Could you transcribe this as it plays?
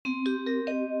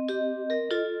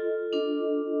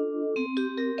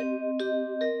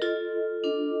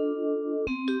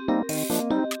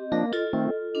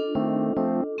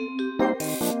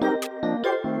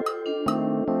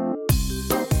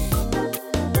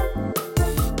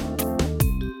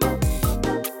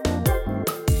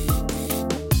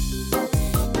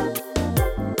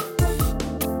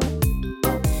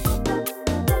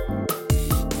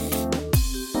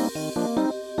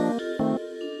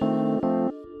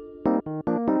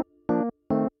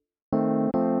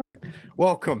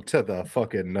Welcome to the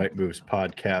fucking Night Moves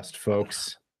podcast,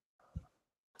 folks.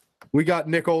 We got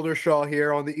Nick Oldershaw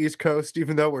here on the East Coast,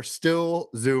 even though we're still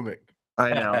Zooming.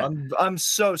 I know. I'm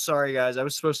so sorry, guys. I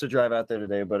was supposed to drive out there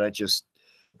today, but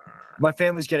my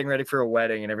family's getting ready for a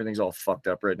wedding and everything's all fucked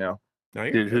up right now.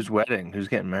 Dude, whose wedding? Who's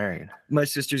getting married? My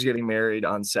sister's getting married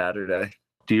on Saturday.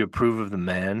 Do you approve of the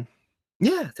man?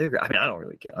 Yeah, I mean, I don't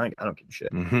really care. I don't give a shit.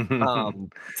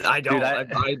 I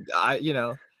don't.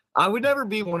 Dude, I would never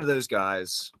be one of those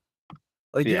guys.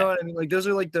 Like, you know what I mean? Like, those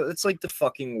are like it's like the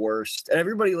fucking worst. And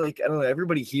everybody, like, I don't know,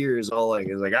 everybody here is all like,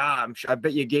 I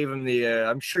bet you gave him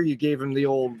I'm sure you gave him the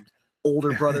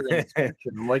older brother.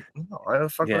 I'm like, no, I don't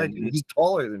fucking would I do? He's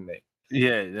taller than me.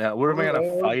 Yeah. What am I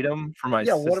gonna fight him for my?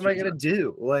 Yeah, what am I gonna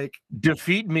do? Like,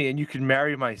 defeat me and you can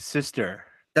marry my sister.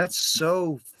 That's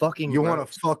so fucking. You want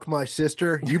to fuck my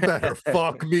sister? You better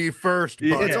fuck me first.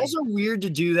 Yeah. It's also weird to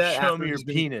do that. Show me your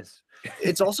penis.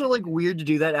 It's also like weird to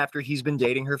do that after he's been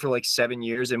dating her for like 7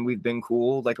 years and we've been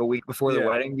cool like a week before the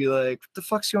wedding. Be like, what the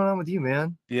fuck's going on with you,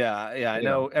 man? Yeah. I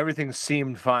know everything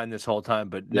seemed fine this whole time,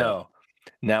 but no,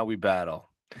 now we battle.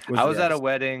 I was at a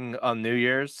wedding on New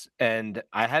Year's and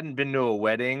I hadn't been to a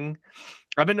wedding.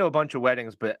 I've been to a bunch of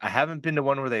weddings, but I haven't been to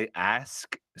one where they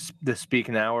ask to speak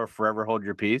now or forever hold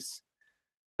your peace.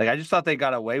 Like, I just thought they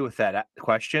got away with that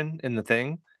question in the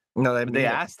thing. No, they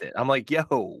asked it. I'm like, yo,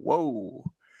 whoa.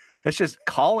 That's just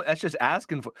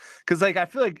asking for, because like I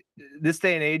feel like this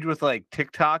day and age with like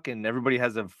TikTok and everybody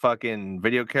has a fucking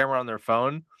video camera on their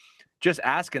phone, just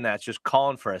asking that's just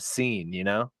calling for a scene, you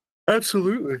know?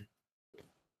 Absolutely.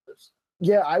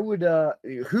 Yeah, I would.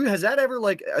 Who has that ever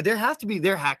like? There have to be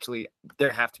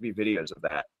videos of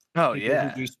that. Oh, people yeah.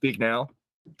 Who do speak now?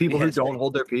 People who don't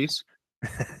hold their peace.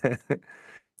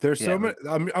 There's so many.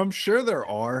 I'm sure there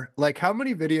are. Like, how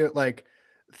many video like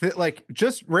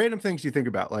just random things you think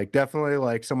about? Like, definitely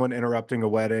like someone interrupting a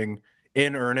wedding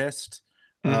in earnest.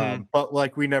 But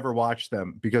like we never watch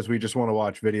them because we just want to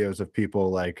watch videos of people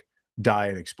like die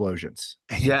in explosions.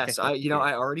 Yes, I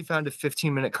already found a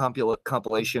 15-minute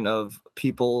compilation of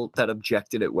people that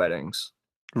objected at weddings.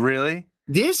 Really?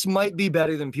 This might be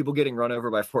better than people getting run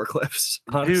over by forklifts.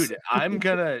 Honestly.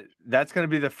 Dude, that's gonna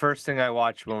be the first thing I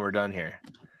watch when we're done here.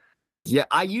 Yeah,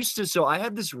 I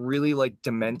had this really like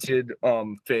demented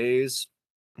phase.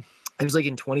 It was like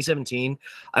in 2017.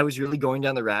 I was really going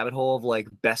down the rabbit hole of like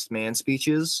best man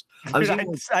speeches.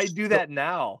 I do that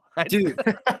now. Dude,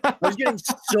 I was getting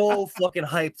so fucking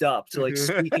hyped up to like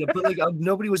speaking, but like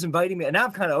nobody was inviting me, and now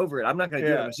I'm kind of over it. I'm not gonna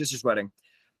do it at my sister's wedding,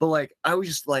 but like I was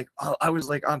just like, I was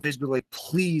like on Facebook, like,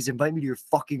 please invite me to your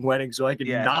fucking wedding so I can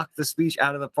knock the speech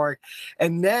out of the park.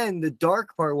 And then the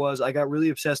dark part was I got really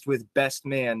obsessed with best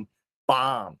man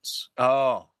bombs.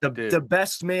 Oh, the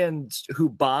best man who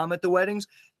bomb at the weddings.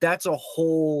 That's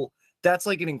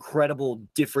like an incredible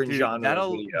different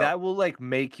genre. That will like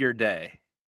make your day.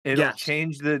 It'll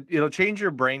change your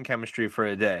brain chemistry for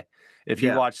a day. If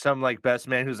you watch some like best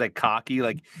man who's like cocky,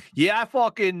 like, I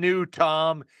fucking knew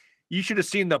Tom. You should have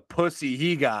seen the pussy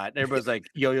he got. And everybody's like,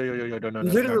 yo, no.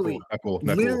 Literally,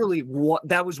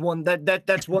 that was one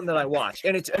that's one that I watched.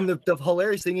 And the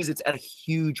hilarious thing is it's at a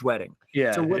huge wedding.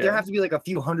 Yeah. So there have to be like a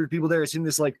few hundred people there. It's in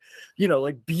this like,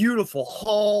 like beautiful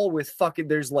hall with fucking,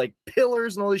 there's like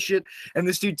pillars and all this shit. And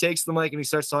this dude takes the mic and he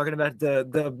starts talking about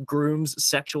the groom's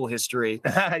sexual history.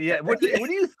 Yeah. What are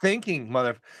you thinking,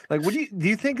 mother? Like, do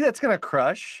you think that's gonna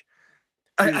crush?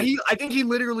 I think he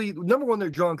literally, number one, they're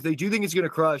drunk. They do think it's gonna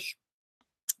crush.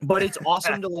 But it's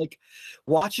awesome to like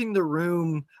watching the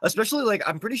room, especially like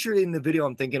I'm pretty sure in the video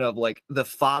I'm thinking of like the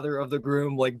father of the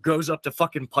groom like goes up to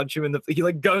fucking punch him he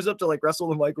like goes up to like wrestle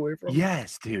the mic away from him.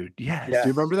 Yes, dude. Yes. Do you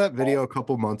remember that video a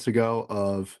couple months ago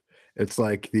of it's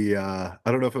like the I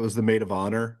don't know if it was the maid of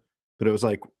honor, but it was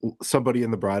like somebody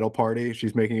in the bridal party.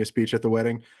 She's making a speech at the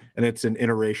wedding and it's an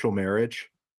interracial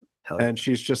marriage. And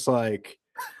she's just like,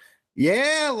 we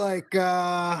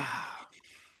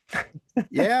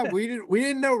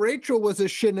didn't know Rachel was a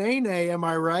Shanae, am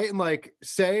I right? And like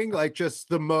saying like just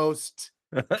the most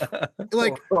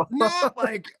like not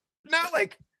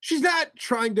like she's not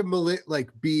trying to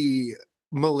be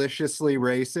maliciously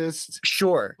racist,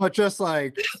 sure, but just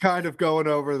like kind of going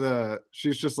over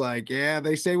she's just like,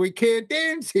 they say we can't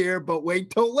dance here, but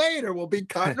wait till later, we'll be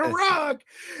cutting a rug.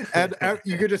 And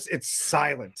you could just, it's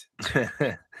silent.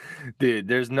 Dude,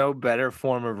 there's no better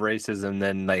form of racism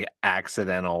than like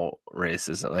accidental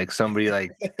racism. Like somebody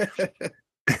like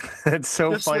it's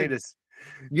so just funny to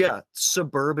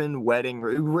suburban wedding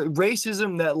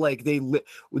racism that like they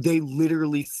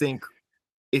literally think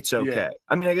it's okay. Yeah.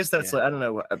 I mean, I guess that's like, I don't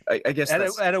know. I guess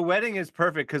at a wedding is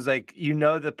perfect because like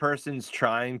the person's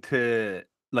trying to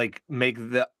like make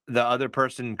the other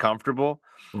person comfortable,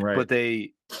 Right. but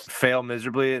they fail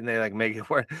miserably and they like make it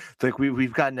work. It's like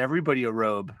we've gotten everybody a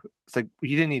robe. It's like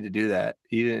you didn't need to do that.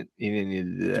 You didn't need to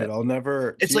do that. Dude, I'll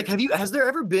never. It's like, has there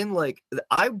ever been like,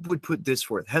 I would put this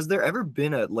forth. Has there ever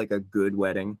been a good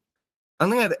wedding? I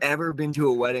don't think I've ever been to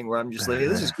a wedding where I'm just like, hey,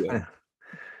 this is good.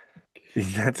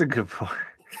 That's a good point.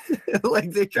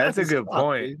 Like that's a good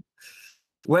point. Dude.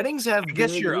 Weddings have. I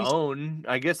guess your own.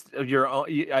 I guess your own.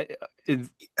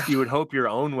 You would hope your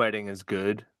own wedding is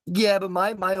good. Yeah, but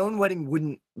my own wedding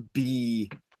wouldn't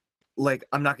be like,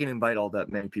 I'm not gonna invite all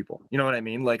that many people. You know what I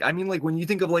mean? Like, like when you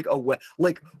think of like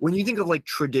when you think of like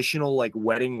traditional like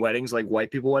weddings, like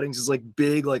white people weddings, is like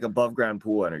big, like above ground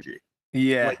pool energy.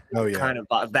 Yeah. Like, kind of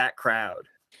that crowd.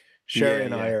 Sherry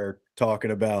and I are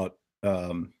talking about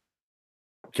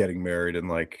getting married, and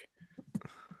like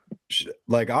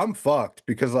I'm fucked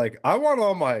because like I want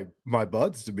all my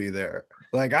buds to be there.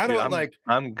 Like I don't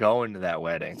I'm going to that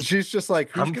wedding. She's just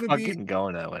like, I'm fucking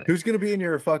going to that wedding. Who's gonna be in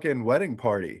your fucking wedding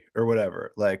party or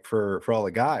whatever? Like for all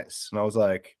the guys. And I was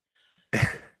like,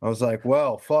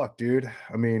 well, fuck, dude.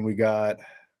 I mean, we got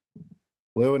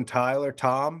Lou and Tyler,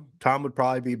 Tom. Tom would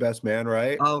probably be best man,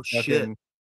 right? Oh shit.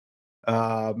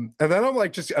 And then I'm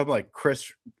like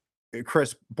Chris,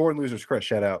 Born Losers Chris,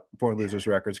 shout out Born Losers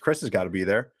Records. Chris has got to be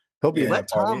there. He'll be in that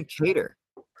party. Let Tom cater.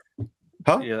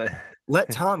 Huh? Yeah.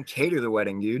 Let Tom cater the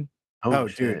wedding, dude. Oh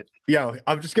dude. Yeah,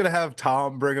 I'm just gonna have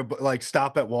Tom bring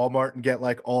stop at Walmart and get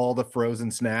like all the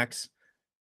frozen snacks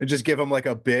and just give him like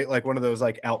a big, like one of those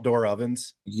like outdoor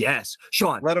ovens. Yes.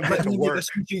 Sean, let him get to work.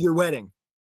 Speak at your wedding.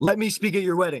 Let me speak at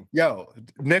your wedding. Yo,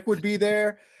 Nick would be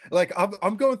there. Like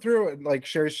I'm going through it, and like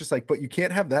Sherry's just like, but you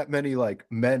can't have that many like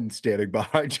men standing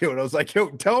behind you. And I was like, yo,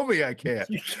 tell me I can't.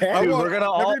 You can't. I want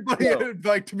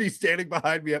everybody to be standing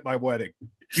behind me at my wedding.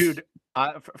 Dude,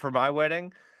 for my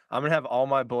wedding, I'm gonna have all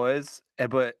my boys,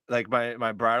 but like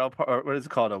my bridal or what is it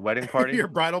called, a wedding party? Your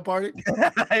bridal party?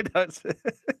 I know.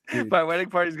 My wedding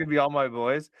party is gonna be all my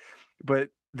boys, but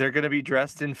they're gonna be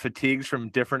dressed in fatigues from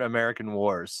different American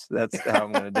wars. That's how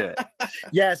I'm gonna do it.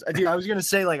 Yes, dude. I was gonna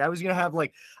say I'm gonna have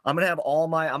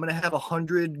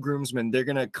 100 groomsmen. They're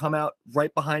gonna come out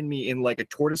right behind me in like a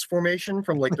tortoise formation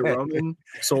from like the Roman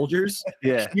soldiers.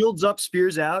 Yeah, shields up,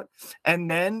 spears out,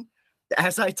 and then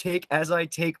as I take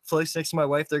place next to my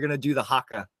wife, they're gonna do the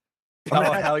haka.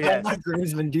 Oh hell yes! My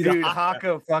groomsmen do dude, the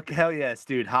haka. Fuck hell yes,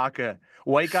 dude. Haka.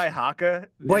 White guy haka.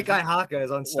 White guy haka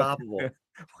is unstoppable.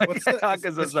 What's the haka?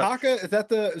 Is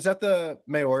that the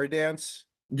Maori dance?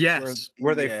 Yes.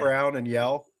 Where they frown and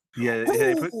yell. Yeah,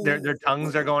 they put their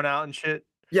tongues are going out and shit.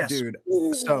 Yes, dude.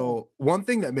 So one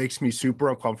thing that makes me super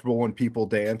uncomfortable when people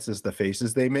dance is the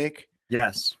faces they make.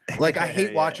 Yes. Like I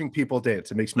hate watching people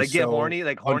dance. It makes me get horny,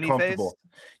 like horny uncomfortable. Face?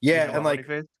 Yeah, and like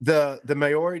the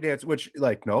Maori dance, which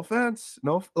like no offense,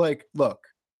 look,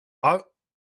 I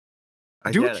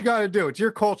do what you gotta do. It's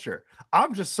your culture.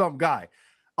 I'm just some guy.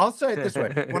 I'll say it this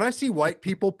way. When I see white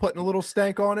people putting a little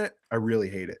stank on it, I really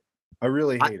hate it. I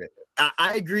really hate it.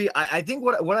 I agree. I think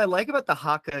what I like about the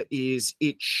haka is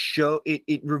it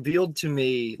revealed to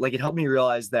me, like it helped me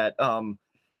realize that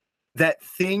that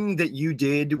thing that you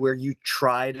did where you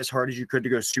tried as hard as you could to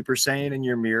go Super Saiyan in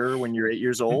your mirror when you're 8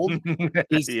 years old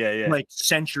is like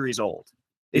centuries old.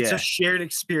 It's a shared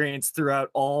experience throughout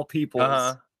all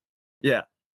peoples. Yeah.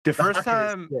 The first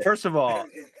time, first of all,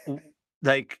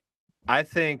 like I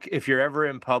think if you're ever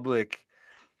in public,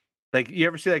 like you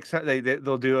ever see like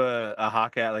they'll do a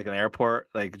haka at like an airport,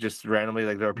 like just randomly,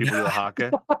 like there are people do a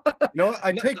haka. No,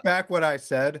 I take back what I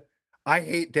said. I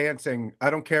hate dancing. I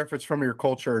don't care if it's from your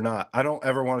culture or not. I don't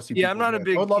ever want to see. Yeah, I'm not dance. a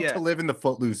big. I would love to live in the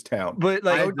Footloose town, but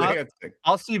like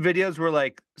I'll see videos where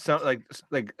like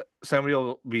somebody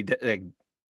will be like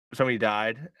somebody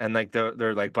died and like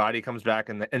their like body comes back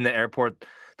and in the airport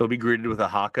they'll be greeted with a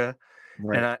haka,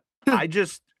 and I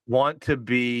just want to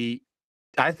be.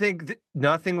 I think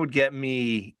nothing would get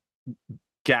me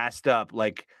gassed up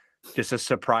like just a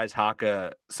surprise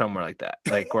haka somewhere like that,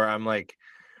 like where I'm like.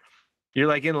 You're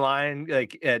like in line,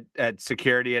 like at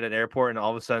security at an airport, and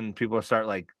all of a sudden people start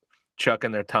like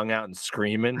chucking their tongue out and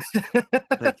screaming.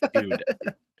 Like, dude,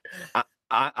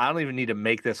 I don't even need to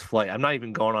make this flight. I'm not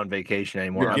even going on vacation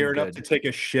anymore. You're geared up to take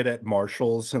a shit at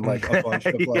Marshalls, and like a bunch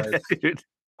of like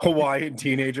Hawaiian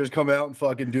teenagers come out and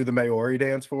fucking do the Maori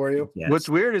dance for you. Yes. What's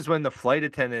weird is when the flight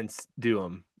attendants do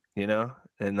them, you know,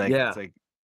 and like it's like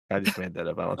I just made that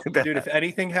up. I don't think that. Dude, if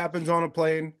anything happens on a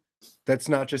plane. That's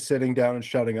not just sitting down and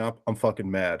shutting up. I'm fucking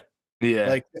mad. Yeah,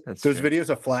 like those videos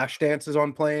of flash dances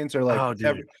on planes, or like,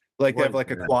 they have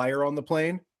like a choir on the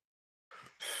plane.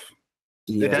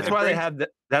 Yeah, that's why they have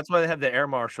the. That's why they have the air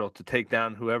marshal to take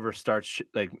down whoever starts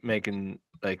like making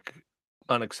like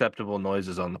unacceptable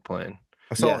noises on the plane.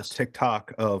 I saw a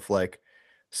TikTok of like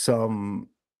some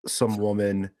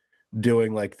woman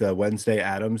doing like the Wednesday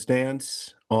Addams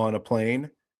dance on a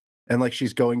plane, and like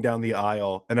she's going down the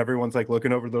aisle and everyone's like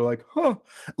looking over, they're like, huh.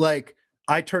 Like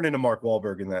I turn into Mark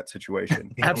Wahlberg in that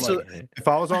situation. Absolutely. Like, if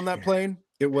I was on that plane,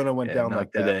 it wouldn't have went down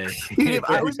like today. that. Dude,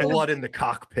 I was blood in the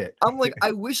cockpit.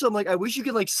 I wish you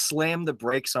could like slam the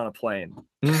brakes on a plane.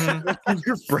 Mm-hmm.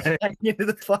 You're flying into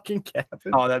the fucking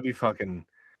cabin. Oh, that'd be fucking.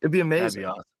 It'd be amazing.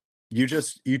 That'd be awesome. You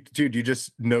just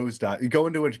nosedive. You go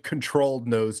into a controlled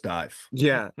nosedive.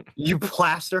 Yeah, you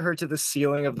plaster her to the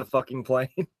ceiling of the fucking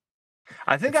plane.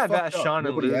 I think I've asked Sean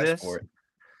and Lou this.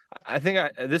 I think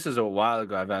this is a while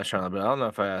ago. I've asked Sean, but I don't know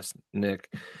if I asked Nick.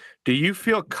 Do you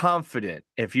feel confident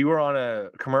if you were on a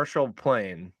commercial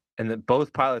plane and that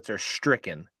both pilots are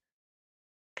stricken?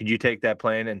 Could you take that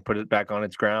plane and put it back on the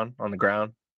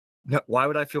ground? No, why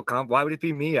would I feel why would it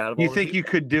be me out of all you think you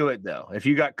could do it though? If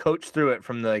you got coached through it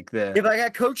from If I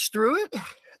got coached through it?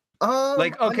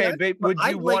 Babe, would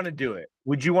you want to do it?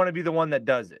 Would you want to be the one that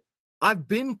does it? I've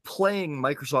been playing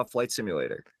Microsoft Flight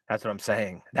Simulator. That's what I'm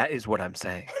saying. That is what I'm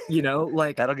saying. You know,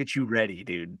 like that'll get you ready,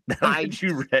 dude. That'll get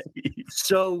you ready.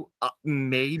 So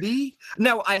maybe.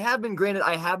 Now I have been playing.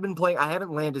 I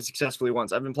haven't landed successfully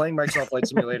once. I've been playing Microsoft Flight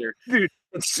Simulator. Dude,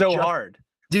 it's so hard.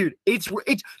 Dude, it's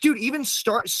dude. Even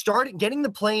starting getting the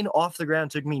plane off the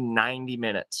ground took me 90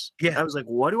 minutes. Yeah, I was like,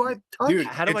 what do I touch? Dude,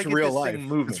 how do I get real this life. thing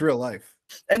moving? It's real life.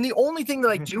 And the only thing that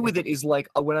I do with it is like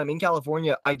when I'm in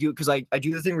California, I do because I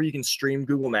do the thing where you can stream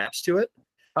Google Maps to it.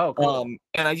 Oh, cool.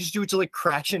 And I just do it to like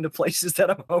crash into places that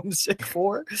I'm homesick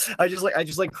for. I just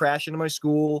crash into my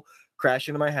school, crash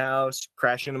into my house,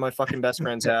 crash into my fucking best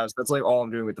friend's house. That's like all I'm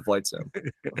doing with the flight sim.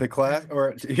 The class,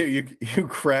 or you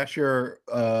crash your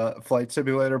flight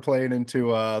simulator plane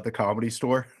into the Comedy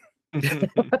Store.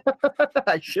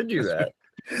 I should do that.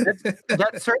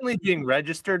 That's certainly being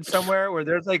registered somewhere where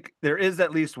there is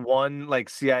at least one like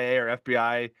CIA or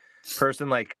FBI person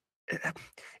like,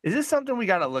 is this something we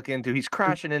got to look into? He's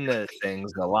crashing into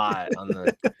things a lot on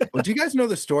the. Well, do you guys know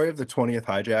the story of the 20th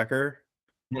hijacker?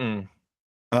 Mm.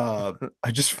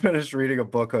 I just finished reading a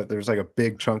book. There's like a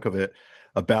big chunk of it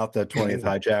about the 20th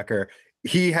hijacker.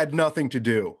 He had nothing to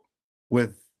do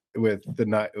with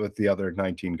the other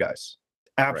 19 guys.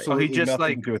 Absolutely, right. So he just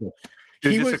nothing to do with it.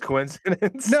 It was just a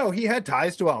coincidence. No, he had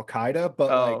ties to Al Qaeda, but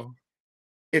like,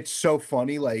 it's so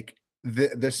funny. Like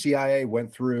the CIA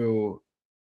went through,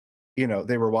 you know,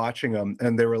 they were watching him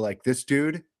and they were like, this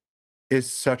dude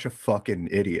is such a fucking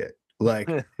idiot. Like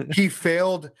he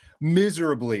failed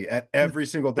miserably at every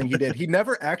single thing he did. He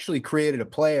never actually created a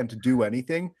plan to do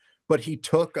anything, but he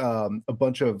took a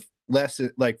bunch of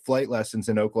flight lessons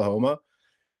in Oklahoma,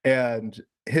 and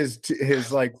his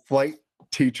like flight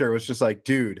teacher was just like,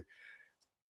 dude,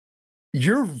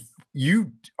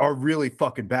 you are really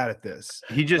fucking bad at this.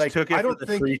 He just like, took it for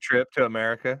the free trip to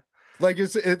America. Like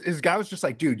his guy was just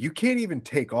like, dude, you can't even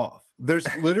take off. There's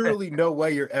literally no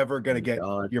way you're ever gonna get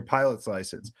your pilot's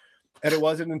license. And it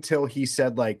wasn't until he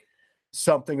said like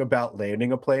something about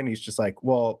landing a plane. He's just like,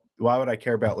 well, why would I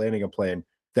care about landing a plane?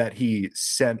 That he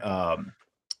sent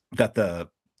that the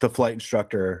flight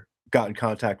instructor got in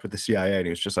contact with the CIA, and he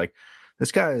was just like,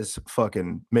 this guy is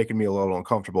fucking making me a little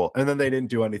uncomfortable. And then they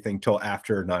didn't do anything till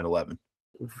after 9/11.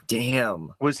 Damn.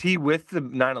 Was he with the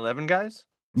 9/11 guys?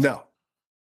 No.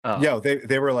 Oh. Yo,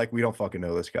 they were like, we don't fucking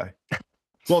know this guy.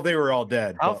 Well, they were all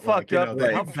dead. How fucked up?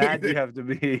 How bad do you have to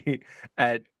be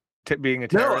at being a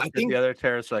terrorist? No, I think the other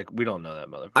terrorists are like, we don't know that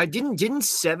motherfucker. I didn't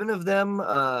 7 of them.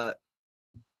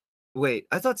 Wait,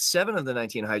 I thought 7 of the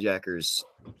 19 hijackers.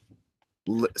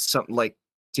 Something like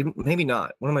didn't maybe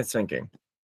not. What am I thinking?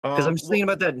 Because I'm just thinking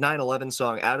about that 9/11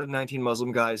 song. Out of 19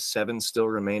 Muslim guys, 7 still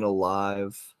remain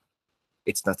alive.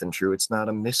 It's nothing true. It's not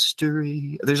a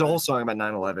mystery. There's a whole song about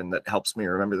 9/11 that helps me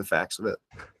remember the facts of it.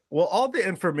 Well, all the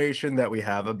information that we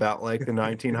have about like the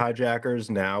 19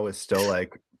 hijackers now is still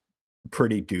like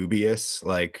pretty dubious.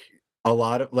 Like a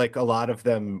lot of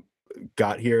them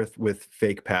got here with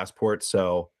fake passports.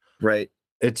 So right.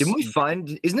 Didn't we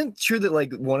find? Isn't it true that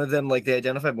like one of them, like they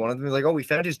identified one of them, like, oh, we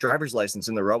found his driver's license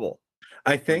in the rubble?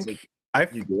 I think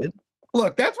you did.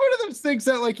 Look, that's one of those things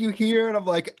that like you hear, and I'm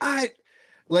like,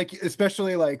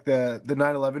 especially like the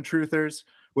 9/11 truthers,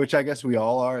 which I guess we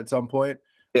all are at some point.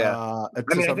 Yeah. I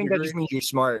think that just means you're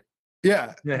smart.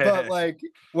 Yeah. But like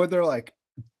when they're like,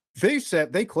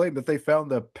 they claim that they found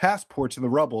the passports in the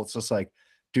rubble. It's just like,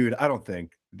 dude, I don't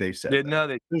think they said that. No,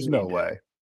 there's no way.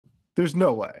 There's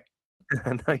no way.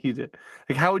 No, you did.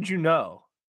 Like, how would you know?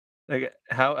 Like,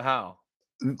 how?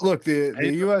 Look, the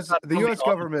U.S.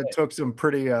 government took some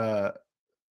pretty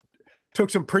took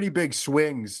some pretty big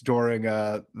swings during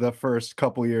the first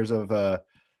couple years of the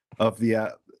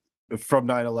from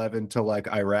 9/11 to like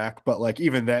Iraq, but like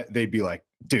even that they'd be like,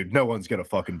 dude, no one's gonna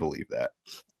fucking believe that.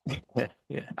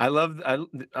 Yeah. I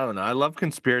don't know. I love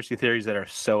conspiracy theories that are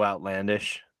so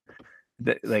outlandish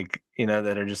that like,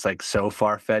 that are just like so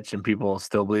far-fetched and people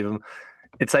still believe them.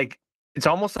 It's like it's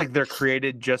almost like they're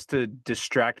created just to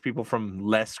distract people from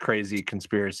less crazy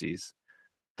conspiracies.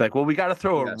 Like, well, we got to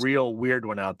throw a real weird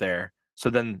one out there. So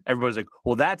then everybody's like,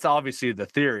 well, that's obviously the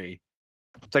theory.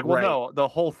 It's like, well, no, the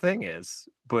whole thing is,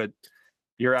 but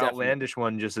your outlandish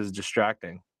one just is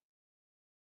distracting.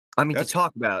 I mean, to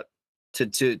talk about,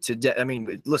 I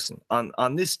mean, listen,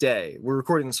 on this day, we're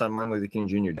recording this on Martin Luther King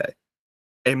Jr. Day.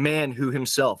 A man who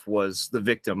himself was the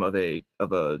victim of a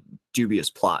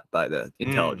dubious plot by the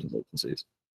intelligence agencies.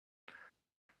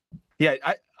 Yeah,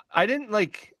 I didn't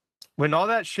like when all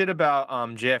that shit about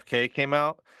JFK came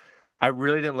out. I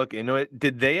really didn't look into it.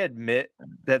 Did they admit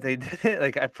that they did it?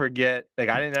 Like I forget. Like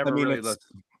I didn't ever really look.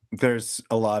 There's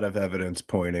a lot of evidence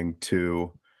pointing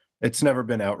to. It's never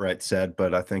been outright said,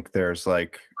 but I think there's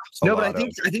like. No, but I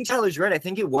think Tyler's right. I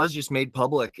think it was just made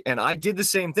public, and I did the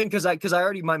same thing because I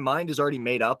already my mind is already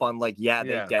made up on like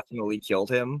they definitely killed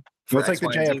him. Well, it's like the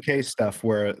JFK stuff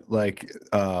where like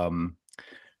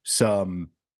some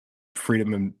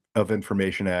Freedom of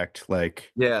Information Act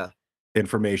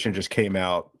information just came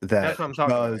out that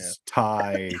does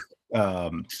tie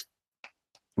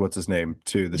what's his name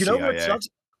to the CIA. What sucks?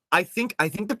 I think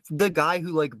the guy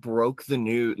who like broke the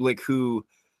news, like who.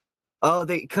 Oh,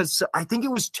 because I think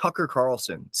it was Tucker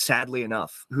Carlson, sadly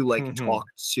enough, who like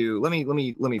talked to. Let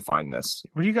me find this.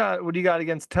 What do you got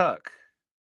against Tuck?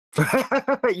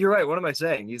 You're right. What am I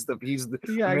saying? He's the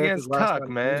against Tuck,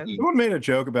 man. Someone made a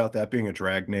joke about that being a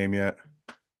drag name yet.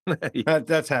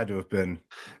 That's had to have been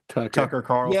Tucker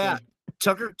Carlson. Yeah,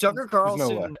 Tucker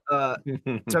Carlson.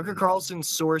 Tucker Carlson's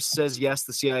source says yes,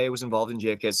 the CIA was involved in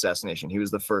JFK's assassination. He was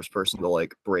the first person to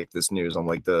like break this news on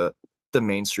like the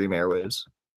mainstream airwaves.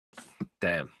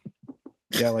 Damn.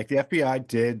 Yeah, like the FBI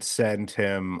did send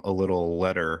him a little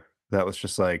letter that was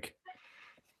just like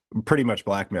pretty much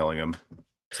blackmailing him,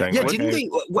 saying, "Yeah, didn't they?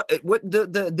 What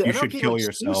the you should kill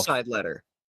yourself." Suicide letter.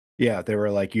 Yeah, they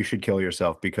were like, "You should kill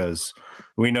yourself because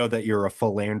we know that you're a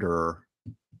philanderer."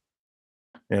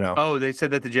 Oh, they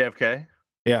said that to JFK.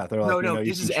 Yeah, they're like, no,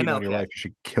 this is cheat MLK. On your life, you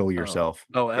should kill yourself.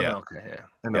 Oh, MLK, yeah.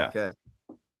 MLK. Yeah.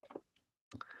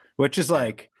 Which is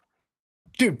like,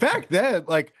 dude, back then,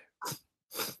 like.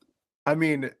 I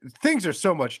mean, things are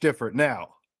so much different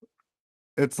now.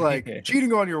 It's like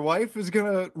cheating on your wife is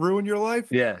gonna ruin your life.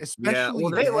 Yeah, especially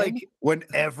when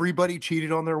everybody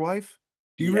cheated on their wife.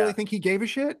 Do you really think he gave a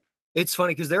shit? It's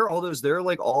funny because there are all those stories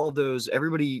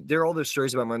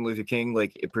about Martin Luther King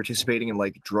like participating in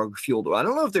like drug fueled. I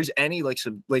don't know if there's any like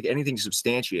anything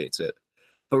substantiates it,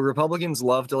 but Republicans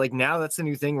love to like now that's the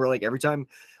new thing where like every time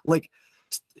like.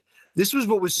 This was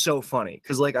what was so funny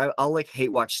because like I'll like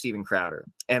hate watch Steven Crowder,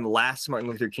 and last Martin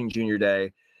Luther King Jr.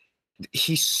 Day,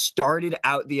 he started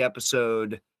out the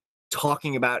episode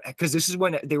talking about because this is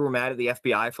when they were mad at the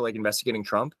FBI for like investigating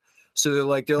Trump. So they're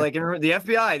like the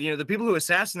FBI, the people who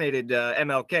assassinated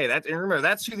MLK.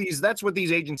 That's what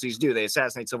these agencies do. They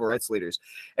assassinate civil rights leaders,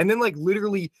 and then like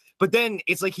literally. But then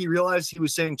it's like he realized he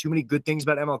was saying too many good things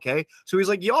about MLK. So he's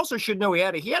like, you also should know he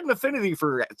had an affinity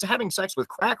for having sex with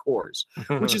crack whores,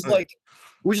 which is like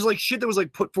shit that was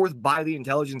like put forth by the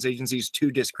intelligence agencies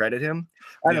to discredit him.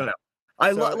 I don't know.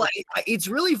 It's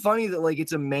really funny that like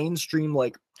it's a mainstream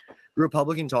like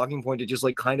Republican talking point to just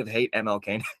like kind of hate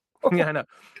MLK. Yeah, I know.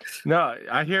 No,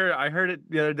 I heard it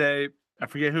the other day. I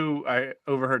forget who I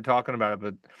overheard talking about it,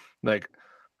 but like,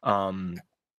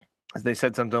 they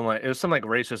said something like it was some like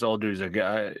racist old dude.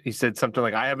 He said something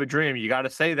like, "I have a dream. You got to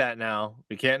say that now.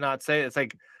 We can't not say it." It's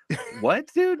like, what,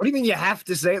 dude? What do you mean you have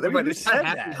to say it? Nobody said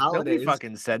that. Nobody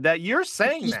fucking said that. You're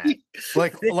saying that.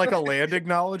 like a land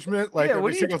acknowledgement. Like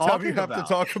every single time you have to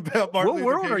talk about Martin Luther King,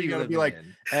 world are you gonna be like,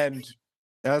 and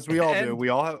as we all do, we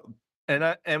all have.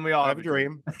 And we all have a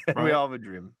dream. Right? We all have a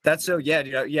dream. That's so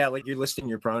yeah. Like you're listing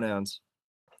your pronouns.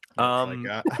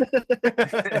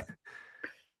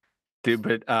 Dude,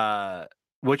 but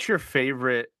what's your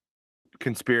favorite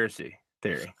conspiracy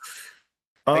theory?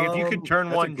 Like if you could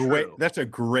turn one true. That's a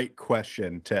great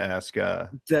question to ask.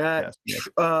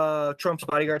 Trump's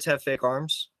bodyguards have fake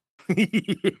arms.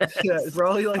 Yeah,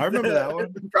 probably like I remember that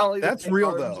one. Probably that's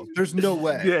real though. There's no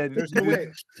way. Yeah, there's no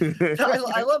way.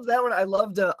 I love that one.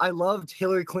 I loved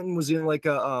Hillary Clinton was in like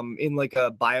a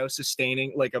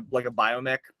biosustaining like a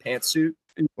biomech pantsuit.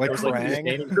 Like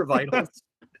sustaining her vitals.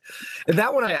 And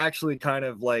that one I actually kind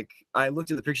of like. I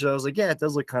looked at the pictures. I was like, yeah, it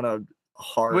does look kind of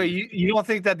hard. Wait, you don't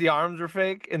think that the arms were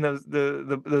fake in those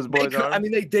boys' arms? I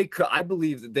mean, they could. I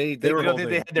believe that they were. You don't think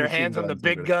they had their hands on the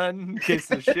big gun in case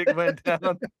the shit went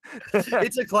down?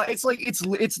 It's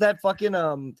that fucking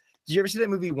Did you ever see that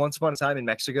movie Once Upon a Time in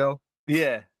Mexico?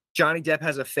 Yeah. Johnny Depp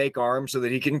has a fake arm so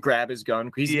that he can grab his gun.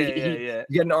 You get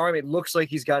an arm. It looks like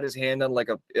he's got his hand on like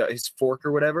his fork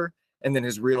or whatever, and then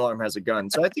his real arm has a gun.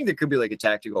 So I think there could be like a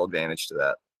tactical advantage to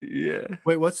that. Yeah.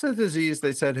 Wait, what's the disease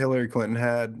they said Hillary Clinton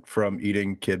had from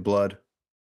eating kid blood?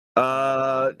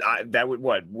 What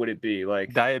would it be,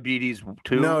 like diabetes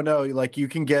too? No, like you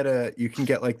can get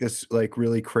like this like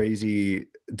really crazy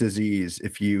disease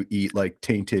if you eat like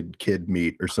tainted kid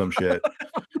meat or some shit.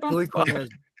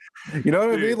 You know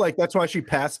what I mean? Like that's why she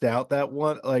passed out that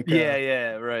one. Like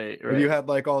right. You had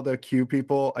like all the Q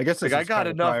people. I guess like I got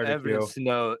enough evidence to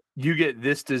know you get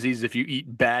this disease if you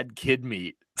eat bad kid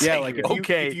meat. Yeah, like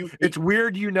it's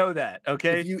weird you know that.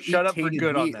 Okay, if you shut up for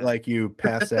good on that. Like you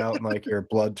pass out and like your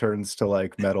blood turns to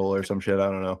like metal or some shit. I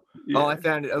don't know. Yeah. Oh, I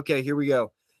found it. Okay, here we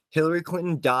go. Hillary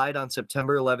Clinton died on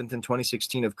September 11th in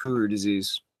 2016 of Kuru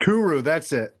disease. Kuru,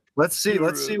 that's it. Let's see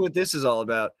what this is all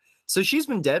about. So she's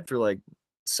been dead for like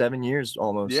 7 years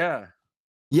almost. Yeah.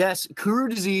 Yes, Kuru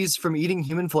disease from eating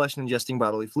human flesh and ingesting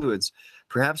bodily fluids.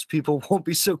 Perhaps people won't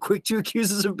be so quick to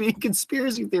accuse us of being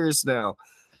conspiracy theorists now.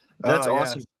 That's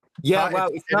awesome. Yeah, wow.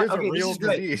 It is a real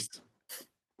disease.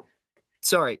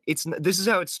 Sorry, this is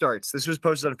how it starts. This was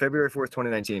posted on February 4th,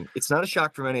 2019. It's not a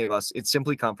shock for many of us. It's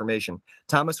simply confirmation.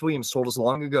 Thomas Williams told us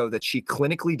long ago that she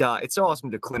clinically died. It's so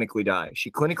awesome to clinically die. She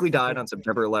clinically died on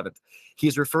September 11th. He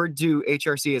has referred to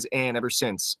HRC as Ann ever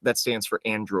since. That stands for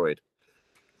Android.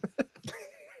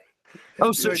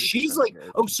 So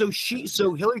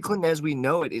Hillary Clinton, as we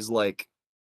know it, is like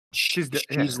she's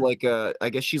like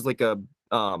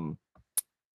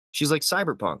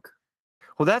cyberpunk.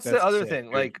 Well, that's the other thing.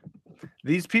 Dude. Like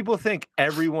these people think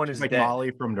everyone is like dead.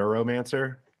 Molly from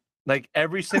Neuromancer. Like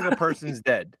every single person's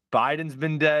dead. Biden's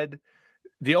been dead.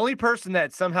 The only person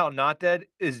that's somehow not dead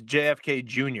is JFK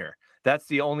Jr. That's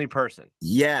the only person.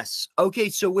 Yes. Okay.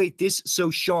 So wait,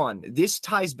 Sean, this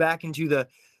ties back into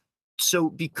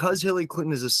because Hillary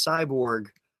Clinton is a cyborg,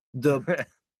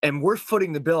 and we're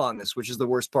footing the bill on this, which is the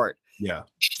worst part. Yeah.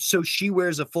 So she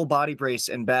wears a full body brace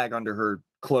and bag under her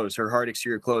clothes, her hard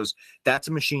exterior clothes. That's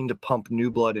a machine to pump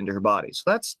new blood into her body. So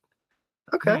that's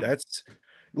okay. That's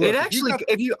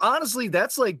if you honestly,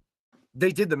 that's like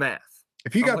they did the math.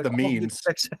 If you got the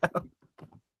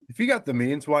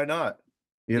means, why not?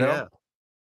 You know? Yeah.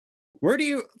 Where do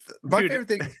you favorite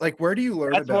thing, like where do you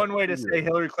learn that's one way to say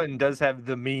Hillary Clinton does have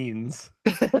the means.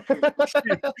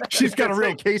 She's got a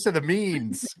real case of the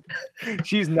means.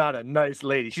 She's not a nice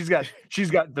lady. She's got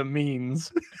the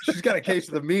means. She's got a case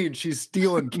of the means. She's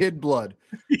stealing kid blood.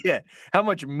 Yeah. How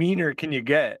much meaner can you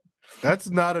get? That's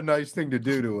not a nice thing to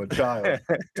do to a child.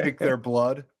 Take their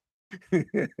blood.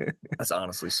 That's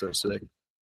honestly so sick.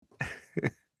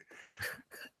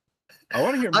 I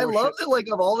want to hear more. I love that, like,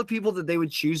 of all the people that they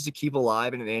would choose to keep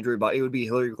alive in an Android body, it would be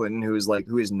Hillary Clinton, who is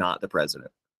not the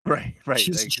president. Right.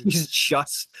 She's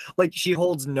just like, she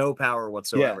holds no power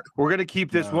whatsoever. Yeah, we're gonna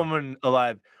keep this woman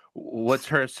alive. What's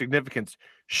her significance?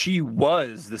 She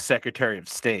was the Secretary of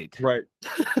State. Right.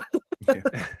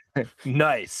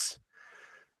 Nice.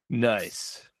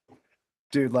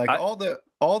 Dude, like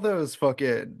all those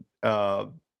fucking I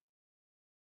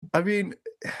mean,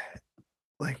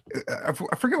 like I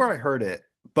forget where I heard it,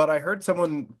 but I heard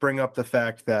someone bring up the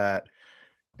fact that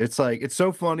it's like, it's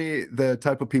so funny the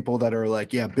type of people that are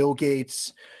like, yeah, Bill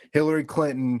Gates, Hillary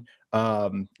Clinton,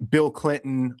 Bill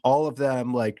Clinton, all of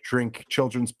them like drink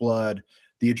children's blood.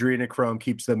 The adrenochrome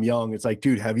keeps them young. It's like,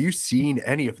 dude, have you seen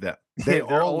any of them?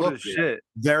 They're all look shit.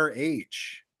 Their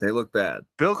age. They look bad.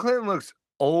 Bill Clinton looks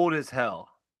old as hell.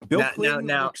 Bill Clinton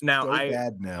looks so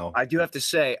bad now. I do have to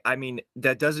say, I mean,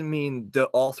 that doesn't mean that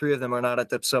all three of them are not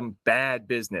at some bad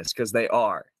business, because they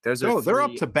are. They're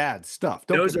up to bad stuff.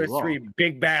 Those are three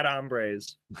big bad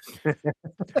hombres.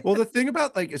 Well, the thing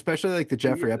about, like, especially like the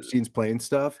Jeffrey Epstein's plane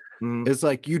stuff is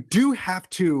like, you have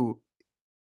to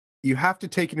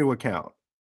take into account,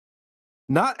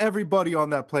 not everybody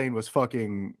on that plane was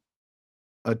fucking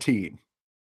a teen.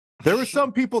 There were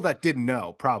some people that didn't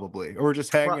know, probably, or were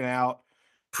just hanging out.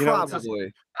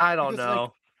 Probably. I don't know.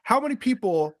 Like, how many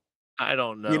people? I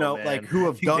don't know. Man. Like, who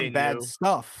have done bad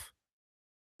stuff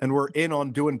and were in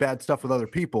on doing bad stuff with other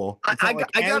people. I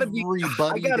gotta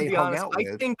be honest.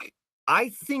 I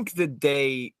think that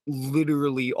they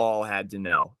literally all had to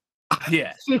know.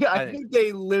 Yeah. I think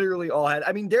they literally all had.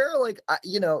 I mean, there are like,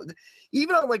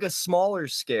 even on like a smaller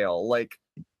scale, like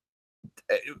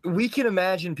we can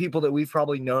imagine people that we've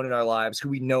probably known in our lives who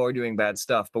we know are doing bad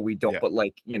stuff, but we don't. Yeah. But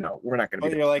like, we're not going to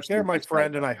be. You're like, they're my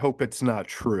friend, and I hope it's not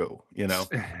true.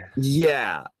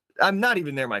 Yeah, I'm not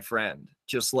even there, my friend.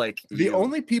 Just like the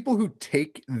only people who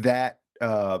take that,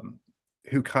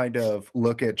 who kind of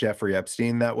look at Jeffrey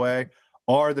Epstein that way,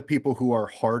 are the people who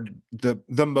are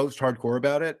the most hardcore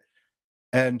about it.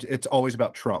 And it's always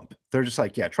about Trump. They're just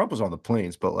like, yeah, Trump was on the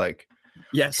planes, but like,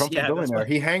 yes, Trump's a billionaire.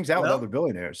 He hangs out with other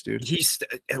billionaires, dude. He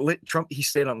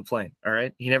stayed on the plane. All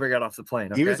right, he never got off the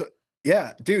plane. Okay? He was,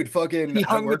 yeah, dude. Fucking, he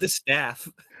hung with the staff.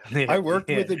 I worked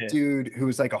with a dude who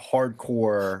was like a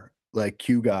hardcore like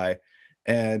Q guy,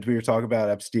 and we were talking about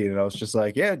Epstein, and I was just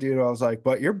like, yeah, dude. I was like,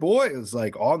 but your boy is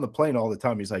like on the plane all the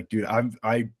time. He's like, dude,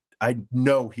 I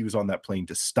know he was on that plane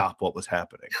to stop what was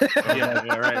happening.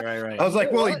 Right. I was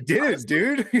like, well, he did,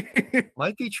 dude.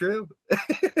 Might be true.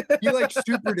 He like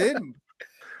supered in.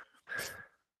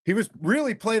 He was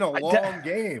really playing a long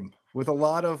game with a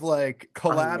lot of like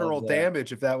collateral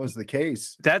damage, if that was the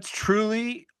case. That's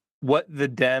truly what the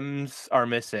Dems are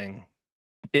missing.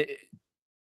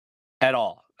 At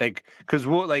all. Like, because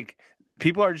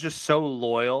people are just so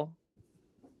loyal,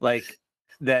 like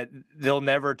that they'll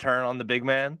never turn on the big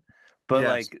man. But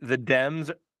like the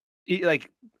Dems, like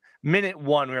minute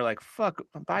one, we were like, "Fuck,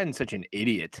 Biden's such an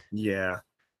idiot." Yeah,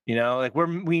 like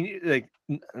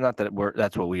not that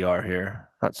that's what we are here.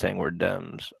 Not saying we're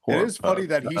Dems. It is funny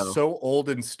that he's so old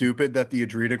and stupid that the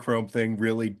adrenochrome thing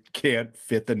really can't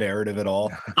fit the narrative at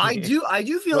all. I do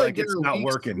feel like it's not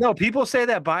working. No, people say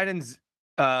that Biden's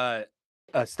a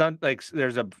stunt, like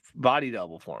there's a body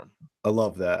double for him. I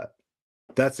love that.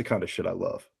 That's the kind of shit I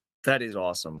love. That is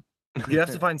awesome. You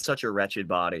have to find such a wretched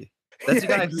body. That's a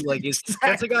guy who like is.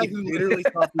 That's a guy who literally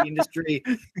taught the industry.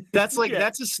 That's like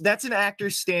that's an actor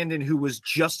stand-in who was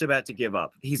just about to give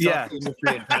up. He's taught the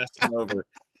industry and passed him over,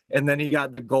 and then he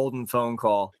got the golden phone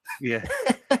call. Yeah,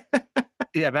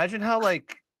 yeah. Imagine how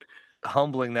like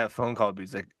humbling that phone call would be.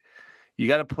 He's like, you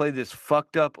got to play this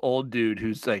fucked up old dude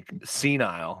who's like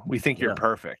senile. We think you're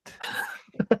perfect.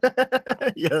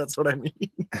 Yeah, that's what I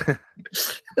mean.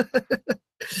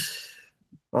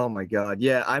 Oh my God.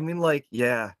 Yeah. I mean, like,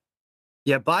 yeah.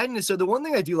 Biden is, so the one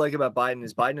thing I do like about Biden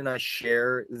is Biden and I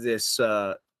share this,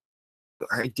 I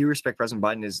do respect President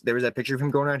Biden. There was that picture of him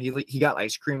going around. He got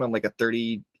ice cream on like a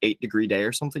 38-degree day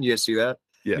or something. You guys see that?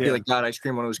 Yeah. He like got ice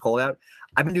cream when it was cold out.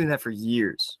 I've been doing that for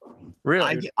years.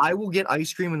 Really? I will get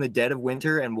ice cream in the dead of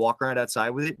winter and walk around outside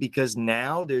with it because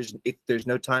now there's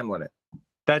no time limit.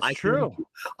 That's true.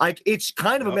 Like it's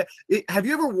kind of have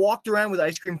you ever walked around with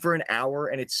ice cream for an hour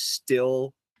and it's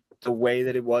still the way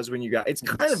that it was when you got? It's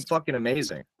kind of fucking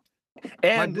amazing.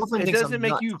 And it doesn't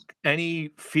make you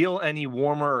feel any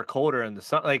warmer or colder in the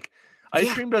sun. Like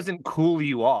ice cream doesn't cool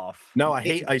you off. No, I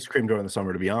hate ice cream during the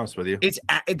summer, to be honest with you. It's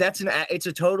I don't know.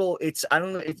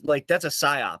 It's like that's a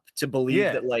psyop to believe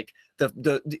that like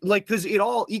the because it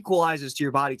all equalizes to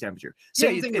your body temperature.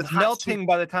 Same thing with melting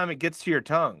by the time it gets to your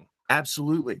tongue.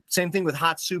 Absolutely. Same thing with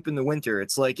hot soup in the winter.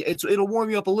 It's like it'll warm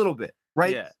you up a little bit,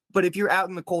 right? Yeah. But if you're out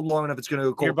in the cold long enough, it's going to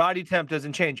go cold. Your body temp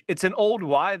doesn't change. It's an old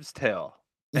wives' tale.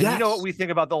 And you know what we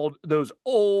think about those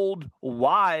old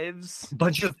wives?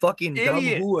 Bunch of fucking dumb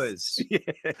hooas.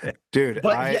 Yeah. Dude.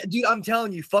 But dude, I'm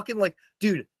telling you, fucking like,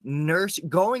 dude,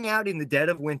 going out in the dead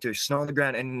of winter, snow on the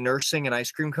ground, and nursing an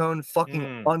ice cream cone,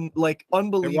 fucking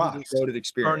unbelievably loaded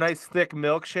experience. Or a nice thick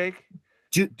milkshake.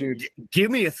 Dude, give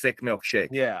me a thick milkshake.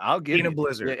 Yeah, I'll give you in a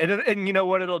blizzard. And you know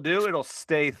what it'll do? It'll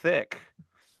stay thick.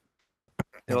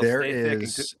 There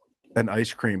is an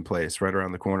ice cream place right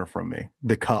around the corner from me.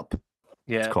 The Cup.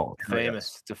 Yeah, it's called.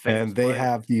 Famous. It's a famous and they place.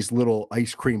 have these little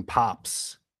ice cream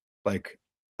pops, like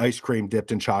ice cream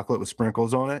dipped in chocolate with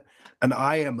sprinkles on it. And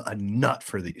I am a nut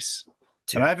for these.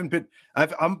 And I haven't been.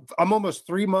 I'm almost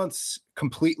 3 months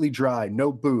completely dry,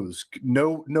 no booze,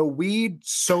 no weed,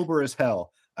 sober as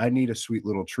hell. I need a sweet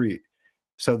little treat.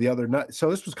 So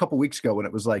this was a couple weeks ago when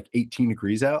it was like 18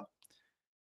 degrees out.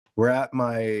 We're at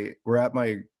my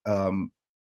me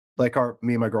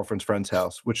and my girlfriend's friend's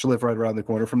house, which live right around the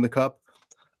corner from the Cup.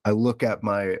 I look at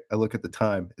the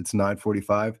time. It's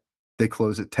 9:45. They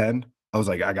close at 10. I was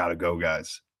like, I gotta go,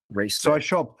 guys. So I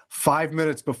show up 5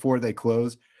 minutes before they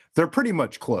close. They're pretty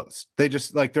much closed. They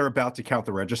just like they're about to count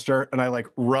the register, and I like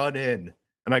run in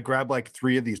and I grab like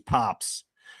 3 of these pops.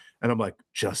 And I'm like,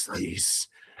 just these.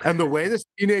 And the way this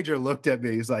teenager looked at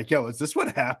me, he's like, yo, is this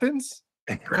what happens?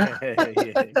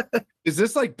 Is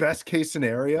this like best case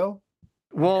scenario?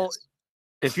 Well,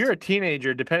 if you're a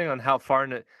teenager, depending on how far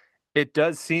in it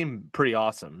does seem pretty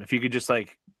awesome. If you could just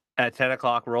like at 10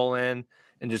 o'clock roll in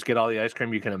and just get all the ice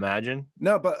cream you can imagine.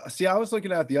 No, but see, I was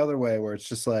looking at it the other way where it's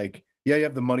just like, yeah, you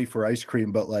have the money for ice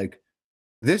cream, but like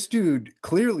this dude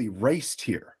clearly raced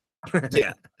here.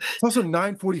 Yeah. It's also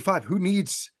 9:45. Who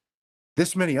needs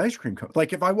this many ice cream cones?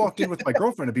 Like if I walked in with my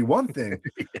girlfriend, it'd be one thing,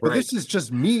 but this is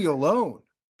just me alone.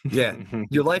 Yeah.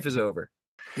 Your life is over.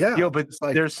 Yeah. Yo, but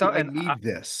like, there's some. I need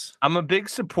this. I'm a big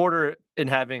supporter in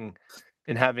having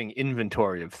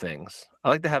inventory of things. I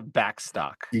like to have back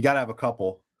stock. You gotta have a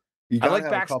couple. I like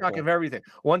back stock of everything.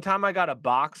 One time I got a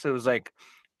box. It was like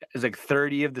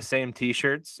 30 of the same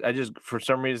t-shirts. I just, for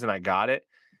some reason, I got it.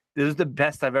 This is the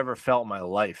best I've ever felt in my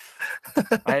life.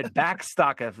 I had back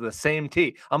stock of the same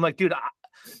tee. I'm like, dude,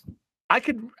 I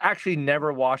could actually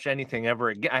never wash anything ever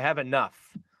again. I have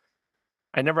enough.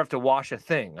 I never have to wash a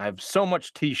thing. I have so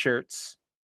much t-shirts.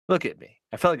 Look at me.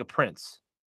 I felt like a prince.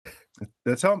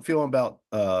 That's how I'm feeling about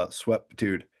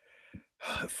dude.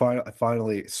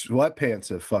 Finally, sweatpants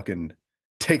have fucking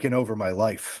taken over my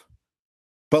life.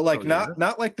 But like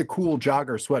not like the cool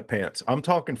jogger sweatpants. I'm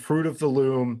talking Fruit of the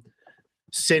Loom,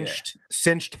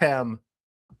 cinched hem.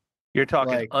 You're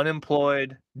talking like,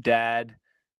 unemployed dad,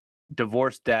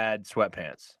 divorced dad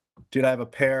sweatpants. Dude, I have a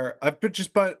pair.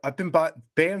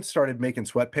 Bands started making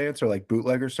sweatpants, or like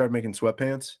bootleggers started making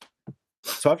sweatpants.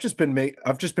 So I've just been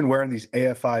wearing these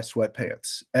AFI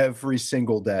sweatpants every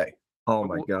single day. Oh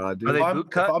my god, dude! Are they boot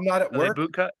cut? If I'm not at work,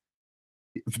 boot cut?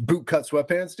 Boot cut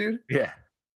sweatpants, dude. Yeah.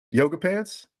 Yoga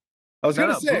pants. I was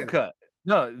gonna say boot cut.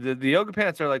 No, the yoga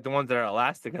pants are like the ones that are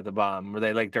elastic at the bottom, where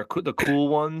they like they're the cool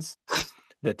ones,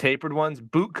 the tapered ones.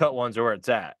 Boot cut ones are where it's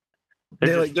at.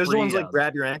 Those the ones like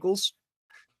grab your ankles.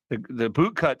 The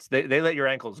boot cuts they let your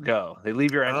ankles go. They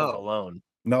leave your ankles alone.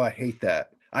 No, I hate that.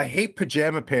 I hate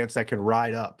pajama pants that can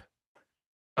ride up.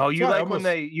 Oh, I like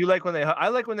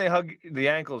when they hug the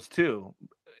ankles too,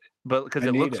 but because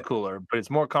it looks cooler. But it's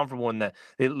more comfortable when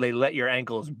they let your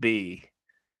ankles be.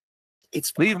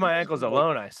 Leave my ankles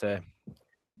alone, I say.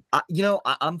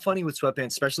 I'm funny with sweatpants,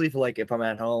 especially if I'm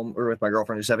at home or with my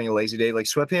girlfriend just having a lazy day. Like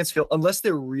sweatpants feel, unless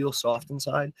they're real soft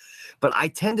inside, but I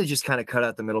tend to just kind of cut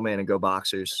out the middleman and go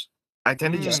boxers. I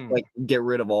tend to just like get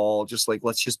rid of all, just like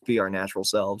let's just be our natural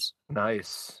selves.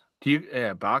 Nice.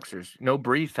 Boxers, no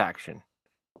brief action.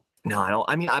 No, I don't.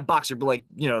 I mean, I boxer, but like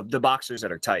the boxers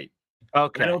that are tight.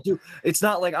 Okay. I don't do. It's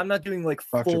not like I'm not doing like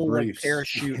full like,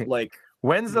 parachute like.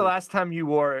 When's the last time you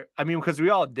wore? I mean, because we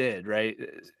all did, right?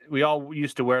 We all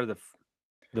used to wear the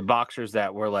boxers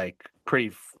that were like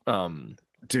pretty.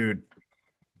 Dude,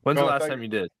 when's the last time you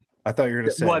did? I thought you were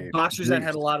gonna say what boxers that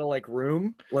had a lot of like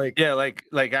room, like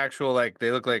like actual like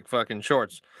they look like fucking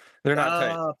shorts. They're not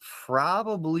tight.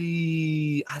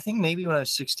 Probably, I think maybe when I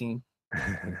was 16.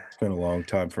 It's been a long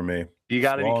time for me. You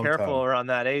got to be careful around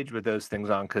that age with those things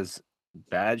on, because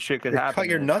bad shit could happen. Cut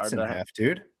your nuts in half,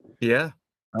 dude. Yeah,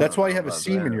 that's why you have a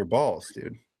seam in your balls,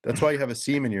 dude. That's why you have a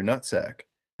seam in your nutsack.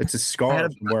 It's a scar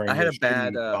from wearing I had a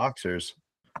bad boxers.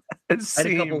 I had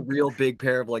a couple real big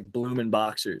pair of like Bloomin'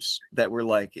 boxers that were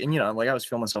like, and like I was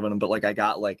feeling myself in them, but like I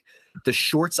got like the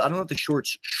shorts. I don't know if the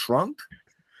shorts shrunk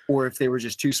or if they were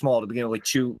just too small to begin with, like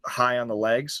too high on the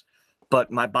legs.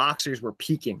 But my boxers were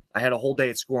peaking. I had a whole day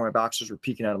at school. My boxers were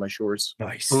peeking out of my shorts.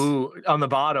 Nice. Ooh, on the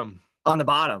bottom. On the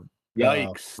bottom.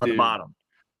 Yikes. On the bottom.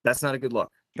 That's not a good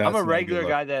look. I'm a regular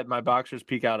guy that my boxers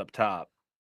peek out up top.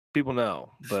 People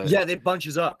know, but yeah, they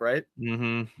bunches up, right?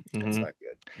 That's not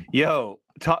good. Yo,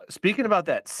 speaking about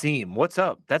that seam, what's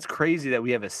up? That's crazy that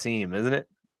we have a seam, isn't it?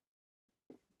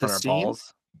 The on our seam?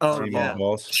 balls. Oh yeah,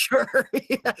 balls. Sure.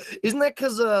 Yeah. Isn't that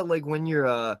because like when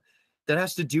you're that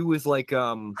has to do with like it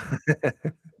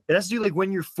has to do like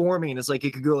when you're forming, it's like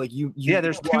it could go like you yeah,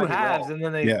 there's two halves and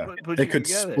then they put they could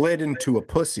together. split into a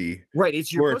pussy, right?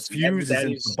 It's your pussy. It fuses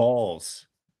into balls.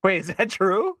 Wait, is that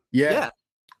true? Yeah,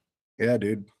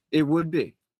 dude, it would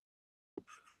be.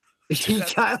 That's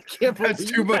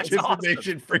too much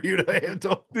information for you to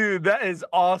handle, dude. That is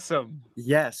awesome.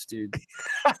 Yes, dude.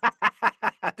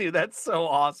 Dude, that's so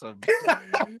awesome.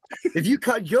 If you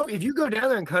go down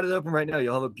there and cut it open right now,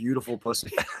 you'll have a beautiful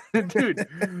pussy. Dude,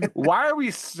 why are we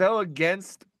so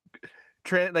against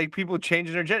like people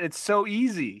changing their gender? It's so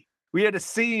easy. We had a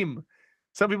seam.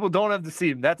 Some people don't have the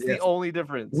seam. That's the only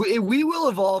difference. We will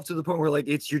evolve to the point where like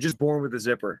you're just born with a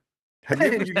zipper. You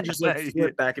can just like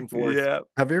flip back and forth. Yeah.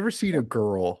 Have you ever seen a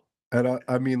girl, and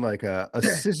I mean like a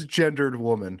cisgendered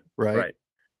woman, right?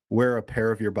 Wear a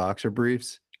pair of your boxer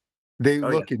briefs? They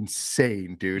look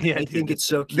insane, dude. Yeah, I think it's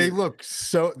so cute.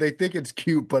 They think it's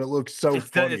cute, but it looks so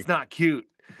funny. It's not cute.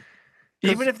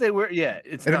 Even if they were,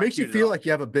 it makes you feel like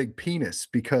you have a big penis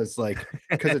because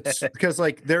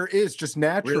there is just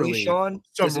naturally really, Sean,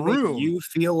 some room. You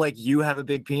feel like you have a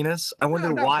big penis? I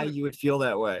wonder why you would feel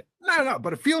that way. No,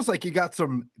 but it feels like you got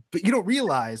some, but you don't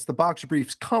realize the boxer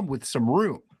briefs come with some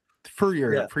room. for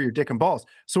your dick and balls.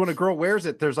 So when a girl wears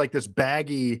it, there's like this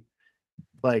baggy,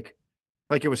 like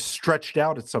it was stretched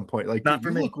out at some point. Like, Not dude, for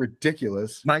you me. look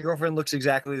ridiculous. My girlfriend looks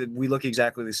we look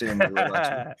exactly the same.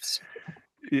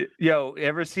 Yo,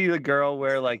 ever see the girl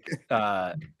wear like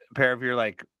a pair of your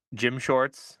like gym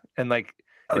shorts and like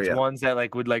it's ones that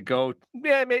like would like go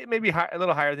maybe a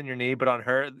little higher than your knee, but on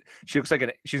her she looks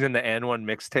like she's in the N1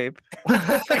 mixtape.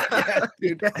 Yeah,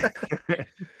 dude.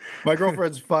 My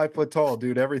girlfriend's 5 foot tall,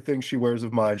 dude. Everything she wears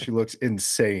of mine, she looks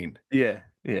insane. Yeah.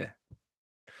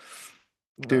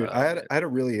 Dude, I had a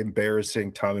really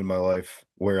embarrassing time in my life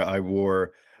where I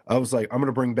was like, I'm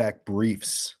gonna bring back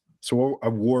briefs. So I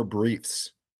wore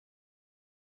briefs.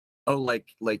 Oh, like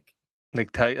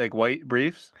tight, like white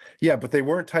briefs? Yeah, but they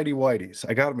weren't tighty whities.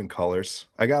 I got them in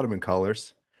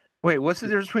colors. Wait, what's the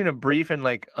difference between a brief and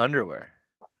like underwear?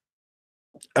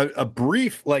 A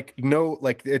brief, like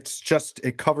it's just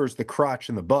it covers the crotch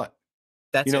and the butt.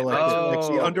 That's like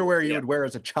the underwear you would wear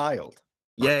as a child.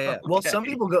 Yeah. Well, Okay. some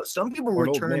people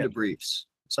return to briefs.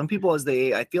 Some people,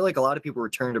 I feel like a lot of people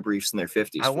return to briefs in their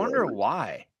 50s. I wonder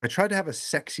why. I tried to have a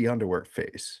sexy underwear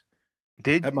phase.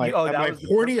 At my was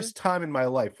horniest time in my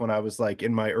life, when I was like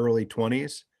in my early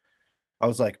 20s, I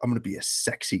was like, I'm gonna be a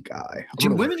sexy guy.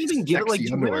 Do women even give it like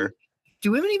underwear?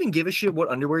 Do women even give a shit what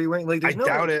underwear you're wearing? Like, I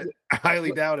doubt it. I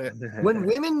highly doubt it.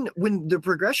 When the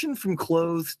progression from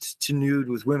clothed to nude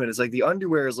with women is like the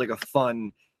underwear is like a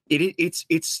fun.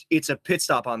 It's a pit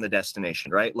stop on the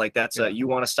destination, right? Like that's you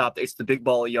want to stop. It's the big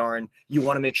ball of yarn. You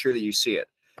want to make sure that you see it.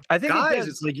 I think guys,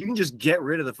 it's like you can just get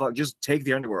rid of the fuck. Just take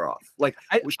the underwear off. Like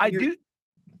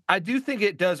I do think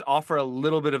it does offer a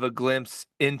little bit of a glimpse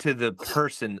into the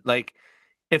person. Like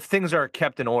if things are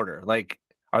kept in order, like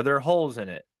are there holes in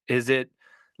it? Is it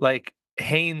like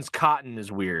Hanes cotton is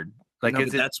weird? Like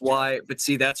that's why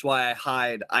I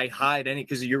hide any,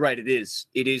 because you're right.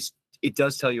 It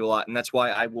does tell you a lot. And that's why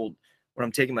I will, when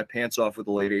I'm taking my pants off with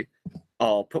a lady,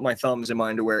 I'll put my thumbs in my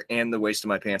underwear and the waist of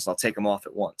my pants, and I'll take them off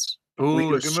at once.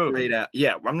 Ooh, good move. Out.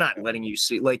 Yeah, I'm not letting you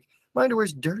see. Like, my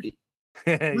underwear's dirty.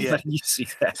 Yeah, you see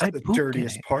that. That's the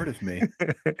dirtiest part of me.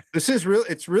 This is real.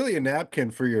 It's really a napkin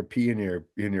for your pee in your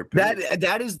pants.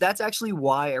 That's actually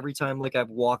why every time like I've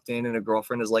walked in and a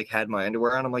girlfriend has like had my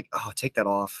underwear on, I'm like, oh, take that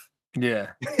off. Yeah,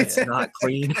 it's not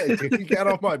clean. Yeah, dude, you got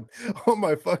all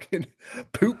my fucking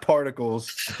poop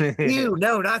particles. Ew,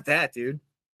 no, not that, dude.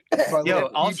 Yo,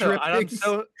 also, I'm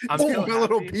so my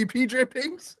little pee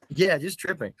drippings. Yeah, just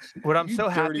dripping. What I'm so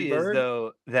happy is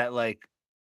though that like,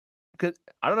 because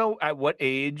I don't know at what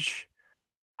age.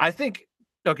 I think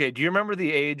okay. Do you remember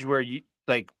the age where you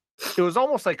like? It was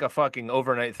almost like a fucking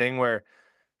overnight thing where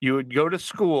you would go to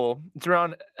school. It's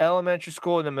around elementary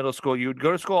school and then middle school. You would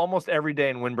go to school almost every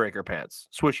day in windbreaker pants,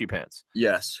 swishy pants.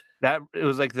 Yes. It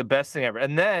was like the best thing ever.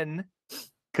 And then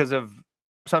because of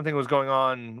something was going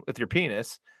on with your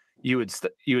penis, you would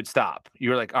stop.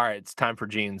 You were like, all right, it's time for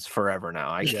jeans forever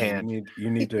now. I can't. You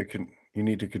need to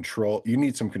control. You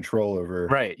need some control over.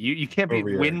 Right. You can't be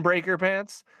windbreaker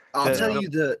pants. I'll tell you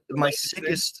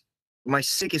my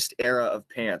sickest era of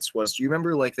pants was, do you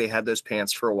remember like they had those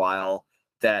pants for a while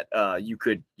that you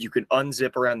could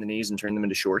unzip around the knees and turn them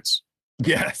into shorts?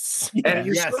 Yes.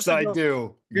 And yes, I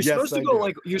do. You're supposed to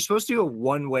go you're supposed to go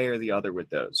one way or the other with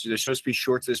those. They're supposed to be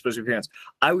shorts, they're supposed to be pants.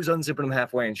 I was unzipping them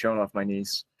halfway and showing off my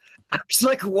knees. I was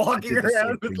like walking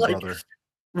around with like brother.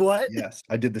 What? Yes,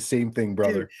 I did the same thing,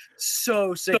 brother. Dude,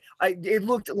 so sick. It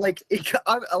looked like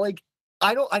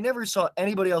I never saw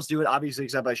anybody else do it, obviously,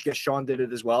 except I guess Sean did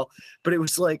it as well. But it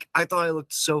was like I thought I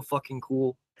looked so fucking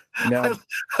cool. Now,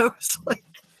 I was like,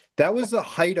 that was the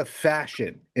height of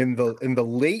fashion in the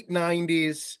late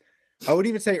 90s. I would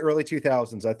even say early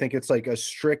 2000s. I think it's like a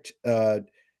strict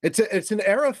it's an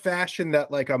era of fashion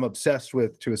that like I'm obsessed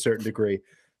with to a certain degree.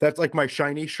 That's like my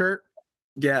shiny shirt.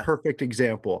 Yeah. Perfect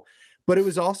example. But it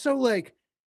was also like,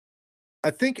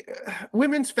 I think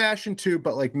women's fashion too,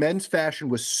 but like men's fashion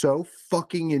was so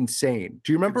fucking insane.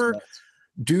 Do you remember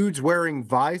dudes wearing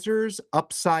visors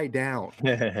upside down?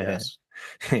 Yes.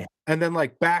 And then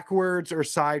like backwards or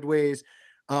sideways.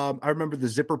 I remember the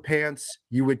zipper pants.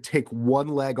 You would take one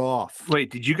leg off.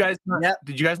 Wait, did you guys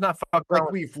not fuck around?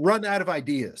 Like we've run out of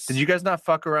ideas. Did you guys not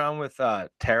fuck around with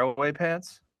tearaway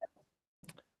pants?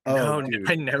 Oh, no, dude.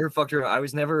 I never fucked around. I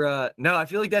was never no, I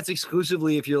feel like that's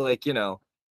exclusively if you're like, you know.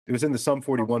 It was in the Sum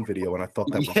 41 video, and I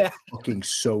thought that was fucking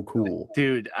so cool.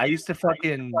 Dude, I used to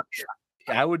fucking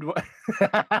I would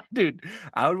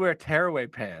wear tearaway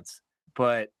pants,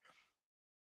 but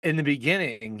in the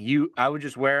beginning, I would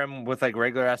just wear them with like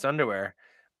regular ass underwear.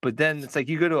 But then it's like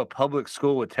you go to a public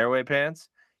school with tearaway pants,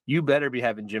 you better be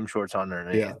having gym shorts on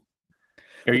underneath.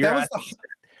 Yeah. That was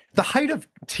the height of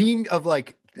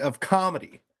of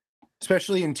comedy,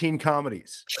 especially in teen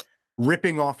comedies,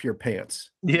 ripping off your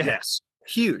pants. Yes,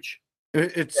 huge.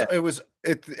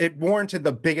 It warranted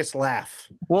the biggest laugh.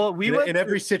 Well, we went in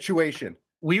every situation.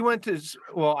 We went to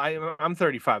I'm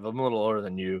 35. I'm a little older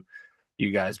than you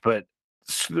guys, but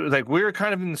like we were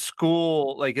kind of in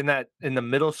school, like in the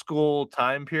middle school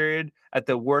time period at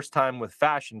the worst time with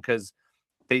fashion, because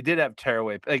they did have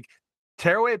tearaway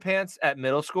pants at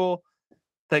middle school.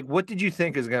 Like, what did you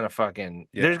think is gonna fucking?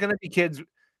 Yeah. There's gonna be kids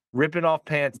ripping off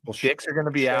pants. Dicks are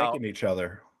gonna be out each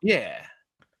other. Yeah,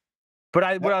 but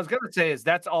what I was gonna say is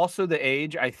that's also the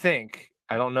age. I think,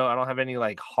 I don't know. I don't have any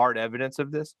like hard evidence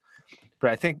of this, but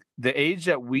I think the age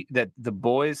that the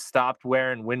boys stopped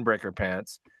wearing windbreaker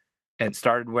pants and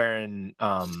started wearing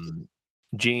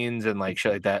jeans and like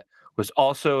shit like that was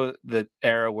also the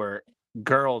era where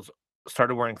girls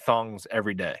started wearing thongs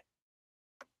every day.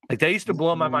 Like, that used to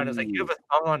blow my mind. I was like, you have a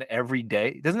thong on every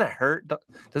day? Doesn't it hurt?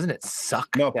 Doesn't it suck?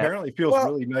 No, apparently it feels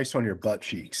really nice on your butt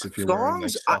cheeks if you're wearing like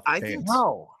soft I think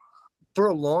for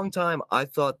a long time I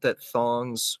thought that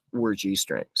thongs were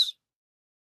G-strings.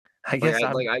 I guess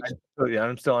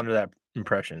I'm still under that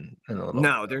impression.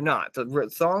 No, they're not.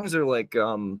 Thongs are like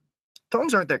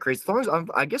thongs aren't that crazy. Thongs,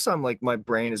 I guess I'm like, my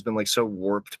brain has been like so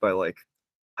warped by like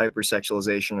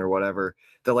hypersexualization or whatever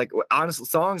that like honestly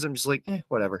thongs I'm just like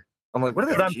whatever. I'm like, what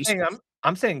are they?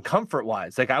 I'm saying comfort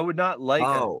wise, like I would not like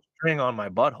a string on my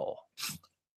butthole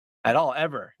at all,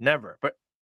 ever, never. But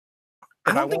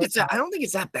I don't think it's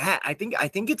that bad. I think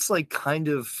it's like kind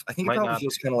of. I think it probably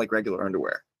feels kind of like regular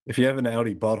underwear. If you have an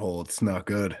outie butthole, it's not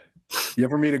good. You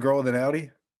ever meet a girl with an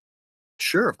outie?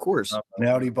 Sure, of course. An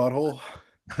outie butthole.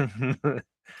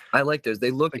 I like those.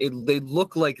 They look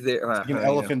like they're an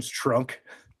elephant's trunk.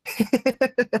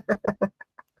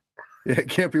 Yeah, it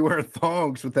can't be wearing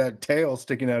thongs with that tail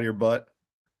sticking out of your butt.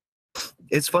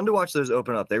 It's fun to watch those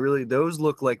open up. Those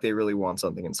look like they really want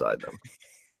something inside them.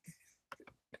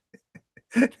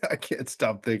 I can't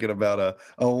stop thinking about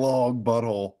a long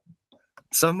butthole.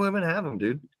 Some women have them,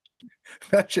 dude.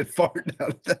 Imagine farting out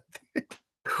of that thing.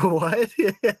 What?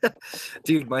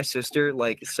 Dude, my sister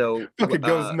fucking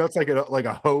goes nuts like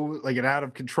a hose, like an out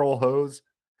of control hose.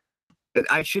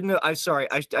 I shouldn't have. I'm sorry.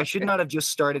 I should not have just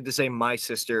started to say my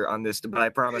sister on this, but I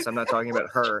promise I'm not talking about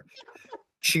her.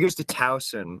 She goes to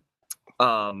Towson,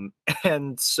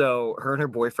 and so her and her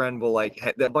boyfriend will like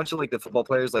a bunch of like the football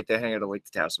players, like they hang out at like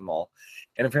the Towson Mall,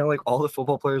 and apparently like all the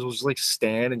football players will just like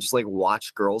stand and just like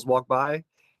watch girls walk by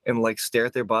and like stare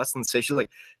at their butts and say she's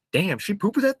like, "Damn, she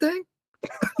pooped with that thing."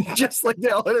 Just like they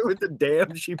all hit her with the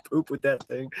 "damn, she pooped with that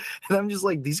thing," and I'm just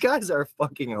like, these guys are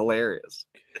fucking hilarious.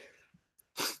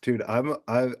 Dude,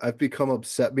 I've become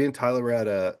upset. Me and Tyler were at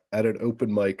an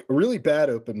open mic, a really bad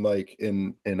open mic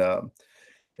in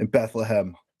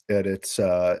Bethlehem, and it's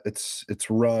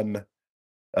run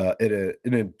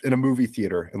in a movie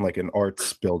theater in like an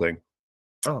arts building.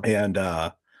 And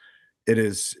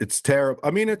it's terrible.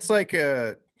 I mean, it's like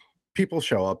people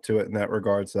show up to it in that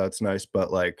regard, so that's nice,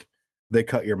 but like they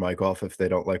cut your mic off if they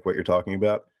don't like what you're talking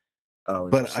about.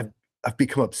 But I've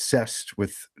become obsessed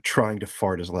with trying to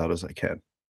fart as loud as I can.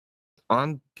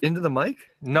 On into the mic?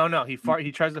 No, he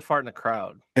tries to fart in the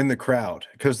crowd. In the crowd,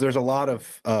 because there's a lot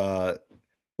of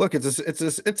look,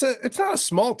 it's not a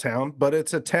small town, but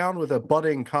it's a town with a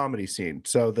budding comedy scene.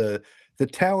 So the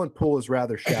talent pool is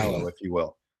rather shallow, if you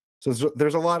will. So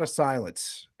there's a lot of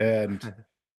silence, and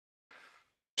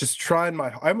just I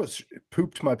almost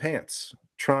pooped my pants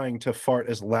trying to fart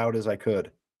as loud as I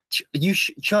could.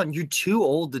 Sean, you're too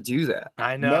old to do that.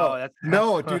 I know.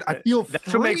 No, dude, I feel free.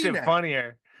 That's what makes it now.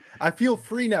 Funnier. I feel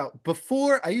free now.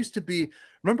 Before, I used to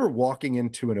remember walking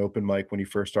into an open mic when you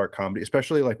first start comedy,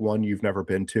 especially like one you've never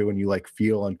been to, and you like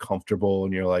feel uncomfortable,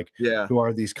 and you're like, yeah, who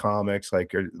are these comics?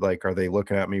 Like, are they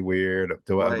looking at me weird?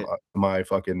 Am I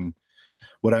fucking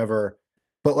whatever?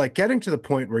 But like getting to the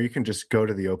point where you can just go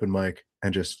to the open mic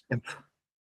and just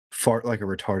fart like a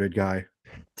retarded guy.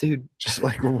 Dude, just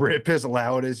like rip as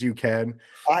loud as you can,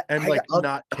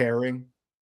 not caring.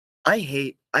 I'm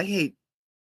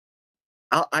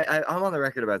on the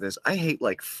record about this. I hate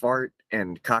like fart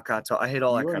and caca talk. I hate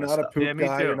all that kind of stuff. You're not a poop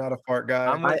guy. You're not a fart guy.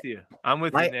 I'm with you.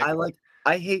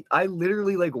 Nick. I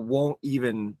literally like won't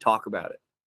even talk about it.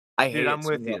 I hate it. I'm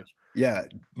with you. Yeah,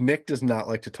 Nick does not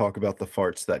like to talk about the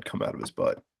farts that come out of his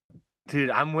butt.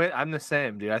 Dude, I'm the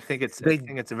same, dude. I think it's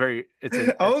a very.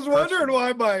 I was wondering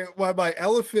why my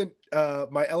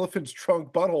elephant's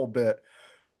trunk butthole bit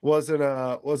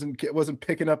wasn't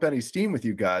picking up any steam with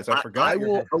you guys. I forgot.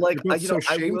 You're so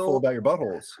shameful about your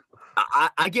buttholes.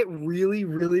 I get really,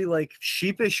 really like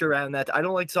sheepish around that. I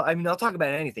don't like to. I mean, I'll talk about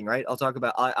anything, right? I'll talk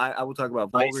about. I will talk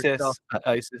about vulgar stuff.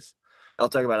 ISIS. I'll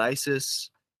talk about ISIS.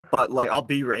 but like I'll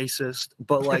be racist.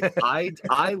 But like I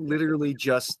literally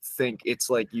just think it's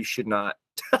like you should not.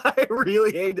 I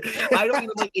really hate it. I don't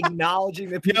even like acknowledging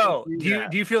the people. Do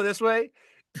you feel this way?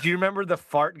 Do you remember the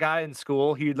fart guy in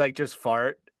school? He'd like just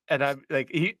fart, and I'm like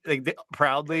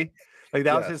proudly, like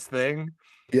that was his thing.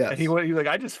 Yeah, and he like,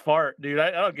 I just fart, dude.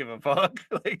 I don't give a fuck.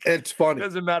 Like it's funny. It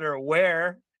doesn't matter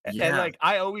where. Yeah. And like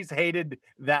I always hated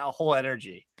that whole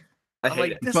energy. I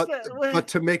hate it. But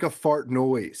to make a fart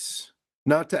noise,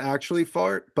 not to actually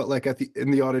fart, but like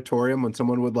in the auditorium when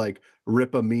someone would like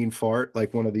rip a mean fart,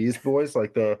 like one of these boys,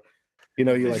 like that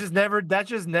just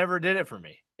never did it for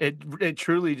me. It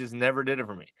truly just never did it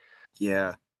for me.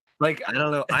 Yeah. Like I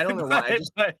don't know why.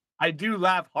 I do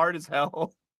laugh hard as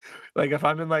hell. Like if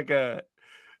I'm in like a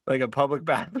public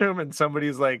bathroom and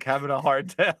somebody's like having a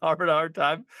hard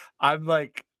time, I'm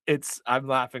like I'm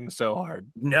laughing so hard.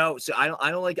 No, so I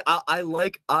don't like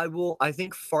I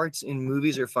think farts in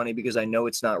movies are funny because I know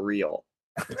it's not real.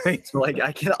 So like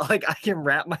I can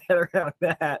wrap my head around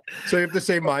that. So you have the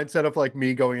same mindset of like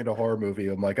me going into a horror movie.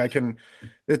 I'm like,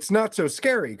 it's not so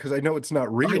scary because I know it's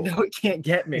not real. I know it can't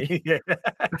get me.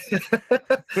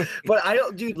 But I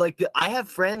don't, dude. Like I have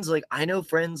friends. Like I know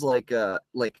friends. Like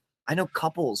I know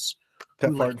couples who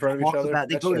like, talk about.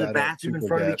 They go to the bathroom in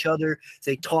front of each other.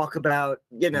 They talk about.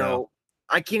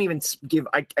 I can't even say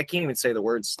the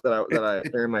words that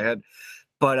are in my head.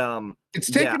 But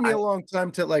it's taken me a long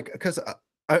time to like, because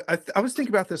I was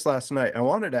thinking about this last night. I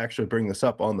wanted to actually bring this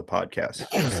up on the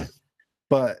podcast,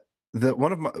 but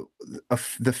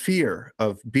the fear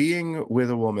of being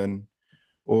with a woman,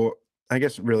 or I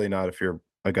guess really not if you're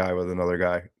a guy with another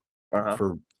guy,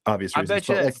 for obvious reasons. I bet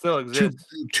you that still exists.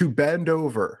 To bend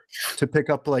over to pick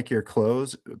up like your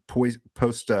clothes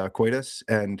post coitus,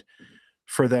 and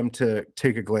for them to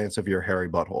take a glance of your hairy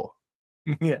butthole.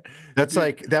 Yeah, that's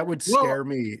like that would scare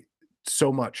me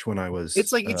so much when I was.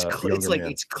 It's like it's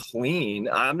clean.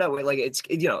 I'm not like it's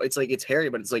it's like it's hairy,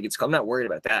 but it's like I'm not worried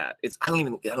about that. I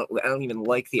don't even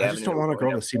like the. I just don't want a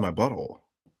girl to see my butthole.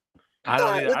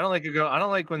 I don't like a girl. I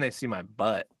don't like when they see my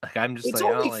butt. Like I'm just like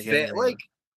I don't like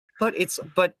it.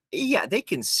 But yeah, they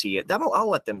can see it. I'll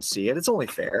let them see it. It's only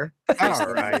fair.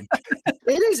 All right.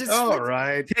 It is. It's all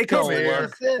right. Take over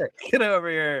here. Get over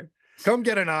here. Come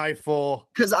get an eyeful.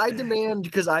 Because I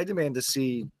demand to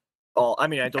see all. I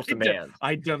mean, I don't demand.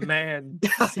 I demand.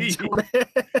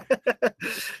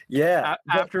 Yeah.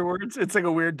 Afterwards, it's like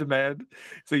a weird demand.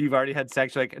 So you've already had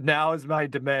sex. Like now is my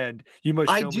demand. You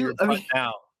must show me your butt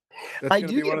now. I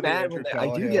do get mad when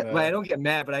I don't get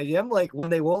mad, but I am like when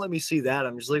they won't let me see that.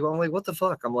 I'm just like, well, I'm like, what the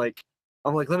fuck? I'm like,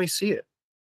 let me see it.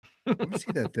 Let me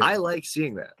see that thing. I like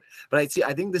seeing that, but I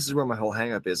think this is where my whole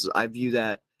hang up is. I view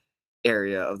that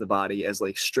area of the body as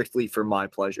like strictly for my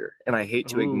pleasure, and I hate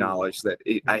to acknowledge that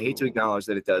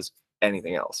it does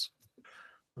anything else.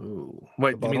 Ooh,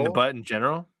 what you mean the butt in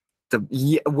general? I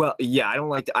don't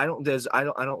like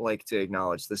like to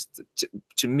acknowledge this.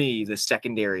 To me, the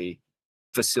secondary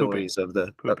facilities of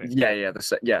the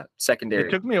secondary.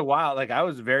 It took me a while. Like I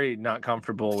was very not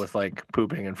comfortable with like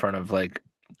pooping in front of like,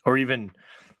 or even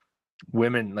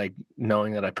women like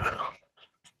knowing that I poop.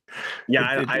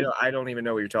 Yeah, I don't even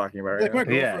know what you're talking about. Right like my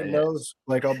girlfriend knows.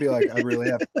 Like I'll be like, I really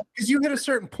have, because you hit a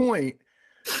certain point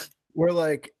where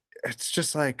like it's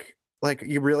just like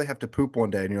you really have to poop one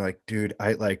day, and you're like, dude,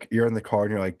 you're in the car,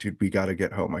 and you're like, dude, we got to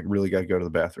get home. I really got to go to the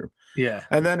bathroom. Yeah.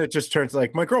 And then it just turns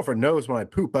like my girlfriend knows when I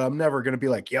poop, but I'm never gonna be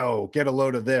like, yo, get a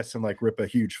load of this and like rip a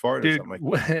huge fart or something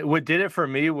like that. What did it for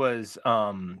me was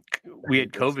we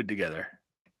had COVID together.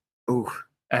 Ooh.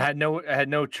 I had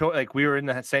no choice. Like we were in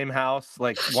the same house,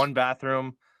 like one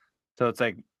bathroom. So it's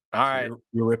like, all right,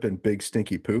 you're ripping big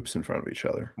stinky poops in front of each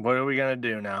other. What are we gonna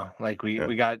do now? Like we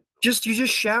got you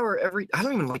just shower every. I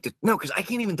don't even like to because I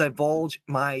can't even divulge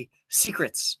my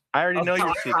secrets. I already know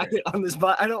your secret on this.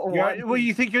 But I don't want. Well,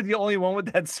 you think you're the only one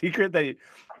with that secret that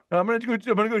I'm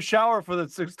gonna go shower for the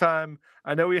sixth time.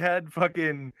 I know we had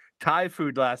fucking Thai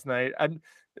food last night.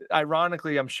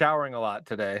 Ironically, I'm showering a lot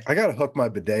today. I gotta hook my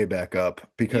bidet back up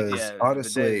because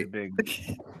honestly,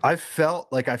 I feel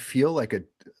like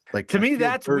to me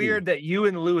that's dirty. Weird that you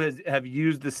and Lou have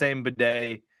used the same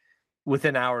bidet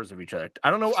within hours of each other. I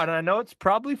don't know, and I know it's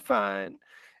probably fine,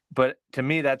 but to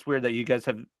me that's weird that you guys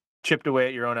have chipped away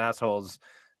at your own assholes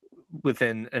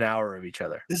within an hour of each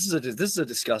other. This is a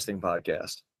disgusting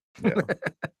podcast. Yeah,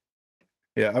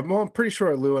 yeah. I'm pretty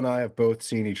sure Lou and I have both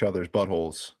seen each other's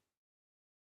buttholes.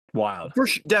 Wild.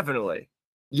 Definitely.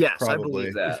 Yes, probably. I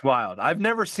believe that. It's wild. I've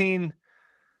never seen.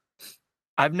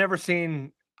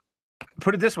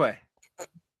 Put it this way.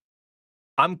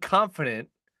 I'm confident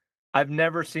I've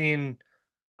never seen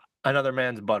another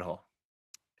man's butthole.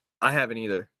 I haven't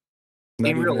either.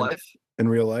 in real life? In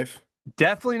real life?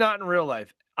 Definitely not in real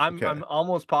life. I'm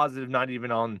almost positive not even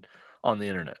on the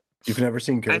internet. You've never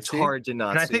seen Goatsy? It's hard to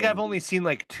not. And I think I've only seen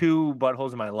like 2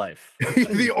 buttholes in my life.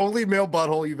 The only male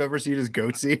butthole you've ever seen is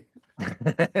Goatsy. And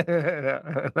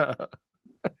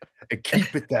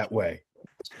keep it that way.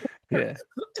 Yeah.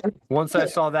 Once I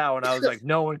saw that one, I was like,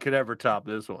 no one could ever top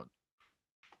this one.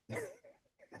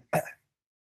 I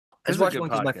just watched one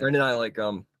because my friend and I like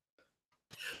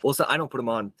well, so I don't put them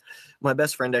on. My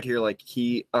best friend out here, like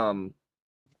he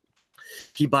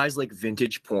buys like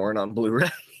vintage porn on Blu-ray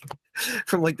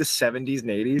from like the 70s and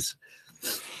 80s.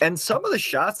 And some of the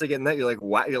shots they get in that, you're like,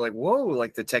 wow, you're like, whoa,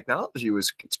 like the technology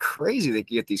it's crazy. They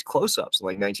can get these close-ups in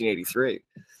like 1983.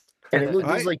 And it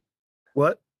was like,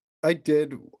 what? I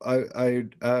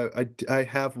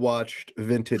have watched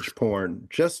vintage porn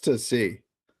just to see.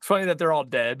 It's funny that they're all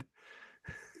dead.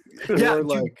 Yeah,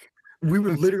 like we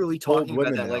were literally talking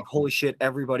about that. Now. Like, holy shit,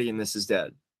 everybody in this is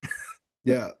dead.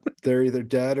 Yeah, they're either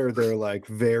dead or they're like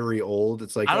very old.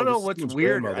 It's like I don't know what's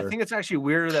weird. I think it's actually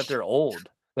weirder that they're old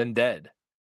than dead.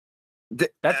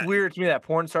 That's weird to me that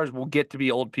porn stars will get to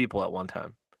be old people at one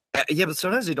time. Yeah, but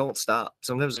sometimes they don't stop.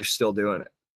 Sometimes they're still doing it.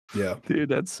 Yeah, dude,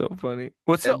 that's so funny.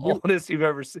 What's the oldest you've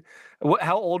ever seen?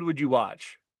 How old would you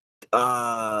watch?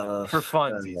 For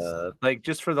funsies, like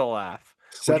just for the laugh.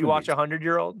 70s. Would you watch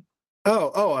 100-year-old?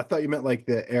 Oh, I thought you meant like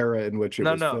the era in which it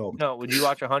was filmed. No. Would you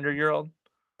watch 100-year-old?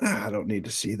 I don't need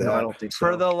to see that. No, I don't think so.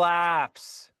 For the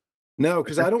laughs. No,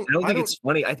 because I don't think it's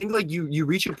funny. I think like you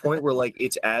reach a point where like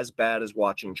it's as bad as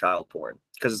watching child porn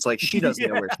because it's like she doesn't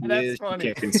know where she is. Funny. She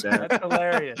can't consent. That's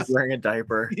hilarious. She's wearing a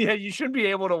diaper. Yeah, you shouldn't be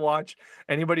able to watch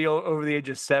anybody over the age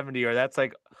of 70, or that's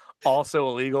like also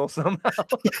illegal somehow.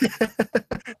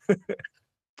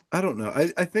 I don't know.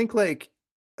 I think like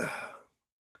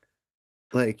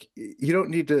you don't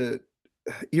need to.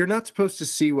 You're not supposed to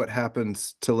see what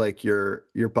happens to like your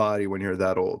body when you're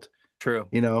that old. True.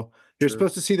 You know. You're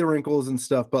supposed to see the wrinkles and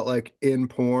stuff, but like in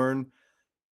porn,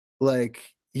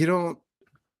 like you don't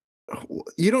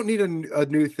need a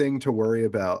new thing to worry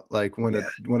about. Like when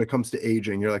it comes to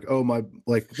aging, you're like, oh my,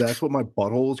 like that's what my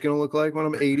butthole is gonna look like when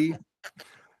I'm 80.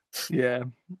 Yeah,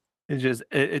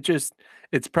 it's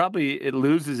probably it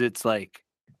loses its like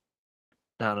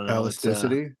I don't know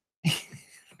elasticity.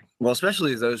 Well,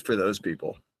 especially for those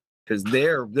people because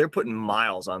they're putting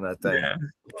miles on that thing. Yeah.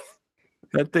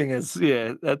 That thing is,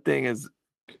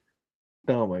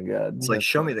 oh my God. It's like,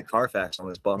 show me the Carfax on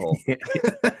this butthole.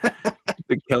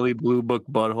 The Kelly Blue Book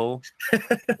butthole.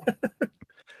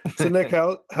 So Nick,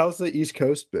 how's the East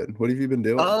Coast been? What have you been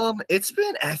doing? It's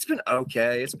been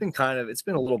okay. It's been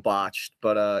a little botched,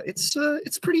 but it's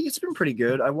been pretty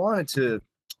good. I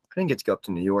didn't get to go up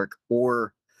to New York,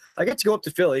 or I got to go up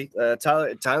to Philly.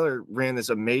 Tyler ran this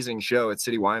amazing show at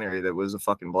City Winery that was a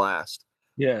fucking blast.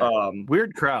 Yeah,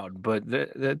 weird crowd, but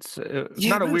that's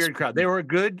not a weird crowd. They were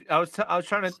good. I was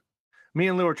trying to. Me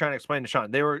and Lou were trying to explain to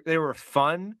Sean. They were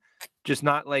fun, just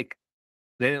not like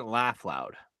they didn't laugh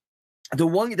loud.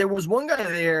 There was one guy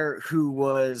there who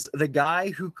was the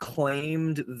guy who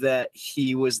claimed that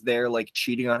he was there like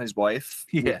cheating on his wife.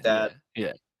 Yeah,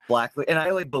 black, and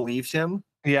I like believed him.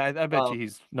 Yeah, I bet you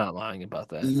he's not lying about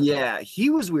that. Yeah, he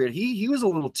was weird. He was a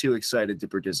little too excited to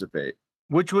participate,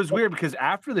 which was weird because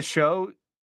after the show.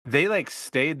 They like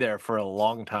stayed there for a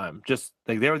long time. Just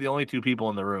like they were the only 2 people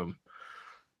in the room.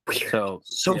 Weird. So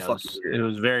yeah, fucking weird. It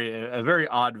was a very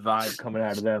odd vibe coming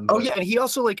out of them. Oh yeah, and he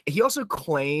also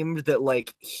claimed that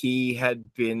like he had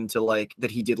been to like that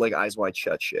he did like Eyes Wide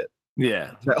Shut shit.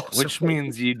 Yeah, which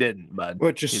means you didn't, bud.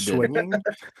 What, just swinging?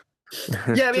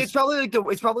 Yeah, I mean it's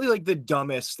probably like the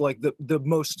dumbest, like the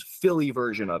most Philly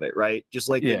version of it, right? Just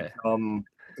like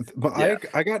But yeah.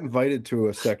 I got invited to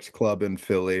a sex club in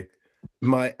Philly.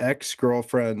 My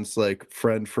ex-girlfriend's like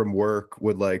friend from work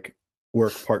would like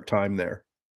work part-time there,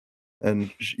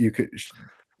 and you could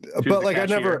but like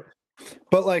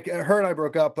her and I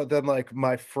broke up, but then like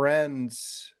my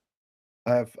friends,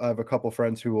 I have a couple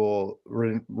friends who will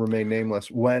remain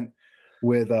nameless, went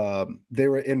with they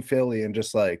were in Philly and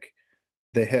just like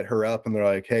they hit her up and they're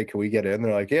like, hey, can we get in?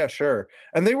 They're like, yeah, sure.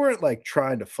 And they weren't like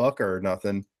trying to fuck her or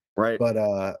nothing, right?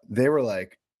 But they were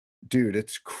like, dude,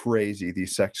 it's crazy,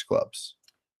 these sex clubs.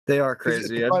 They are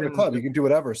crazy. It's a private club, you can do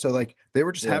whatever. So like they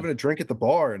were just having a drink at the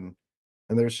bar, and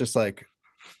there's just like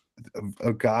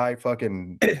a guy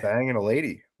fucking banging a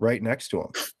lady right next to him.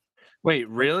 Wait,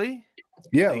 really?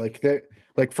 Yeah, he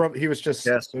was just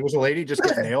there was a lady just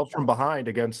getting nailed from behind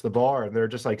against the bar, and they're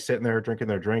just like sitting there drinking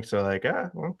their drinks. So like,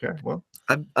 okay, well.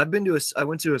 I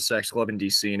went to a sex club in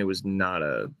DC, and it was not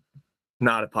a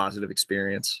positive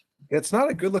experience. It's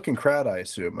not a good looking crowd, I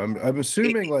assume. I'm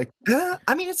assuming like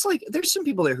I mean, it's like there's some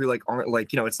people there who like aren't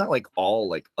like, it's not like all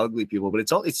like ugly people, but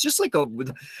it's just like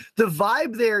the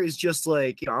vibe there is just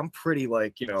like, I'm pretty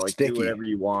like, like sticky. Do whatever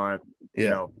you want,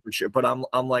 for sure. But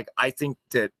I'm like, I think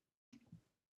that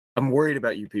I'm worried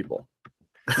about you people.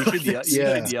 You should yelp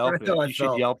it. You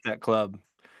should yelp that club.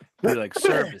 Be like,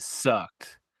 service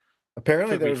sucked.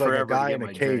 Apparently there was like a guy in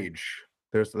a cage.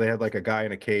 They had like a guy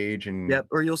in a cage, and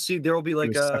or you'll see there will be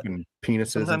like penises.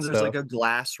 Sometimes and there's stuff. like a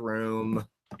glass room.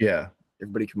 Yeah,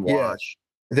 everybody can watch.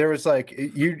 There was like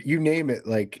you name it.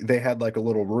 Like they had like a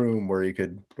little room where you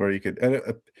could. And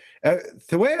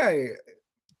the way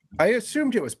I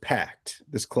assumed it was packed.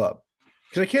 This club,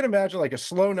 because I can't imagine like a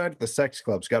slow night at the sex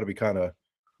club's got to be kind of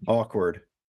awkward.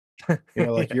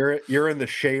 Like you're in the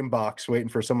shame box waiting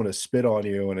for someone to spit on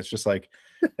you, and it's just like,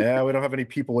 yeah, we don't have any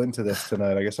people into this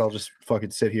tonight. I guess I'll just fucking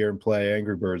sit here and play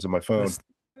Angry Birds on my phone.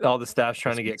 All the staff's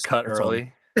trying to get cut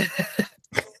early. Like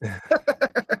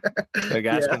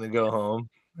asking to go home.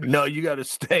 No, you got to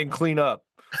stay and clean up.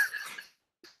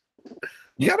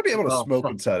 You got to be able to smoke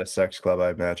inside a sex club, I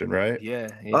imagine, right? Yeah.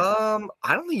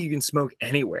 I don't think you can smoke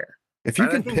anywhere. If you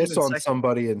can piss on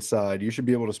somebody inside, you should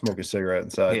be able to smoke a cigarette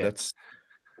inside. Yeah.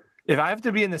 If I have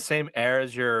to be in the same air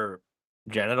as your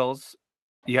genitals,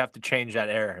 you have to change that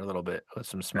air a little bit with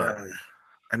some smoke.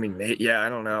 I mean, I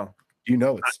don't know.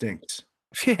 It stinks.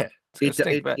 Yeah. It's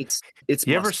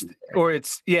you ever or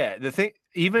it's the thing,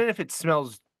 even if it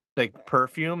smells like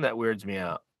perfume, that weirds me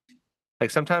out.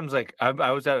 Like sometimes like I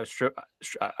was at a strip,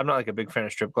 I'm not like a big fan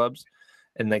of strip clubs,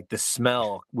 and like the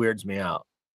smell weirds me out.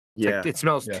 It's like, it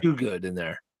smells too good in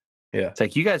there. Yeah. It's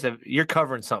like you're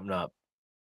covering something up.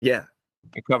 Yeah.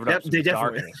 You covered up some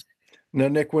darkness. Now,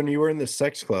 Nick, when you were in the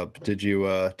sex club, did you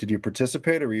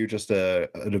participate, or were you just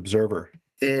an observer?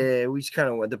 We just kind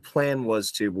of went. The plan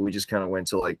was to, but we just kind of went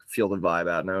to like feel the vibe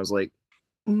out, and I was like,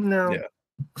 no. Yeah.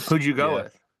 Who'd you go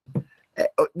with? I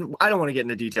don't want to get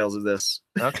into details of this.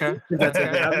 Okay. That's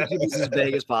okay. I'm gonna keep this as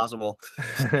vague as possible.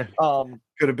 Could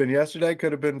have been yesterday.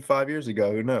 Could have been 5 years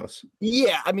ago. Who knows?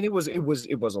 Yeah, I mean, it was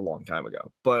a long time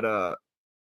ago, but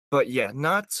yeah,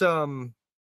 not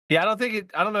Yeah, I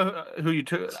don't know who you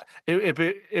took.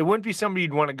 It wouldn't be somebody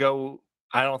you'd want to go.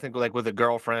 I don't think like with a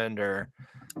girlfriend or.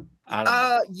 I don't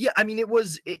know. Yeah, I mean, it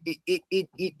was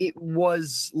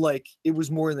like it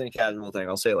was more than a casual thing.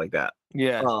 I'll say it like that.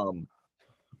 Yeah.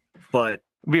 But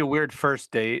it'd be a weird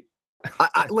first date.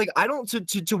 I don't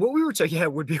to what we were talking. Yeah,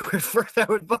 it would be weird. That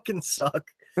would fucking suck.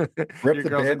 Rip the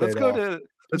Band-Aid let's go off. to.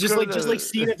 Just like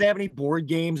seeing if they have any board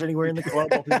games anywhere in the club.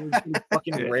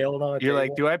 Fucking railed on. You're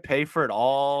like, do I pay for it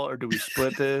all, or do we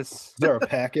split this? Is there a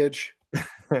package?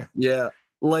 Yeah,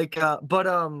 like, but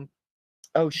oh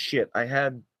shit, I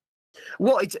had.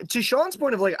 Well, it's to Sean's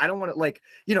point of like, I don't want to like,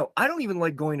 I don't even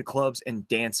like going to clubs and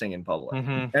dancing in public.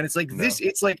 Mm-hmm. And it's like this,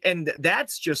 it's like, and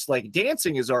that's just like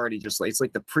dancing is already just like, it's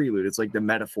like the prelude. It's like the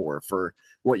metaphor for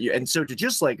what you, and so to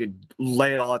just like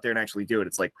lay it all out there and actually do it,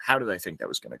 it's like, how did I think that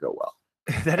was going to go well?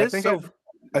 That is so.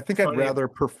 I think I'd rather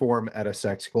perform at a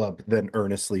sex club than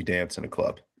earnestly dance in a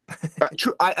club.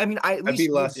 True. I mean, I at least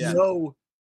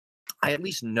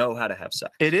know how to have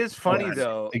sex. It is funny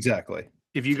though. Exactly.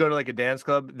 If you go to like a dance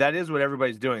club, that is what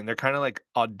everybody's doing. They're kind of like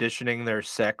auditioning their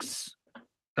sex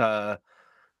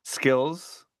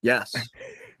skills. Yes.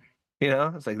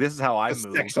 It's like, this is how I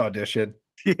move. Sex audition.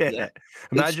 Yeah.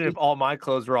 Imagine if all my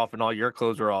clothes were off and all your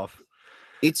clothes were off.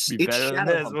 It's better than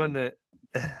this, wouldn't it?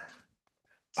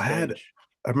 I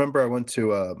remember I went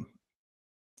to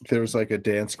there was like a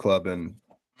dance club in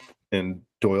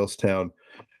Doylestown,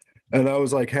 and I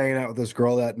was like hanging out with this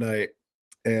girl that night,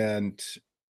 and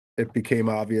it became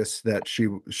obvious that she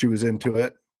was into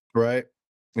it, right?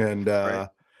 And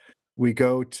we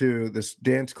go to this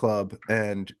dance club,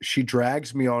 and she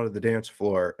drags me onto the dance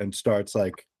floor and starts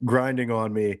like grinding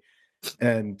on me,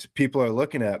 and people are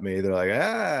looking at me. They're like,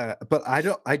 but I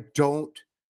don't.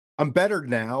 I'm better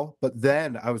now, but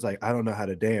then I was like, I don't know how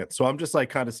to dance. So I'm just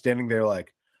like kind of standing there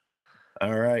like,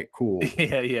 all right, cool.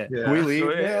 Yeah. We leave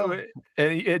now? And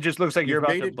it just looks like you're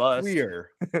about to bust. Clear.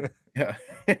 Yeah.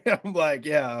 I'm like,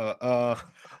 I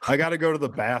got to go to the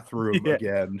bathroom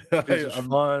again. I'm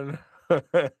fun.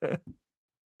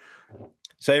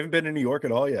 So I haven't been to New York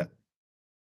at all yet.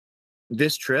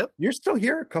 This trip? You're still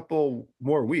here a couple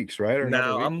more weeks, right? Or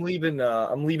no, I'm leaving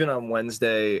on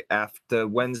Wednesday after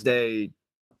Wednesday.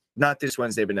 Not this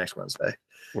Wednesday, but next Wednesday.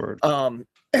 Word. I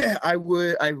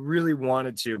really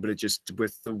wanted to, but it just,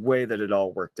 with the way that it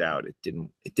all worked out, it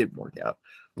didn't work out.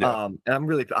 Yeah.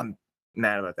 And I'm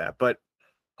mad about that, but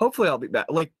hopefully I'll be back.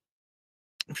 Like,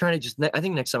 I'm trying to I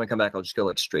think next time I come back, I'll just go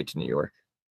like straight to New York,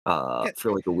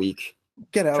 for like a week.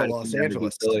 Get out of Los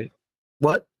Angeles.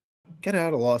 What? Get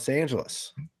out of Los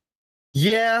Angeles.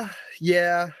 Yeah.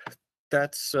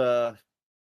 That's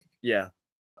yeah.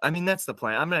 I mean, that's the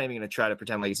plan. I'm not even gonna try to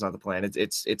pretend like it's not the plan.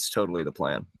 It's totally the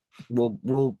plan. We'll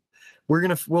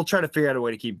try to figure out a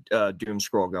way to keep Doom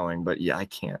Scroll going, but yeah, I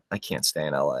can't stay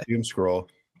in LA. Doom Scroll.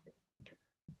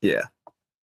 Yeah.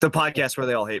 The podcast where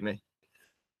they all hate me.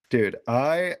 Dude,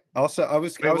 they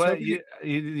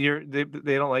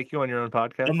don't like you on your own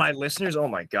podcast? Oh, my listeners, oh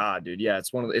my god, dude. Yeah,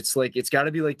 it's got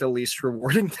to be like the least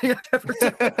rewarding thing I've ever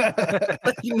done.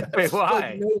 Wait,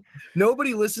 why? Like,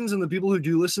 nobody listens, and the people who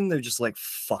do listen, they're just like,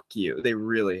 fuck you. They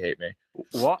really hate me.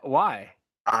 Why?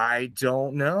 I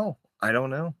don't know.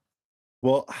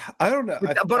 Well, I don't know.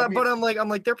 But I'm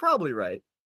like, they're probably right.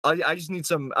 I just need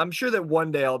some. I'm sure that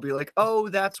one day I'll be like, oh,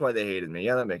 that's why they hated me.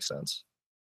 Yeah, that makes sense.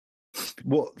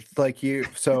 Well, like you,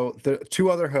 so the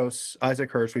two other hosts, Isaac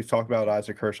Hirsch, we've talked about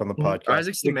Isaac Hirsch on the podcast.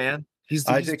 Isaac's the man. He's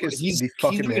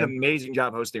doing an amazing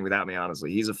job hosting without me,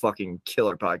 honestly. He's a fucking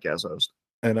killer podcast host.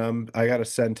 And I gotta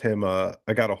send him I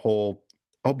got a whole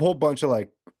bunch of like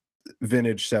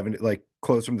vintage 70, like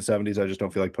clothes from the 70s. I just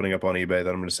don't feel like putting up on eBay that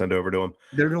I'm gonna send over to him.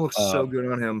 They're gonna look so good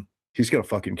on him. He's gonna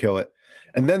fucking kill it.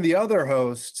 And then the other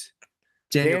host,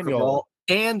 Daniel.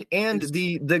 And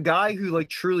the guy who like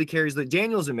truly carries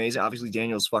Daniel's amazing. Obviously,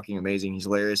 Daniel's fucking amazing. He's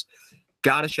hilarious.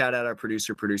 Gotta shout out our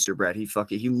producer Brett. He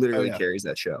literally carries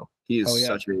that show. He is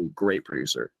such a great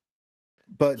producer.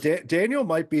 But Daniel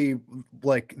might be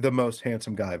like the most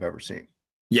handsome guy I've ever seen.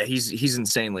 Yeah, he's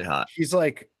insanely hot. He's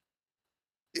like,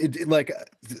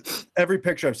 every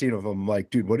picture I've seen of him, I'm like,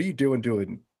 dude, what are you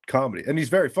doing comedy? And he's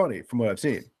very funny from what I've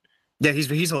seen. Yeah, he's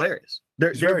hilarious.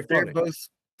 They're both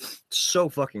so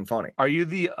fucking funny. Are you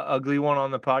the ugly one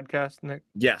on the podcast, Nick?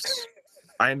 Yes.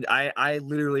 I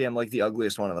literally am like the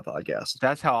ugliest one on the podcast.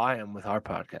 That's how I am with our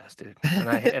podcast, dude. And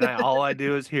I all I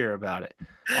do is hear about it.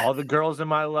 All the girls in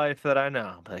my life that I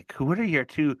know, I'm like, what are your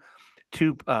two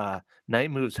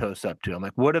Night Moves hosts up to? I'm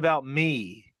like, what about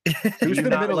me? Who's the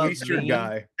Middle Eastern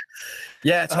guy?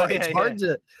 Yeah, it's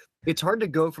hard to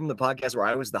go from the podcast where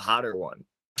I was the hotter one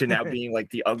to now being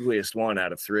like the ugliest one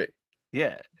out of three.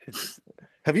 Yeah.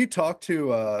 Have you talked to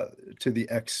the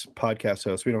ex podcast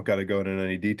host? We don't got to go into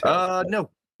any details. No.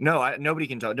 Nobody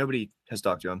can talk. Nobody has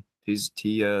talked to him. He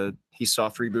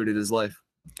soft rebooted his life.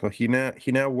 Well, he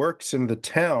now works in the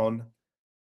town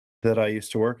that I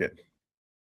used to work in.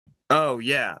 Oh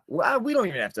yeah. Well, we don't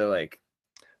even have to like.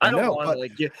 I don't want to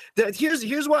like get.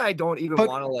 Here's why I don't even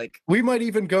want to like. We might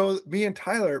even go. Me and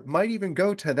Tyler might even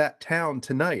go to that town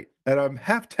tonight, and I'm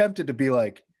half tempted to be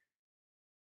like,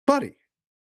 buddy.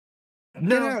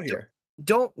 Get out here.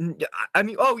 Don't. I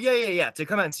mean, oh yeah. To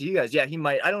come out and see you guys. Yeah, he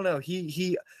might. I don't know.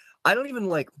 I don't even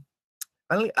like.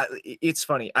 It's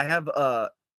funny. I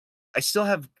still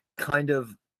have kind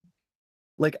of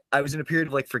like I was in a period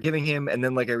of like forgiving him, and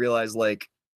then like I realized like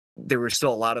there were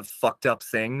still a lot of fucked up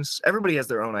things. Everybody has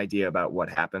their own idea about what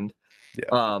happened.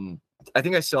 Yeah. I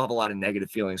think I still have a lot of negative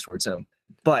feelings towards him,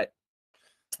 but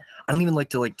I don't even like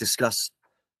to like discuss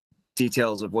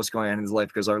details of what's going on in his life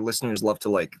because our listeners love to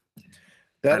like.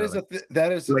 That is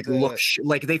like look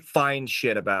like they find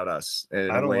shit about us. I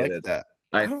don't like that.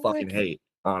 I fucking hate.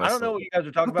 Honestly, I don't know what you guys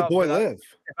are talking about. The boy live.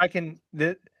 If I can,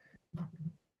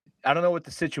 I don't know what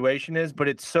the situation is, but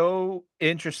it's so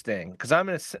interesting because I'm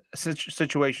in a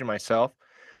situation myself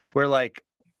where like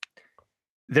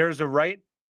there's a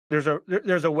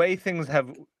way things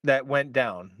that went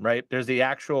down, right? There's the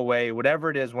actual way,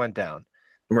 whatever it is, went down.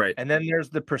 Right. And then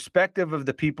there's the perspective of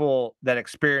the people that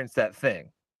experience that thing.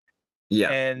 Yeah.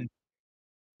 And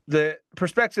the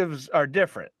perspectives are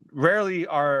different. Rarely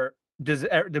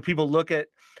do people look at,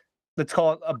 let's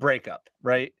call it a breakup,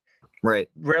 right? Right.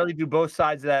 Rarely do both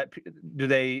sides of that,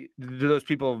 do those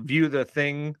people view the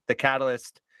thing, the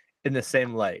catalyst, in the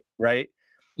same light, right?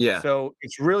 Yeah. So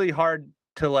it's really hard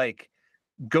to like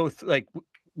go like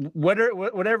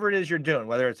whatever it is you're doing,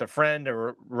 whether it's a friend or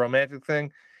a romantic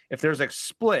thing, if there's a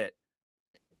split,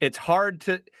 it's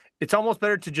almost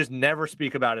better to just never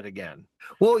speak about it again.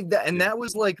 Well, that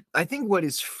was like, I think what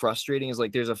is frustrating is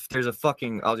like, there's a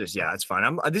fucking, it's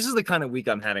fine. This is the kind of week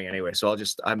I'm having anyway. So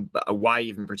why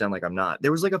even pretend like I'm not?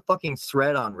 There was like a fucking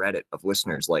thread on Reddit of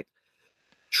listeners, like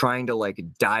trying to like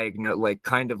diagnose, like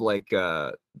kind of like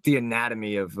the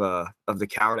anatomy of the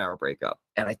Coward Hour breakup.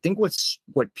 And I think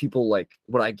what people like,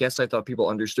 what I guess I thought people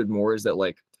understood more is that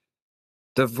like,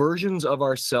 the versions of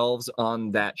ourselves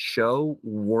on that show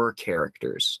were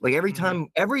characters. Like every time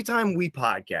we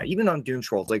podcast, even on Doom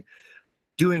Scroll, it's like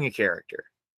doing a character.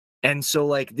 And so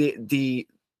like and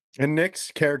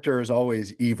Nick's character is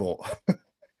always evil.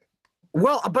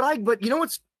 Well, but you know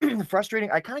what's frustrating?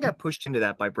 I kind of got pushed into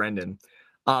that by Brendan.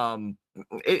 And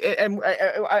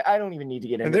I don't even need to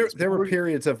get into and this. There were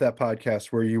periods of that podcast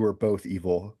where you were both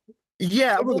evil.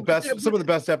 Yeah, some of the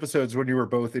best episodes when you were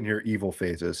both in your evil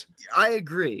phases. I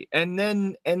agree. And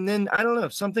then I don't know,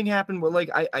 something happened where like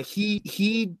I think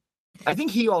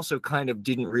he also kind of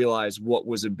didn't realize what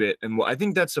was a bit, and I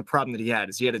think that's the problem that he had,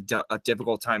 is he had a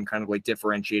difficult time kind of like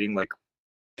differentiating, like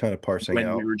kind of parsing when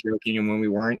out we were joking and when we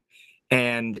weren't.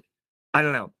 And I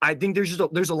don't know. I think there's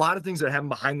a lot of things that happen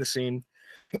behind the scene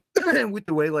with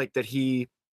the way like that he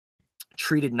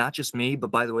treated not just me,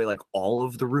 but by the way, like all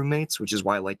of the roommates, which is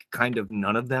why like kind of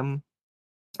none of them.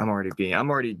 I'm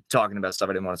already talking about stuff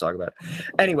I didn't want to talk about.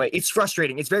 Anyway, it's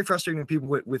frustrating. It's very frustrating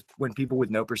when people with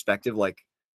no perspective like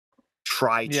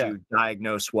try to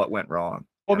diagnose what went wrong.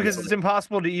 Well, because it's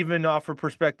impossible to even offer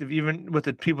perspective, even with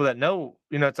the people that know.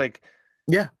 It's like,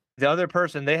 yeah, the other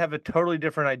person, they have a totally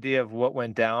different idea of what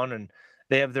went down, and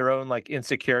they have their own like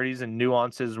insecurities and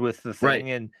nuances with the thing. Right.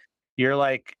 And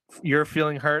you're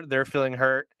feeling hurt, they're feeling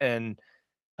hurt, and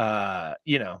I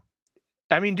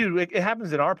mean, dude, it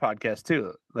happens in our podcast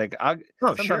too. Like,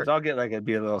 sometimes I'll get like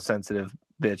be a little sensitive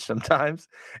bitch sometimes,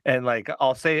 and like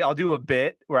I'll do a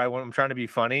bit where I'm trying to be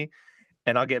funny,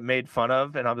 and I'll get made fun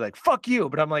of, and I'll be like, "Fuck you,"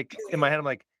 but I'm like in my head, I'm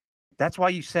like, that's why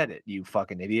you said it, you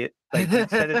fucking idiot. Like, you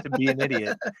said it to be an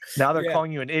idiot. Now they're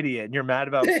calling you an idiot, and you're mad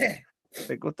about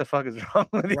like, what the fuck is wrong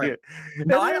with you?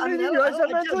 No, I'm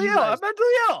mentally ill.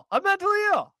 I'm mentally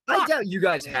ill. I doubt you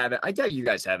guys have it. I doubt you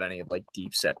guys have any like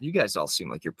deep set. You guys all seem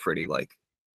like you're pretty like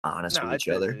honest with each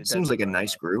other. It seems like a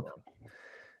nice group.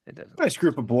 It does. Nice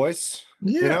group of boys.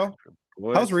 Yeah.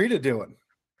 How's Rita doing?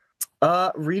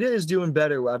 Rita is doing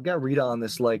better. I've got Rita on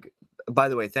this, like, by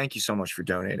the way, thank you so much for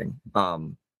donating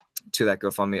to that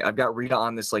GoFundMe. I've got Rita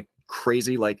on this like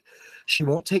crazy, like, she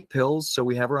won't take pills, so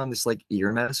we have her on this like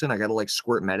ear medicine. I gotta like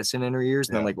squirt medicine in her ears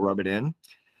and then like rub it in,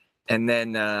 and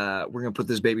then we're gonna put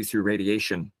this baby through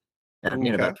radiation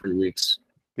in about 3 weeks.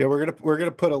 Yeah, we're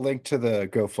gonna put a link to the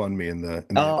GoFundMe in the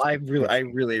I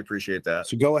really appreciate that.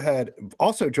 So go ahead.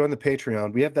 Also join the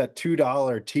Patreon. We have that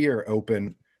 $2 tier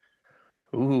open.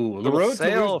 Ooh, a little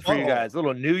sale for you guys. A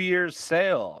little New Year's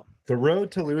sale. The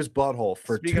road to lose butthole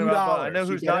for $2. I know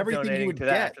who's not donating to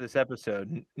that after this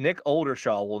episode. Nick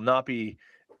Oldershaw will not be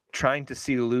trying to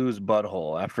see Lou's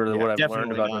butthole after what I've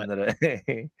learned about him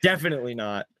today. Definitely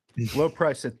not. Low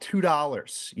price at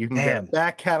 $2. You can get a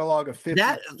back catalog of 50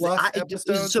 plus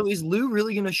episodes. So is Lou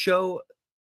really going to show?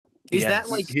 Is that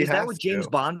what James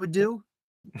Bond would do?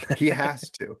 He has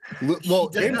to. Well,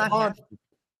 James Bond.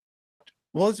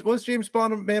 Was James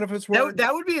Bond a man of his word?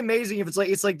 That would be amazing if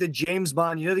it's like the James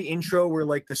Bond, you know, the intro where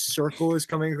like the circle is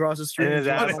coming across the street. And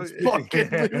fucking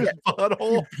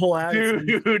butthole. Pull out,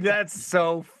 dude, that's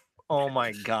so. Oh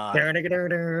my god.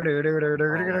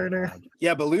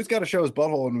 Yeah, but Lou's got to show his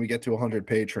butthole when we get to 100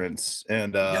 patrons,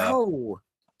 and no.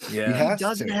 Yeah, he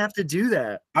doesn't have to do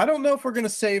that. I don't know if we're gonna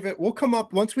save it. We'll come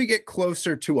up once we get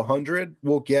closer to 100.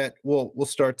 We'll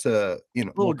start to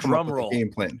little drum roll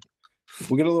game plan.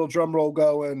 We'll get a little drum roll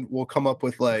going. We'll come up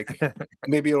with like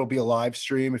maybe it'll be a live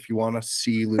stream if you want to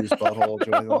see Lou's butthole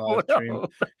during the live stream,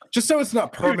 just so it's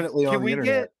not permanently on the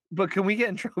internet. Can we get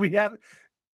in trouble?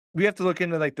 We have to look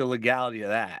into like the legality of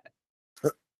that.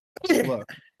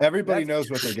 Look, everybody knows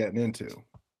what they're getting into.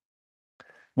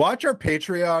 Watch our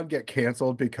Patreon get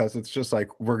canceled because it's just like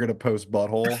we're gonna post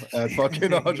butthole at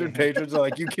fucking 100 patrons.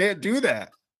 Like, you can't do that.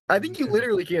 I think you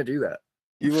literally can't do that.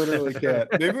 You literally can't.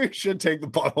 Maybe we should take the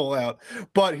butthole out.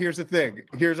 But here's the thing.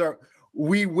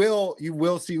 You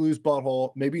will see Lou's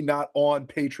butthole, maybe not on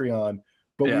Patreon,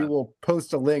 but we will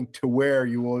post a link to where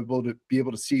you will be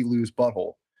able to see Lou's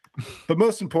butthole. But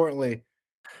most importantly,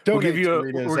 we're gonna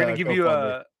give you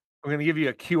a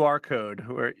QR code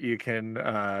where you can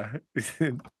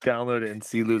download it and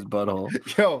see Lou's butthole.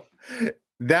 Yo,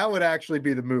 that would actually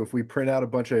be the move. We print out a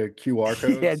bunch of QR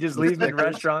codes. Yeah, just leave them in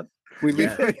restaurants. We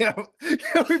leave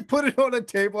we put it on a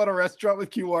table at a restaurant with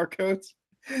QR codes.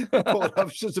 Pull it up,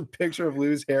 it's just a picture of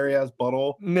Lou's hairy ass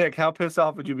butthole. Nick, how pissed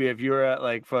off would you be if you were at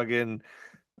like fucking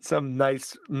some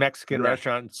nice Mexican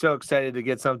restaurant, so excited to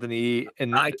get something to eat,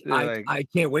 and I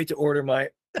can't wait to order my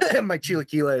my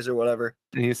chilaquiles or whatever.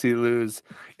 And you see Lou's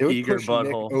eager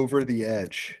butthole Nick over the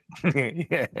edge.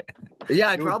 Yeah,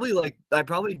 I'd probably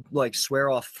swear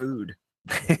off food.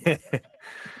 That's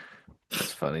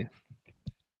funny.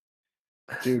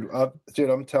 Dude,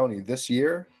 I'm telling you, this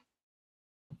year,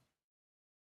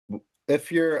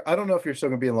 I don't know if you're still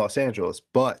gonna be in Los Angeles,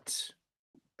 but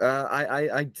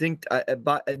I think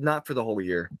but not for the whole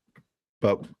year.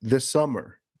 But this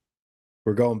summer,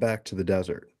 we're going back to the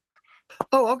desert.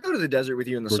 Oh, I'll go to the desert with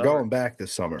you in the summer. We're going back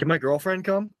this summer. Can my girlfriend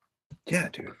come? Yeah,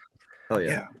 dude. Oh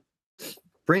yeah.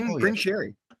 Bring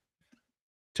Sherry.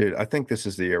 Dude, I think this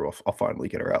is the year I'll finally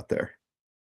get her out there.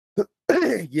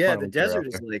 Yeah, the desert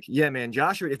is like, yeah, man,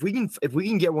 Joshua. If we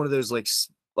can get one of those like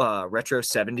retro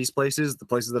 70s places, the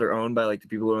places that are owned by like the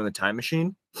people who own the time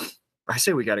machine, I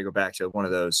say we got to go back to one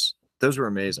of those. Those were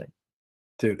amazing.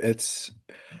 Dude,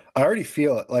 I already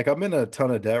feel it. Like I'm in a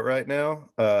ton of debt right now.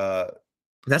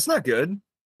 That's not good.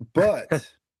 But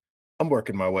I'm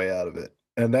working my way out of it.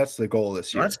 And that's the goal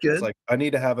this year. That's good. It's like I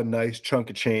need to have a nice chunk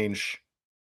of change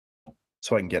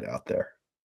so I can get out there,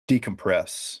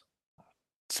 decompress,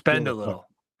 spend a little.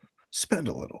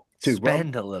 Dude,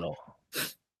 spend a little.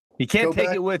 You can't take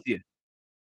it with you.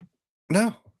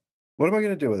 No. What am I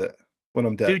going to do with it when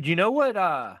I'm dead? Dude, you know what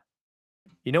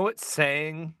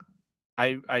saying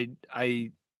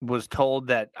I was told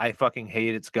that I fucking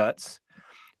hate its guts?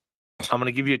 I'm going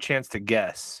to give you a chance to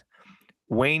guess.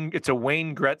 It's a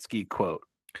Wayne Gretzky quote.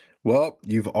 Well,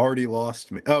 you've already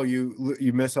lost me. Oh, you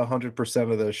miss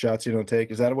 100% of the shots you don't take.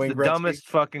 Is that a Wayne Gretzky? The dumbest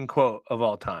fucking quote of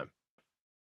all time.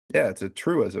 Yeah, it's a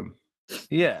truism.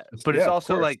 Yeah, but it's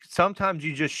also like sometimes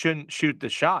you just shouldn't shoot the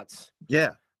shots.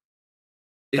 Yeah.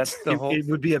 That's the whole. It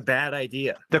would be a bad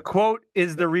idea. The quote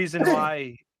is the reason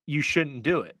why you shouldn't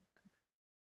do it.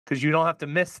 Because you don't have to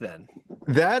miss then.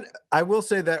 That I will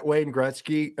say that Wayne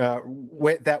Gretzky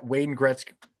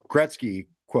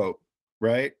quote,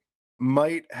 right,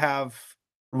 might have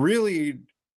really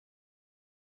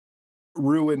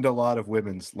ruined a lot of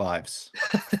women's lives.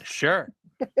 Sure.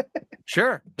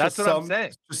 That's what I'm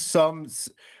saying.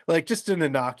 Just an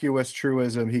innocuous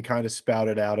truism he kind of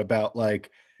spouted out about like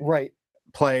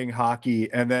playing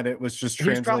hockey, and then it was just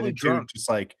translated to just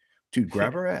like, dude,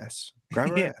 grab her ass.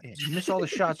 Grab her ass. You miss all the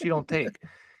shots you don't take.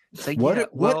 It's like,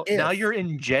 now you're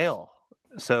in jail.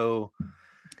 So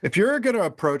if you're gonna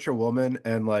approach a woman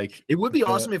and like, it would be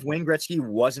awesome if Wayne Gretzky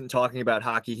wasn't talking about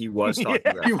hockey. He was talking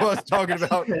about. He was talking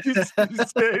about.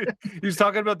 He's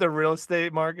talking about the real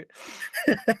estate market.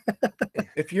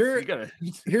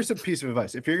 Here's a piece of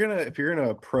advice. If you're gonna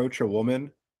approach a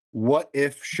woman, what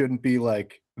if shouldn't be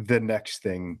like the next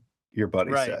thing your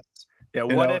buddy says. Yeah,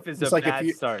 what if is a bad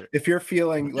start? If you're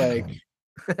feeling like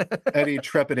any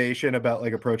trepidation about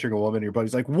like approaching a woman, your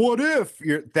buddy's like, "What if?"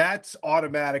 That's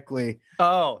automatically.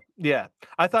 Oh yeah,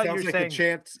 I thought you were like saying a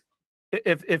chance.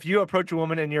 If you approach a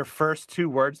woman and your first two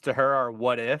words to her are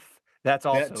 "what if," that's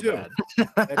also bad.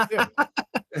 That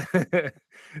too.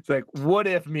 It's like, what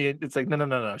if me? It's like,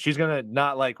 no. She's gonna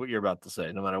not like what you're about to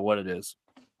say, no matter what it is.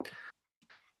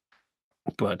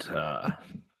 But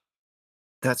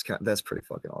that's pretty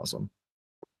fucking awesome.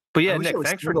 But yeah, Nick,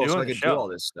 thanks for doing the show. Do all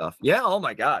this stuff. Yeah, oh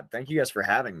my god, thank you guys for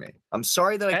having me. I'm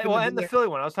sorry that I couldn't. And the Philly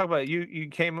one, I was talking about. You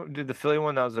did the Philly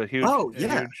one. That was a huge. Oh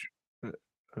yeah.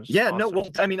 Yeah, awesome. No, well,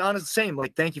 I mean, honestly, same.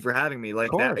 Like, thank you for having me.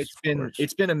 Like,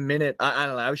 it's been a minute. I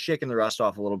don't know. I was shaking the rust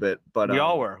off a little bit, but we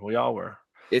all were.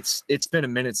 It's been a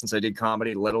minute since I did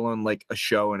comedy, let alone like a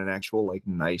show in an actual like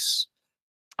nice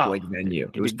like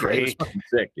venue. It was great. It was fucking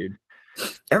sick, dude.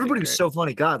 Everybody was so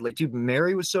funny. God, like, dude,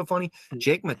 Mary was so funny.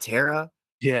 Jake Matera.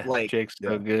 Yeah, like Jake's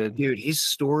so good, dude. His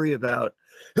story about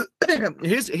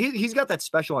he's got that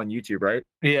special on YouTube, right?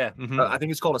 Yeah, I think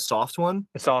it's called A Soft One.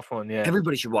 A Soft One, yeah.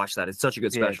 Everybody should watch that. It's such a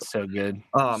good special. It's so good.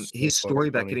 His story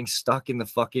about getting stuck in the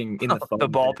fucking the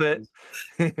ball pit.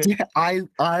 Yeah,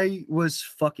 I was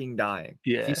fucking dying.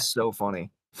 Yeah, he's so funny.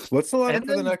 What's the lineup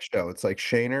for the next show? It's like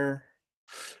Shaner,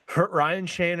 Ryan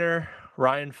Shaner,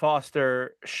 Ryan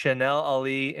Foster, Chanel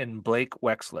Ali, and Blake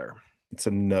Wexler. It's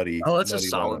a nutty. Oh, that's a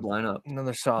solid lineup.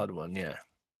 Another solid one, yeah.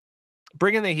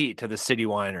 Bringing the heat to the City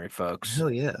Winery, folks. Hell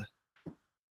yeah.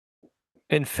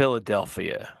 In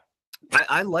Philadelphia.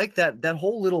 I like that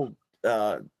whole little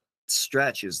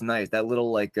stretch is nice. That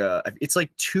little like it's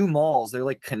like two malls. They're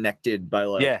like connected by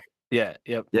like Yeah.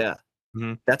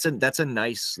 Mm-hmm. That's a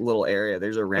nice little area.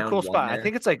 There's a round cool spot. there. I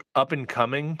think it's like up and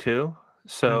coming too.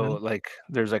 So like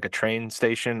there's like a train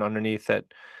station underneath that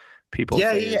people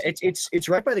it's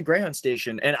right by the Greyhound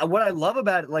station. And what I love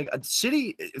about it, like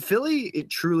Philly, it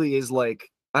truly is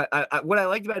like what I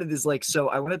liked about it is like, so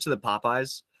I went up to the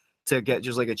Popeyes to get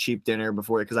just like a cheap dinner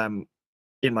before, because I'm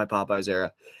in my Popeyes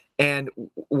era, and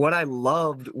what I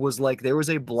loved was like there was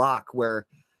a block where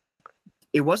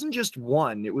it wasn't just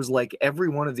one, it was like every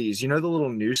one of these, you know, the little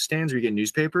newsstands where you get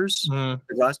newspapers, the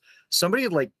glass, somebody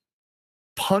had like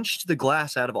punched the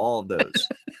glass out of all of those.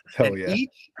 Hell yeah. Each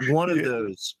one of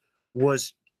those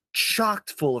was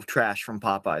chocked full of trash from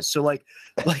Popeyes. So like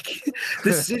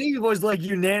the city was like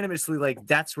unanimously like,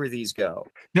 that's where these go.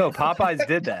 No, Popeyes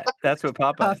did that. That's what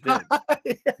Popeyes did.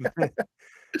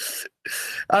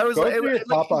 I was like,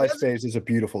 Popeyes phase is a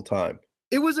beautiful time.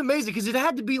 It was amazing because it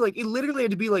literally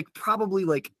had to be like probably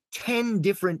like 10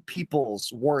 different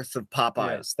people's worth of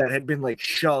Popeyes that had been like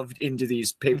shoved into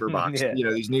these paper boxes,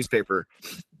 these newspaper.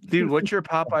 Dude, what's your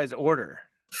Popeyes order?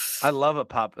 I love a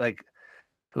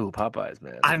Popeyes,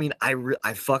 man. I mean,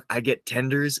 I get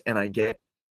tenders and I get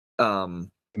the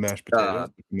mashed potatoes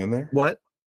in there. What?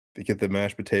 You get the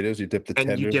mashed potatoes, you dip the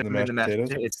tenders in the mashed potatoes.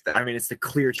 It's the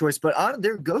clear choice, but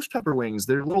their ghost pepper wings,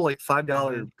 they're little like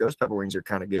 $5 ghost pepper wings are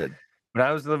kind of good. When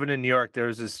I was living in New York, there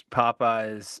was this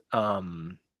Popeyes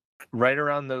right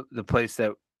around the place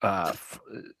that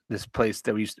this place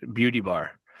that we used to, Beauty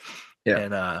Bar. Yeah.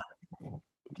 And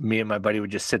me and my buddy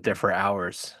would just sit there for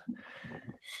hours.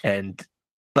 And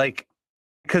like,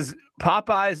 because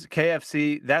Popeyes,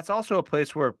 KFC, that's also a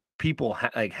place where people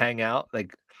hang out,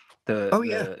 like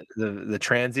the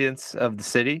transients of the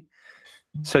city.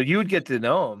 So you would get to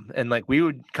know them, and like we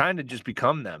would kind of just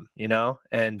become them,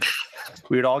 and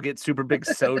we would all get super big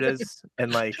sodas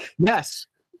and like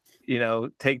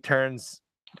take turns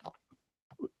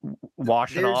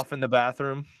washing off in the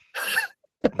bathroom.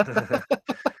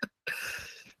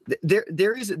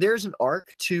 There's an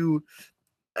arc to.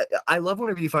 I love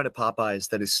whenever you find a Popeyes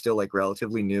that is still like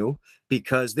relatively new,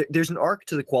 because there's an arc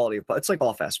to the quality of it's like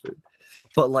all fast food,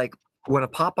 but like when a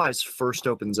Popeyes first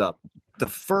opens up,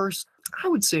 I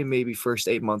would say maybe first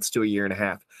 8 months to a year and a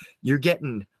half, you're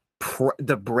getting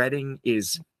the breading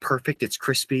is perfect. It's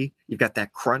crispy. You've got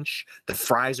that crunch. The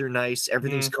fries are nice.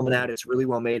 Everything's coming out. It's really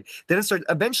well made. Then it starts.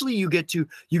 Eventually, you can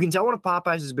tell when a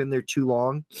Popeyes has been there too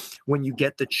long when you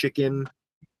get the chicken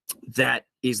that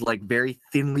is like very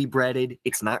thinly breaded.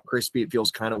 It's not crispy. It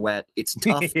feels kind of wet. It's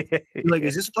tough. Like,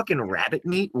 is this fucking rabbit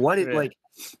meat? What it like?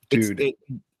 Dude.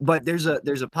 But there's a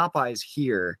Popeyes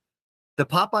here. The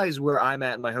Popeyes where I'm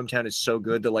at in my hometown is so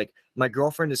good that like my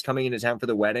girlfriend is coming into town for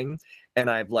the wedding,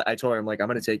 and I told her I'm like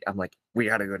we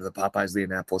got to go to the Popeyes the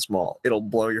Annapolis Mall. It'll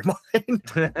blow your mind.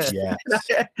 Yeah.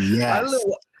 I don't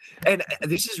know. And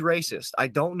this is racist. I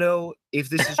don't know if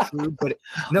this is true, but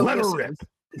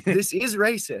this is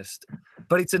racist,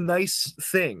 but it's a nice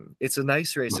thing. It's a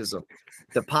nice racism.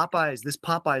 This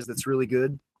Popeyes that's really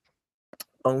good,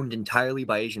 owned entirely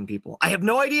by Asian people. I have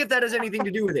no idea if that has anything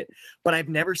to do with it, but I've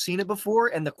never seen it before,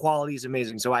 and the quality is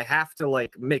amazing. So I have to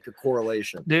like make a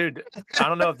correlation. Dude, I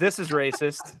don't know if this is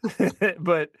racist,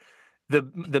 but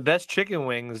the best chicken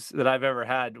wings that I've ever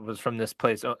had was from this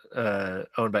place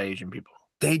owned by Asian people.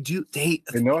 They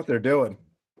know what they're doing.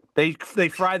 They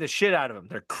fry the shit out of them.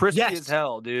 They're crispy as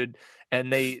hell, dude,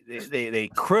 and they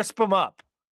crisp them up.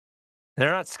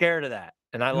 They're not scared of that.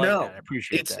 And I like that. I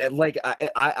appreciate that. It's like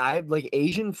I like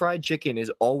Asian fried chicken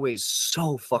is always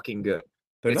so fucking good.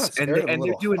 They're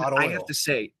doing. I have to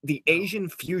say, the Asian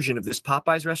fusion of this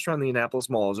Popeyes restaurant in the Annapolis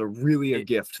Mall is a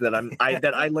gift that I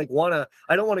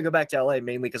don't want to go back to LA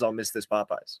mainly because I'll miss this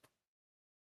Popeyes.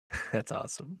 That's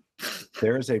awesome.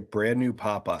 There is a brand new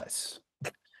Popeyes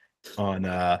on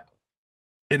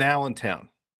in Allentown,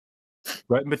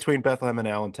 right in between Bethlehem and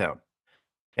Allentown,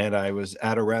 and I was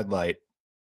at a red light.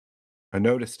 I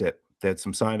noticed it. They had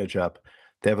some signage up.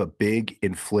 They have a big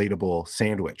inflatable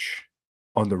sandwich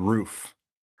on the roof.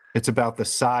 It's about the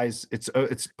size. It's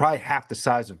probably half the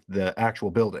size of the actual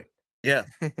building. Yeah.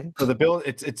 So the build.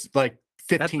 It's like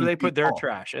 15. That's where they put their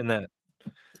trash in that.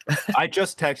 I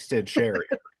just texted Sherry,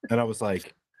 and I was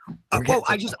like, I'm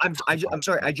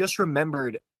sorry. I just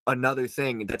remembered another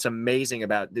thing that's amazing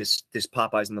about this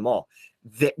Popeyes in the mall.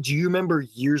 Do you remember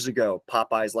years ago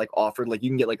Popeyes like offered like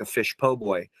you can get like a fish po'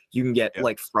 boy, you can get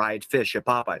like fried fish at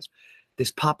Popeyes.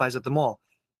 This Popeyes at the mall,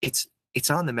 it's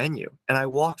on the menu, and I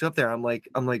walked up there. I'm like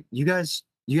you guys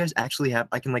actually have,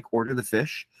 I can like order the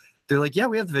fish. They're like, yeah,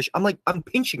 we have the fish. I'm like, I'm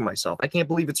pinching myself. I can't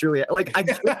believe it's really like I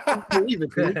can't believe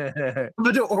it, dude.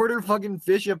 But to order fucking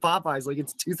fish at Popeyes like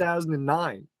it's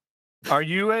 2009. Are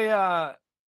you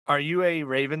a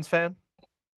Ravens fan?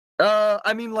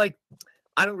 I mean, like,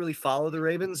 I don't really follow the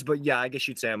Ravens, but yeah, I guess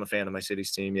you'd say I'm a fan of my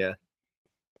city's team. Yeah.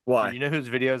 Why? You know whose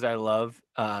videos I love?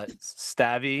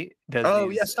 Stavy does.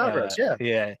 Stavros.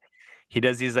 Yeah. He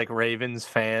does these like Ravens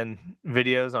fan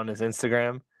videos on his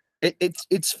Instagram.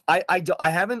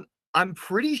 I'm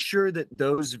pretty sure that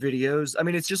those videos, I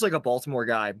mean, it's just like a Baltimore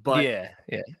guy, but yeah.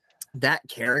 That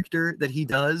character that he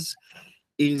does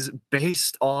is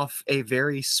based off a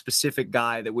very specific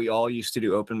guy that we all used to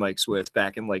do open mics with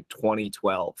back in like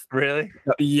 2012. Really?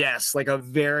 Yes, like a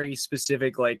very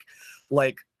specific like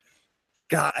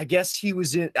God, I guess he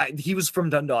was from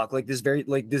Dundalk, like this very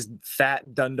like this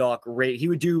fat Dundalk he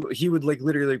would like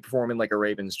literally perform in like a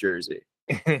Ravens jersey.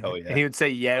 Oh yeah. He would say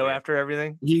yo after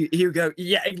everything. He would go,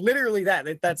 yeah, literally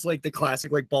that's like the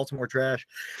classic like Baltimore trash.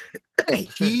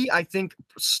 He, I think,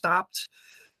 stopped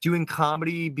doing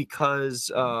comedy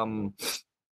because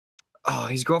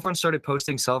his girlfriend started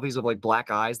posting selfies of like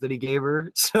black eyes that he gave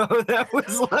her. So that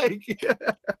was like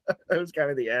that was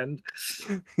kind of the end.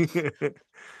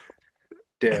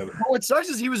 Damn. What sucks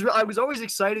is I was always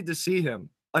excited to see him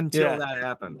until that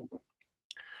happened.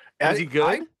 Was he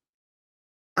good?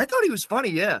 I thought he was funny,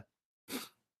 yeah.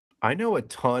 I know a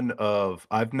ton of,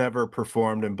 I've never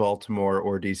performed in Baltimore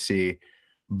or DC,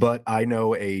 but I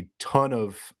know a ton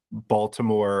of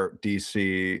Baltimore,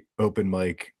 DC open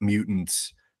mic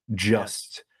mutants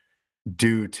just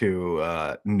due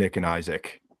to Nick and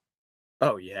Isaac.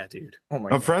 Oh yeah, dude. Oh my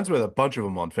I'm God. friends with a bunch of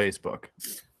them on Facebook.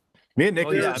 Me and Nick,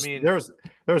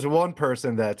 there's one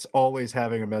person that's always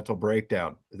having a mental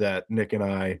breakdown that Nick and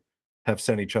I have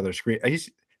sent each other screen.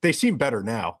 They seem better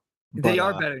now. They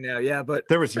are better now, yeah. But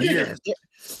there was years.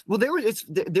 Well, there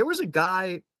was a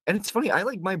guy, and it's funny. I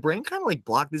like my brain kind of like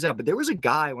blocked this out, but there was a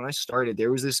guy when I started.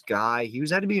 There was this guy. He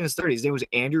had to be in his 30s. His name was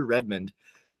Andrew Redmond.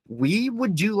 We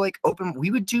would do like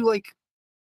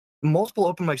multiple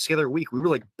open mics together a week. We were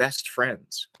like best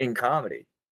friends in comedy,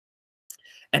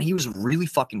 and he was really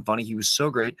fucking funny. He was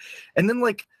so great. And then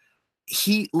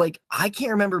I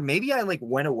can't remember. Maybe I like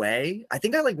went away. I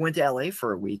think I like went to LA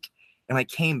for a week. And I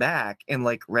came back and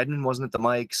like Redmond wasn't at the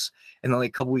mics, and then like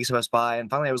a couple weeks passed by, and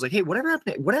finally I was like, "Hey, what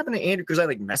happened to Andrew?" Because I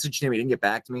like messaged him, he didn't get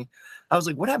back to me. I was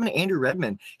like, "What happened to Andrew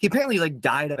Redmond?" He apparently like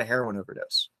died of a heroin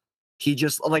overdose. He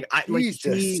just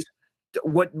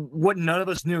what none of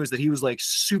us knew is that he was like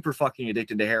super fucking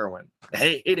addicted to heroin.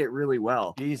 He hit it really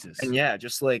well. Jesus. And yeah,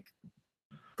 just like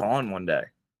gone one day.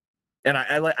 And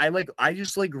I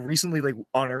just like recently like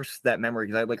unearthed that memory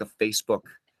because I had like a Facebook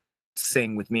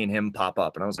thing with me and him pop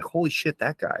up, and I was like, "Holy shit,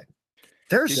 that guy!"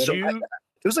 It was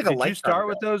like a. Did you start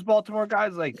with those Baltimore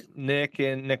guys like Nick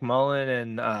Mullen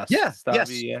and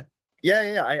Stavy?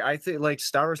 Yeah. I think like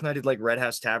Stavros and I did like Red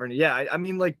House Tavern. Yeah, I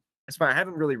mean like it's fine. I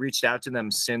haven't really reached out to them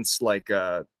since like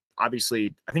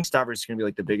obviously I think Stavros is gonna be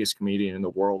like the biggest comedian in the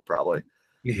world probably.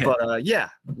 Yeah. But I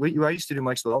used to do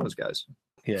mics with all those guys.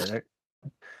 Yeah.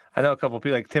 I know a couple of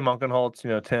people like Tim Unkenholtz,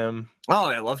 Tim. Oh,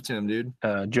 I love Tim, dude.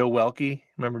 Joe Welke.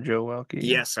 Remember Joe Welke?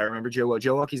 Yes, I remember Joe.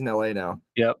 Joe Welke's in LA now.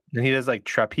 Yep. And he does like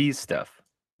trapeze stuff.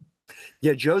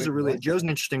 Yeah, Joe's an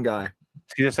interesting guy.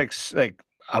 He just like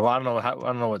I don't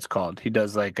know what it's called. He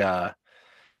does like he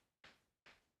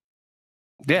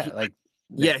does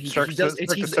it's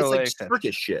like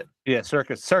circus shit. Yeah,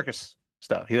 circus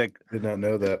stuff. He like did not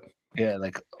know that. Yeah,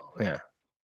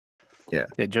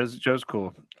 Yeah, Joe's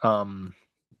cool.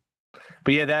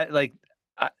 But yeah, that like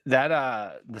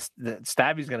the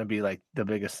Stabby's gonna be like the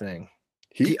biggest thing.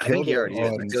 I think he already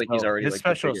is. I feel like he's already his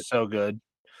special is so good.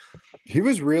 He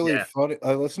was really funny.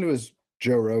 I listened to his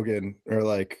Joe Rogan or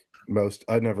like most.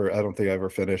 I don't think I ever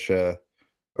finish a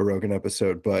Rogan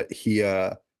episode, but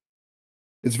it's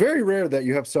very rare that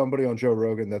you have somebody on Joe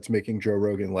Rogan that's making Joe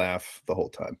Rogan laugh the whole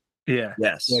time. Yeah.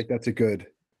 Yes. Like that's a good.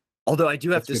 Although I do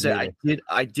have to say,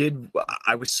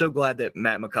 I was so glad that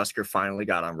Matt McCusker finally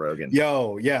got on Rogan.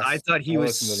 Yo, yes. I thought he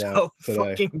was so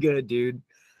fucking good, dude.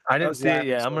 I didn't see it.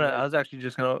 Yeah, I was actually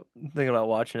just gonna think about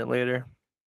watching it later.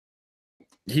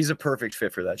 He's a perfect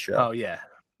fit for that show. Oh yeah,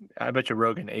 I bet you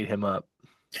Rogan ate him up.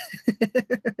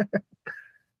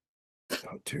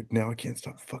 Oh, dude, now I can't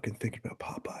stop fucking thinking about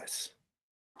Popeyes.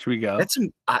 Should we go?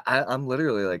 I'm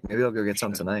literally like, maybe I'll go get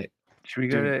some tonight. Should we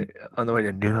go on the way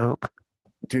to New Hope?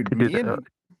 Dude,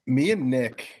 me and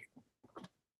Nick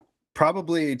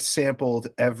probably sampled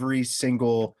every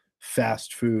single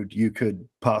fast food you could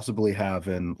possibly have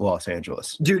in Los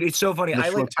Angeles. Dude, it's so funny. I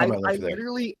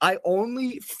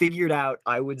only figured out,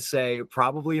 I would say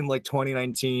probably in like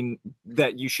 2019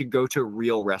 that you should go to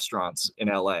real restaurants in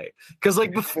LA. Cause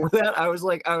like before that I was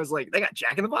like, they got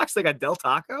Jack in the Box, they got Del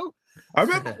Taco. I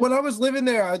remember when I was living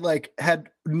there, I like had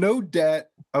no debt.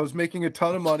 I was making a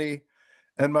ton of money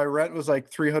and my rent was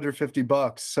like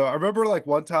 $350. So I remember like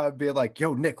one time being like,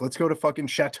 yo, Nick, let's go to fucking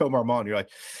Chateau Marmont. You're like,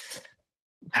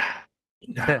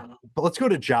 no, but let's go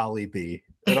to Jollibee.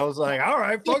 And I was like, all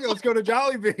right, fuck it, let's go to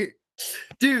Jollibee.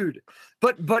 Dude,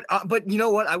 but you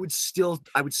know what? I would still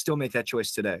make that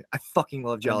choice today. I fucking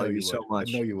love Jollibee so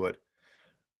much. I know you would.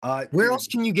 Where else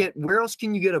can you get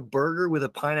a burger with a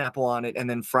pineapple on it and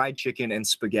then fried chicken and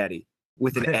spaghetti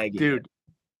with an egg? Dude,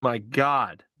 my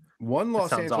God. One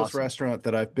Los Angeles restaurant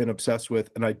that I've been obsessed with,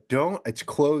 and it's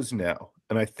closed now.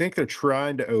 And I think they're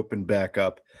trying to open back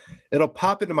up. It'll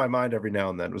pop into my mind every now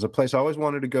and then. It was a place I always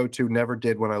wanted to go to, never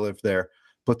did when I lived there,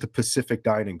 but the Pacific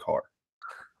Dining Car.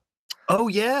 Oh,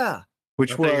 yeah.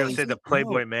 Which was going to say the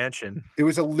Playboy Mansion. It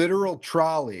was a literal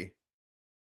trolley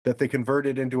that they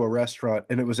converted into a restaurant,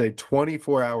 and it was a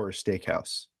 24-hour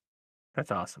steakhouse.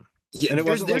 That's awesome. and it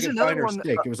wasn't like a diner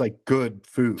steak. It was like good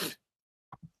food.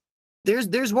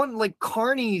 There's one like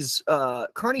Carney's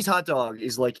hot dog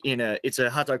is like it's a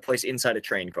hot dog place inside a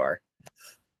train car.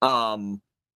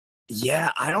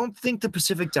 Yeah, I don't think the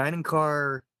Pacific Dining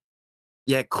Car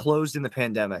closed in the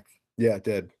pandemic. Yeah, it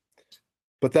did.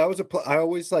 But that was I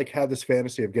always like had this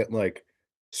fantasy of getting like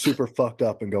super fucked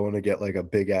up and going to get like a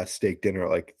big ass steak dinner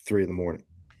at like 3 a.m.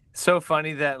 So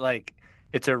funny that like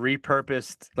it's a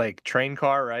repurposed like train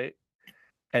car, right?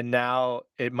 And now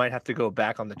it might have to go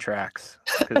back on the tracks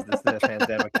because the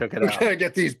pandemic took it out. We gotta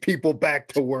get these people back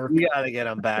to work. We gotta get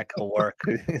them back to work.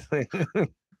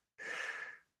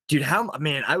 Dude,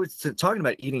 I was talking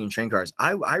about eating in train cars.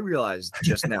 I realized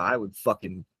just now I would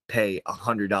fucking pay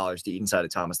 $100 to eat inside a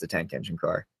Thomas the Tank Engine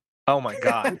car. Oh my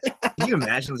God. Can you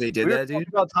imagine if they did that, dude?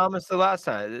 About Thomas the last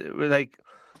time. Like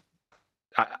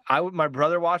my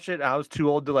brother watched it. I was too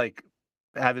old to like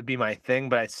have it be my thing,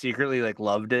 but I secretly like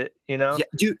loved it, you know?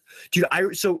 Yeah, dude,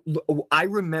 I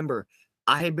remember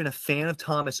I had been a fan of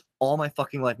Thomas all my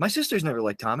fucking life. My sisters never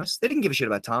liked Thomas. They didn't give a shit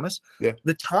about Thomas. Yeah.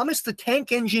 The Thomas the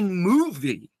Tank Engine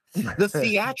movie, the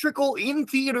theatrical in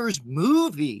theaters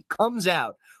movie comes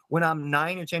out when I'm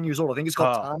 9 or 10 years old. I think it's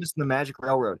called Thomas and the Magic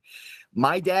Railroad.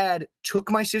 My dad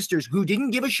took my sisters, who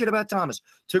didn't give a shit about Thomas,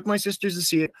 took my sisters to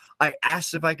see it. I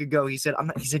asked if I could go. He said, "I'm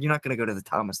not." He said, "You're not going to go to the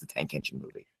Thomas the Tank Engine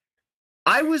movie."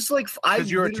 I was like,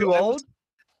 because you were too old.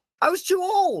 I was too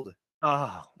old.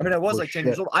 Oh, I mean, I was like 10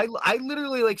 years old. I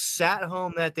literally like sat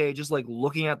home that day, just like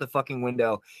looking out the fucking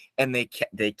window, and they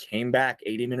came back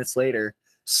 80 minutes later,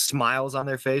 smiles on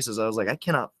their faces. I was like, I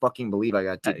cannot fucking believe I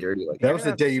got too dirty. Like that was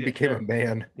the day you became a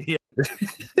man. Yeah,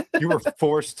 you were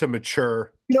forced to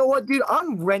mature. You know what, dude?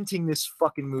 I'm renting this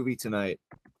fucking movie tonight.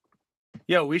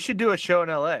 Yo, we should do a show in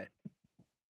LA.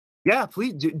 Yeah,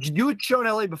 please do a show in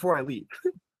LA before I leave.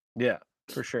 Yeah,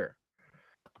 for sure.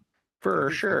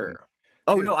 For sure.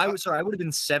 Oh, dude, no, I was sorry. I would have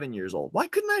been 7 years old. Why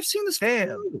couldn't I have seen this?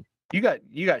 Damn, you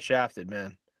got shafted,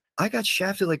 man. I got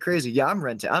shafted like crazy. Yeah, I'm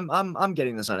renting. I'm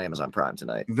getting this on Amazon Prime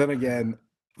tonight. Then again,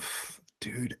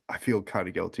 dude, I feel kind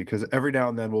of guilty because every now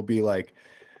and then we'll be like,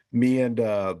 me and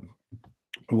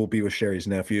we'll be with Sherry's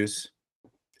nephews,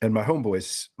 and my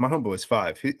homeboy's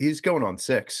 5. He's going on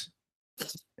 6.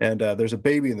 And there's a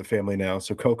baby in the family now,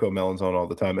 so Coco Melon's on all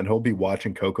the time, and he'll be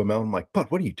watching Coco Melon. I'm like, bud,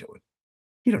 what are you doing?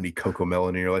 You don't need Coco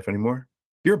Melon in your life anymore.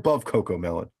 You're above Coco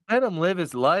Melon. Let him live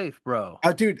his life, bro.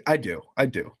 Dude, I do.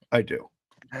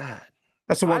 God.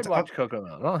 That's the one. I'd watch Coco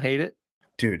Melon. I don't hate it.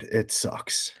 Dude, it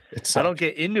sucks. I don't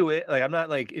get into it. Like I'm not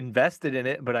like invested in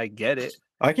it, but I get it.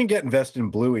 I can get invested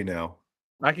in Bluey now.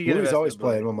 I can get Bluey's always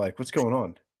playing. I'm like, what's going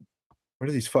on? What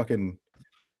are these fucking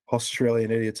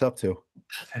Australian idiots up to?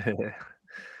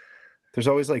 There's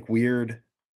always like weird.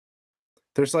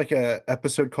 There's like a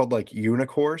episode called like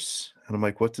Unicorse, and I'm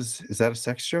like, is that a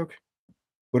sex joke?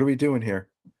 What are we doing here?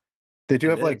 They do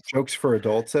have like jokes for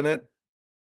adults in it,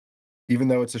 even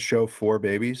though it's a show for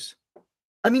babies.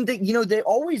 I mean, they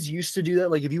always used to do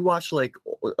that. Like if you watch like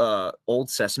old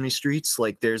Sesame Streets,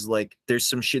 like there's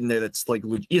some shit in there that's like,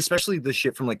 especially the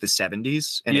shit from like the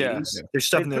 70s and 80s. Yeah. There's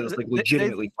stuff in there that's like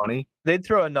legitimately funny. They'd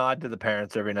throw a nod to the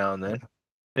parents every now and then.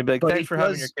 They'd be like, "Thanks for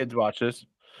having your kids watch this."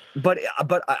 But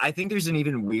I think there's an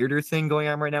even weirder thing going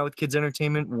on right now with kids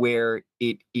entertainment where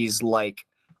it is like,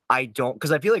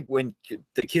 because I feel like when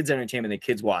the kids entertainment that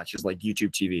kids watch is like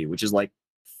YouTube TV, which is like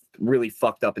really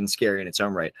fucked up and scary in its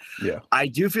own right. Yeah. I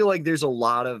do feel like there's a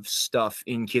lot of stuff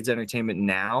in kids entertainment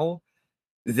now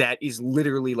that is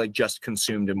literally like just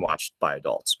consumed and watched by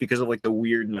adults because of like the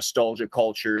weird nostalgia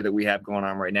culture that we have going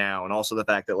on right now. And also the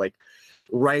fact that like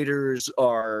the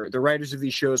writers of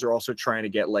these shows are also trying to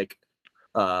get like,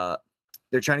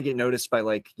 they're trying to get noticed by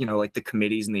like, like the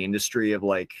committees in the industry of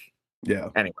like, yeah.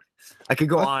 Anyway, I could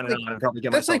go on and on and probably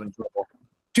get myself in trouble.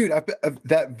 Dude,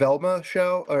 that Velma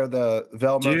show or the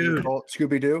Velma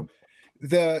Scooby-Doo,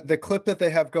 the clip that they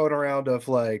have going around of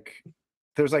like,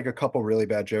 there's like a couple really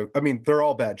bad jokes. I mean, they're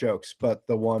all bad jokes, but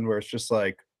the one where it's just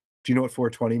like, do you know what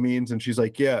 420 means? And she's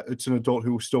like, yeah, it's an adult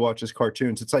who still watches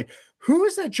cartoons. It's like, who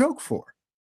is that joke for?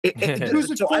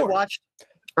 Who's it for? I watched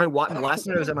last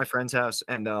night I was at my friend's house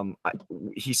and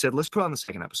he said, let's put on the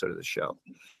second episode of the show.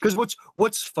 Because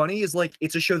what's funny is like,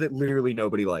 it's a show that literally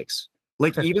nobody likes.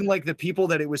 Like even like the people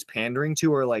that it was pandering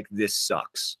to are like, this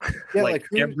sucks. Yeah, like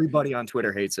everybody on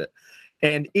Twitter hates it.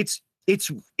 And it's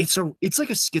like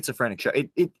a schizophrenic show.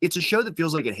 It's a show that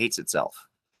feels like it hates itself.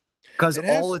 Because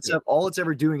all it's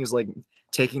ever doing is like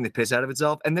taking the piss out of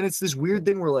itself. And then it's this weird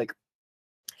thing where like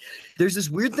there's this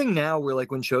weird thing now where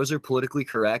like when shows are politically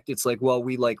correct, it's like, well,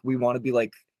 we want to be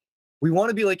like we want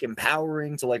to be like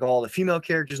empowering to like all the female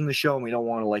characters in the show, and we don't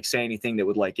want to like say anything that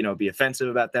would like, you know, be offensive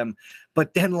about them.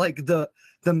 But then like the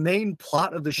main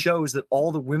plot of the show is that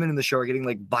all the women in the show are getting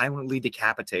like violently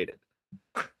decapitated.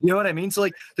 You know what I mean? So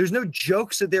like there's no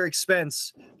jokes at their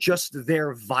expense, just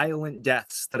their violent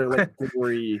deaths that are like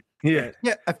gory. Yeah.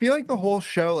 I feel like the whole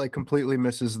show like completely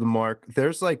misses the mark.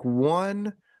 There's like one,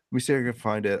 let me see if I can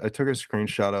find it. I took a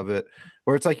screenshot of it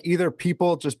where it's like either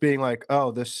people just being like,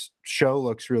 oh, this show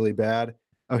looks really bad.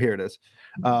 Oh, here it is.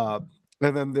 And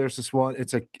then there's this one,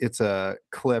 it's a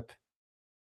clip,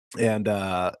 and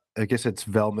I guess it's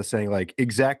Velma saying like,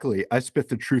 exactly, I spit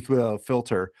the truth without a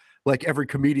filter, like every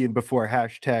comedian before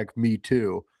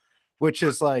 #MeToo, which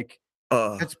is like,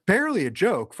 it's barely a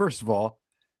joke. First of all,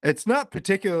 it's not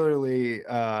particularly.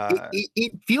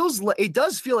 It feels like, it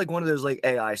does feel like one of those like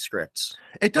AI scripts.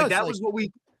 It does. Like, that was what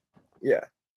we. Yeah.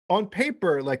 On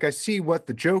paper, like I see what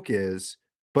the joke is,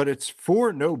 but it's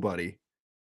for nobody,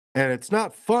 and it's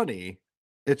not funny.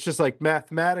 It's just like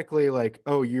mathematically, like,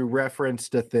 oh, you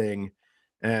referenced a thing,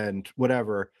 and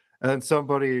whatever. And then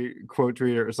somebody, quote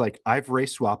tweeter, is like, I've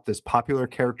race swapped this popular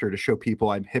character to show people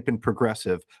I'm hip and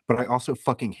progressive, but I also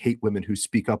fucking hate women who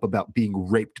speak up about being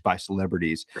raped by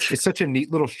celebrities. It's such a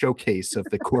neat little showcase of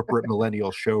the corporate millennial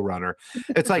showrunner.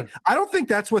 It's like, I don't think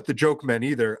that's what the joke meant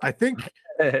either. I think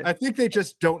they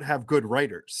just don't have good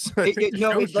writers. I think the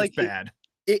show's just bad.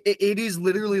 It is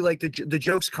literally like the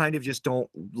jokes kind of just don't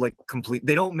like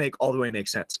they don't make all the way make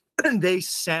sense. They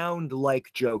sound like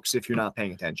jokes if you're not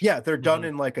paying attention. Yeah, they're done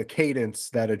in like a cadence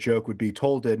that a joke would be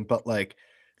told in, but like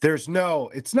it's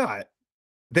not.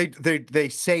 They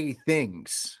say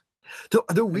things.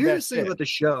 The weirdest thing about the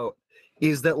show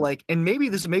is that like, and maybe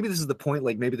this is the point,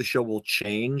 like maybe the show will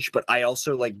change, but I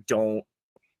also like don't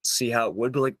see how it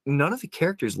would, but like none of the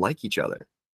characters like each other.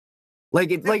 Like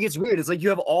it's weird. It's like you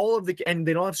have all of the, and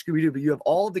they don't have Scooby-Doo, but you have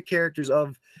all of the characters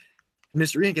of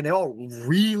Mr. Inc. and they all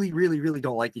really, really, really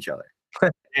don't like each other.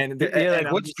 And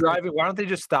like what's driving? Why don't they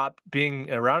just stop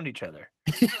being around each other?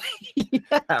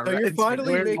 Yeah, so you're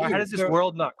finally how does this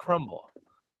world not crumble?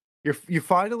 You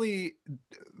finally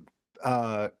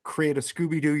create a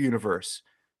Scooby-Doo universe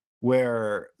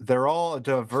where they're all a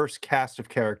diverse cast of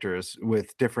characters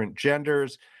with different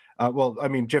genders.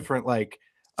 Different like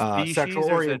sexual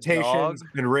orientations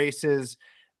and races,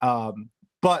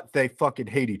 but they fucking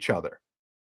hate each other.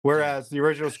 Whereas the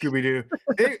original Scooby-Doo,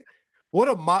 what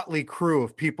a motley crew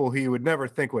of people who you would never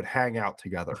think would hang out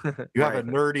together. You have a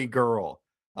nerdy girl,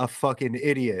 a fucking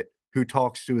idiot who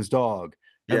talks to his dog,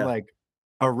 and like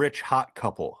a rich hot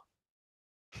couple.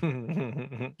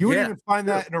 You wouldn't even find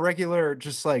that in a regular,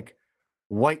 just like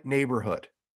white neighborhood.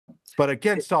 But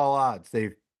against all odds,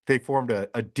 they formed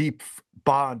a deep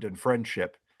bond and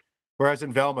friendship. Whereas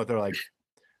in Velma, they're like,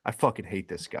 I fucking hate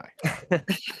this guy.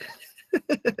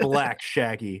 Black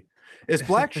Shaggy. Is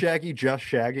Black Shaggy just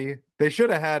Shaggy? They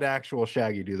should have had actual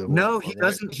Shaggy do the voice. No, he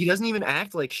doesn't. He doesn't even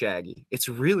act like Shaggy. It's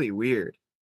really weird.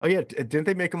 Oh yeah, didn't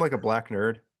they make him like a black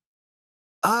nerd?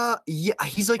 Yeah,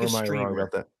 he's like a streamer. Am I wrong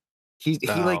about that? He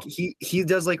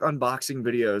does like unboxing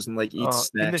videos and like eats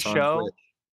snacks in the show.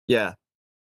 Yeah.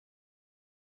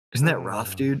 Isn't that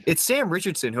rough, dude? It's Sam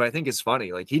Richardson, who I think is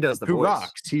funny. Like he does the voice. Who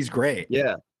rocks? He's great.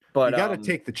 Yeah, but you got to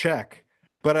take the check.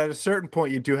 But at a certain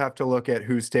point, you do have to look at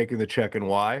who's taking the check and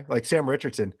why. Like Sam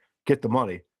Richardson, get the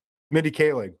money. Mindy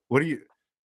Kaling, what do you?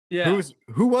 Yeah.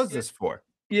 Who was this for?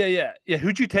 Yeah.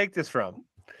 Who'd you take this from?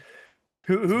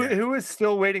 Who is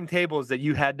still waiting tables that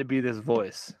you had to be this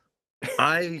voice?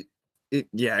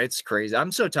 It's crazy.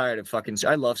 I'm so tired of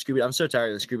I love Scooby. I'm so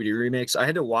tired of the Scooby-Doo remakes. I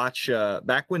had to watch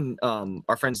back when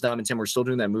our friends Dom and Tim were still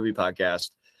doing that movie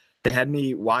podcast. They had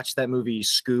me watch that movie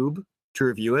Scoob to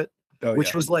review it,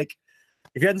 which was like,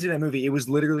 if you hadn't seen that movie, it was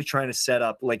literally trying to set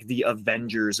up like the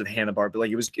Avengers of Hanna-Barbera.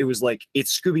 Like it was like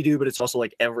it's Scooby-Doo, but it's also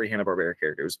like every Hanna-Barbera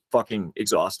character. It was fucking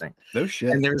exhausting. No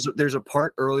shit. And there's a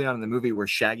part early on in the movie where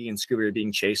Shaggy and Scooby are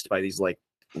being chased by these like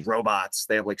robots.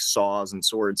 They have like saws and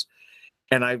swords,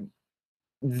 and I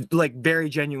like very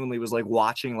genuinely was like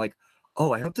watching like,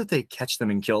 oh, I hope that they catch them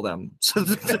and kill them. So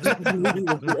the movie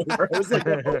would be over. I was like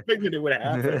hoping that it would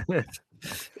happen.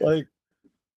 Like,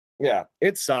 yeah,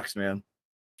 it sucks, man.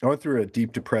 I went through a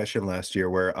deep depression last year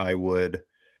where I would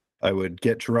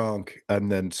get drunk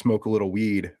and then smoke a little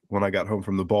weed when I got home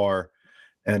from the bar,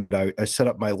 and I set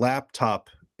up my laptop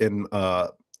in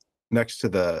next to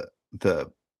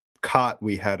the cot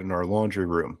we had in our laundry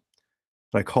room.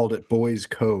 I called it Boys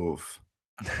Cove,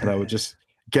 and I would just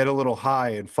get a little high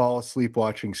and fall asleep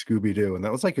watching Scooby-Doo, and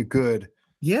that was like a good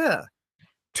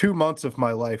 2 months of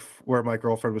my life where my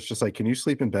girlfriend was just like, "Can you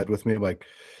sleep in bed with me?" I'm like,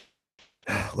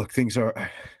 look, things are.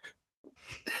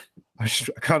 I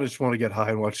kind of just want to get high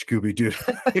and watch Scooby Doo.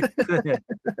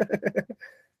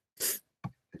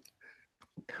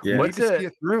 Yeah, What's to see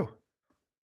it through?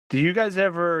 Do you guys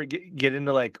ever get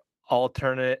into like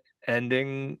alternate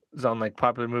endings on like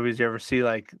popular movies? You ever see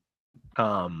like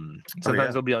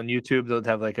sometimes they'll be on YouTube, they'll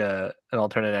have like an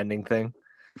alternate ending thing?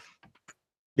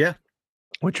 Yeah.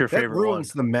 What's your favorite one?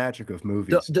 Ruins the magic of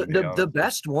movies. The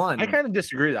best one. I kind of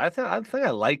disagree. I think I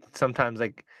like sometimes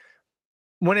like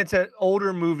when it's an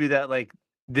older movie that like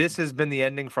this has been the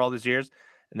ending for all these years,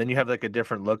 and then you have like a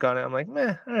different look on it. I'm like,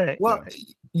 meh, all right. Well,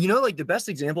 you know, like the best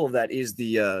example of that is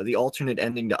the alternate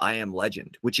ending to I Am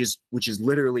Legend, which is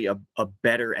literally a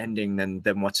better ending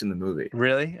than what's in the movie.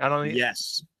 Really? I don't.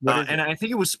 Yes, and I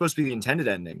think it was supposed to be the intended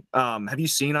ending. Have you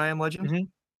seen I Am Legend? Mm-hmm.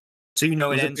 So you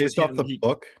know, it ends based off the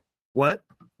book. What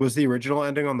was the original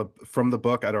ending from the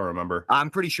book? I don't remember. I'm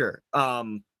pretty sure.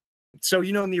 So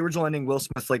you know, in the original ending, Will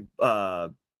Smith like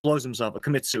blows himself,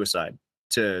 commits suicide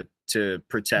to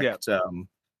protect. Yeah.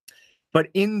 But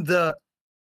in the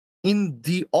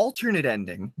alternate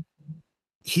ending,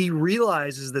 he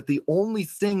realizes that the only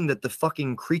thing that the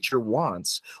fucking creature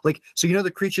wants, like, so you know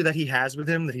the creature that he has with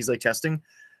him that he's like testing,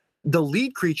 the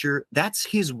lead creature, that's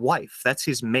his wife, that's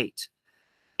his mate.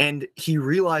 And he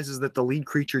realizes that the lead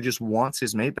creature just wants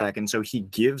his mate back, and so he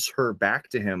gives her back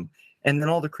to him, and then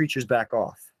all the creatures back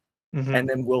off. Mm-hmm. And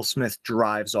then Will Smith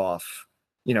drives off,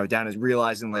 you know, down, is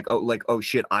realizing like, oh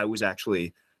shit, I was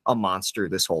actually a monster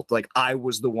this whole, like, I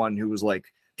was the one who was like,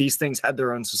 these things had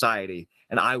their own society,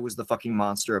 and I was the fucking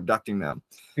monster abducting them.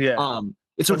 Yeah.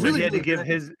 It's so really he had to give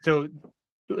his, so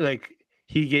like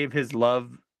he gave his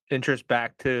love interest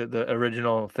back to the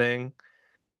original thing.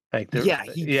 Like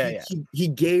he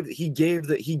gave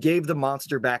the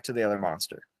monster back to the other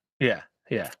monster. Yeah.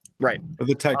 Right.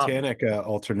 The Titanic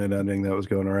alternate ending that was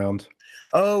going around.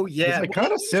 Oh yeah. It's like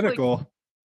kind of cynical.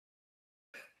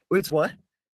 Like, it's what?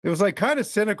 It was like kind of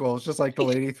cynical. It's just like the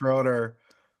lady throwing her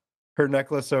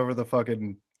necklace over the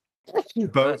fucking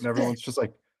boat, and everyone's just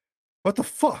like, "What the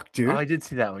fuck, dude?" Oh, I did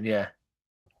see that one. Yeah.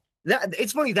 That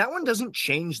it's funny. That one doesn't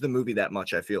change the movie that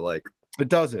much. I feel like it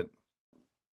doesn't.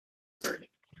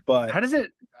 But how does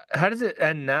it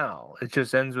end now? It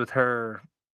just ends with her.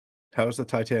 How does the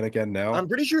Titanic end now? I'm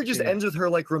pretty sure it just ends with her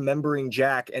like remembering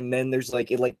Jack, and then there's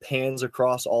like, it like pans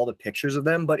across all the pictures of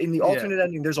them. But in the alternate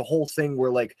ending, there's a whole thing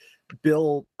where like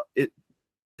Bill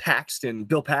Paxton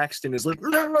is like,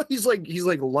 he's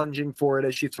like lunging for it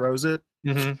as she throws it.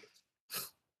 Mm-hmm.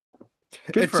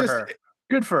 Good for her.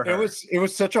 Good for her. It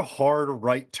was such a hard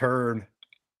right turn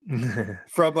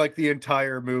from like the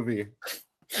entire movie.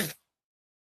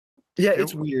 Yeah,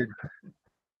 it's weird.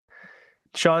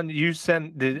 Sean, you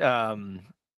sent the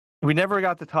we never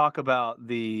got to talk about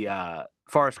the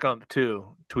Forrest Gump 2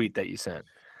 tweet that you sent.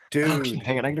 Dude,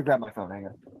 hang on, I'm gonna grab my phone. Hang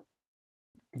on.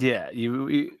 Yeah,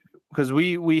 because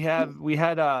we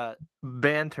had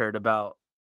bantered about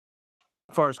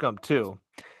Forrest Gump 2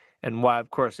 and why, of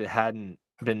course, it hadn't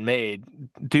been made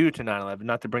due to 9/11.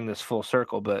 Not to bring this full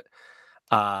circle, but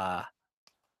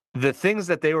the things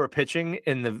that they were pitching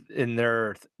in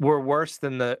their were worse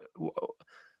than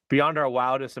beyond our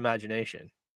wildest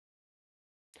imagination.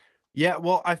 Yeah,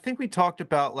 well, I think we talked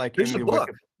about like there's a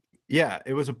book. Yeah,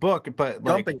 it was a book, but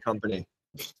like Dumping Company.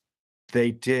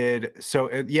 They did so.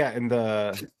 Yeah, in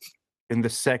the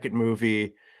second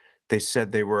movie, they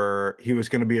said he was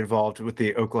going to be involved with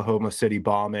the Oklahoma City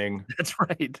bombing. That's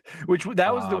right.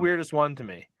 That was the weirdest one to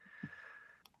me.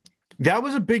 That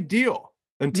was a big deal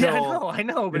until I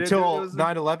know, but until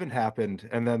 9/11 happened,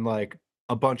 and then like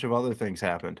a bunch of other things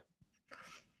happened.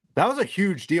 That was a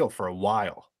huge deal for a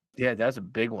while. Yeah, that's a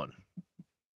big one.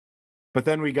 But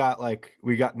then we got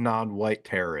non-white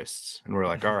terrorists, and we're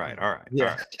like, all right.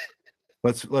 Yeah. All right.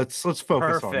 Let's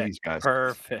focus on these guys.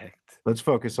 Perfect. Let's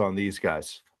focus on these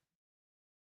guys.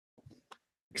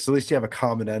 Because at least you have a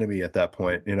common enemy at that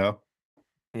point, you know?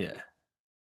 Yeah.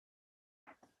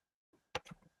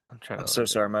 I'm so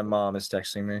sorry. My mom is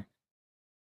texting me.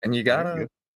 And you gotta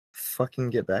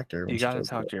fucking get back to her. You gotta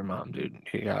talk to your mom, dude.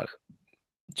 You gotta.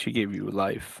 She gave you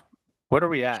life. What are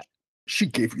we at? She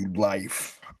gave you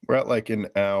life. We're at like an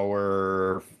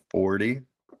hour 40.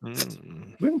 We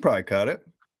can probably cut it.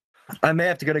 I may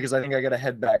have to go because I think I gotta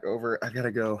head back over. I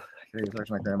gotta go talk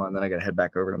to my grandma, and then I gotta head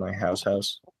back over to my house. No,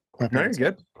 you're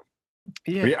good.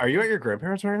 Yeah. Are you at your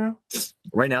grandparents right now?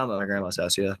 Right now, I'm at my grandma's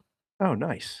house. Yeah. Oh,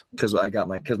 nice. Because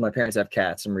my parents have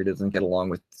cats, and Rita doesn't get along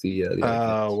with the other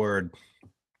cats. Word.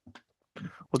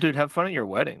 Well, dude, have fun at your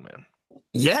wedding, man.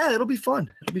 Yeah, it'll be fun.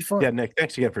 Yeah, Nick,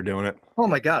 thanks again for doing it. Oh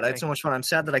my god, I had so much fun. I'm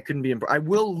sad that I couldn't be in. I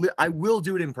will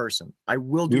do it in person. We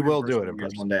will do it in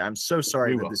person one day. I'm so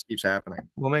sorry that this keeps happening.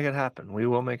 We'll make it happen. We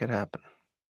will make it happen.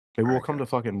 Maybe we'll come to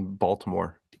fucking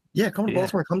Baltimore. Yeah, come to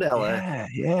Baltimore. Come to LA.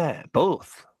 Yeah,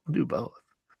 both. We'll do both.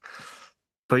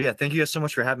 But yeah, thank you guys so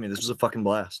much for having me. This was a fucking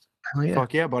blast.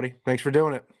 Fuck yeah, buddy. Thanks for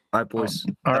doing it. All right, boys.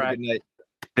 All Have right. a good night.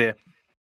 See ya.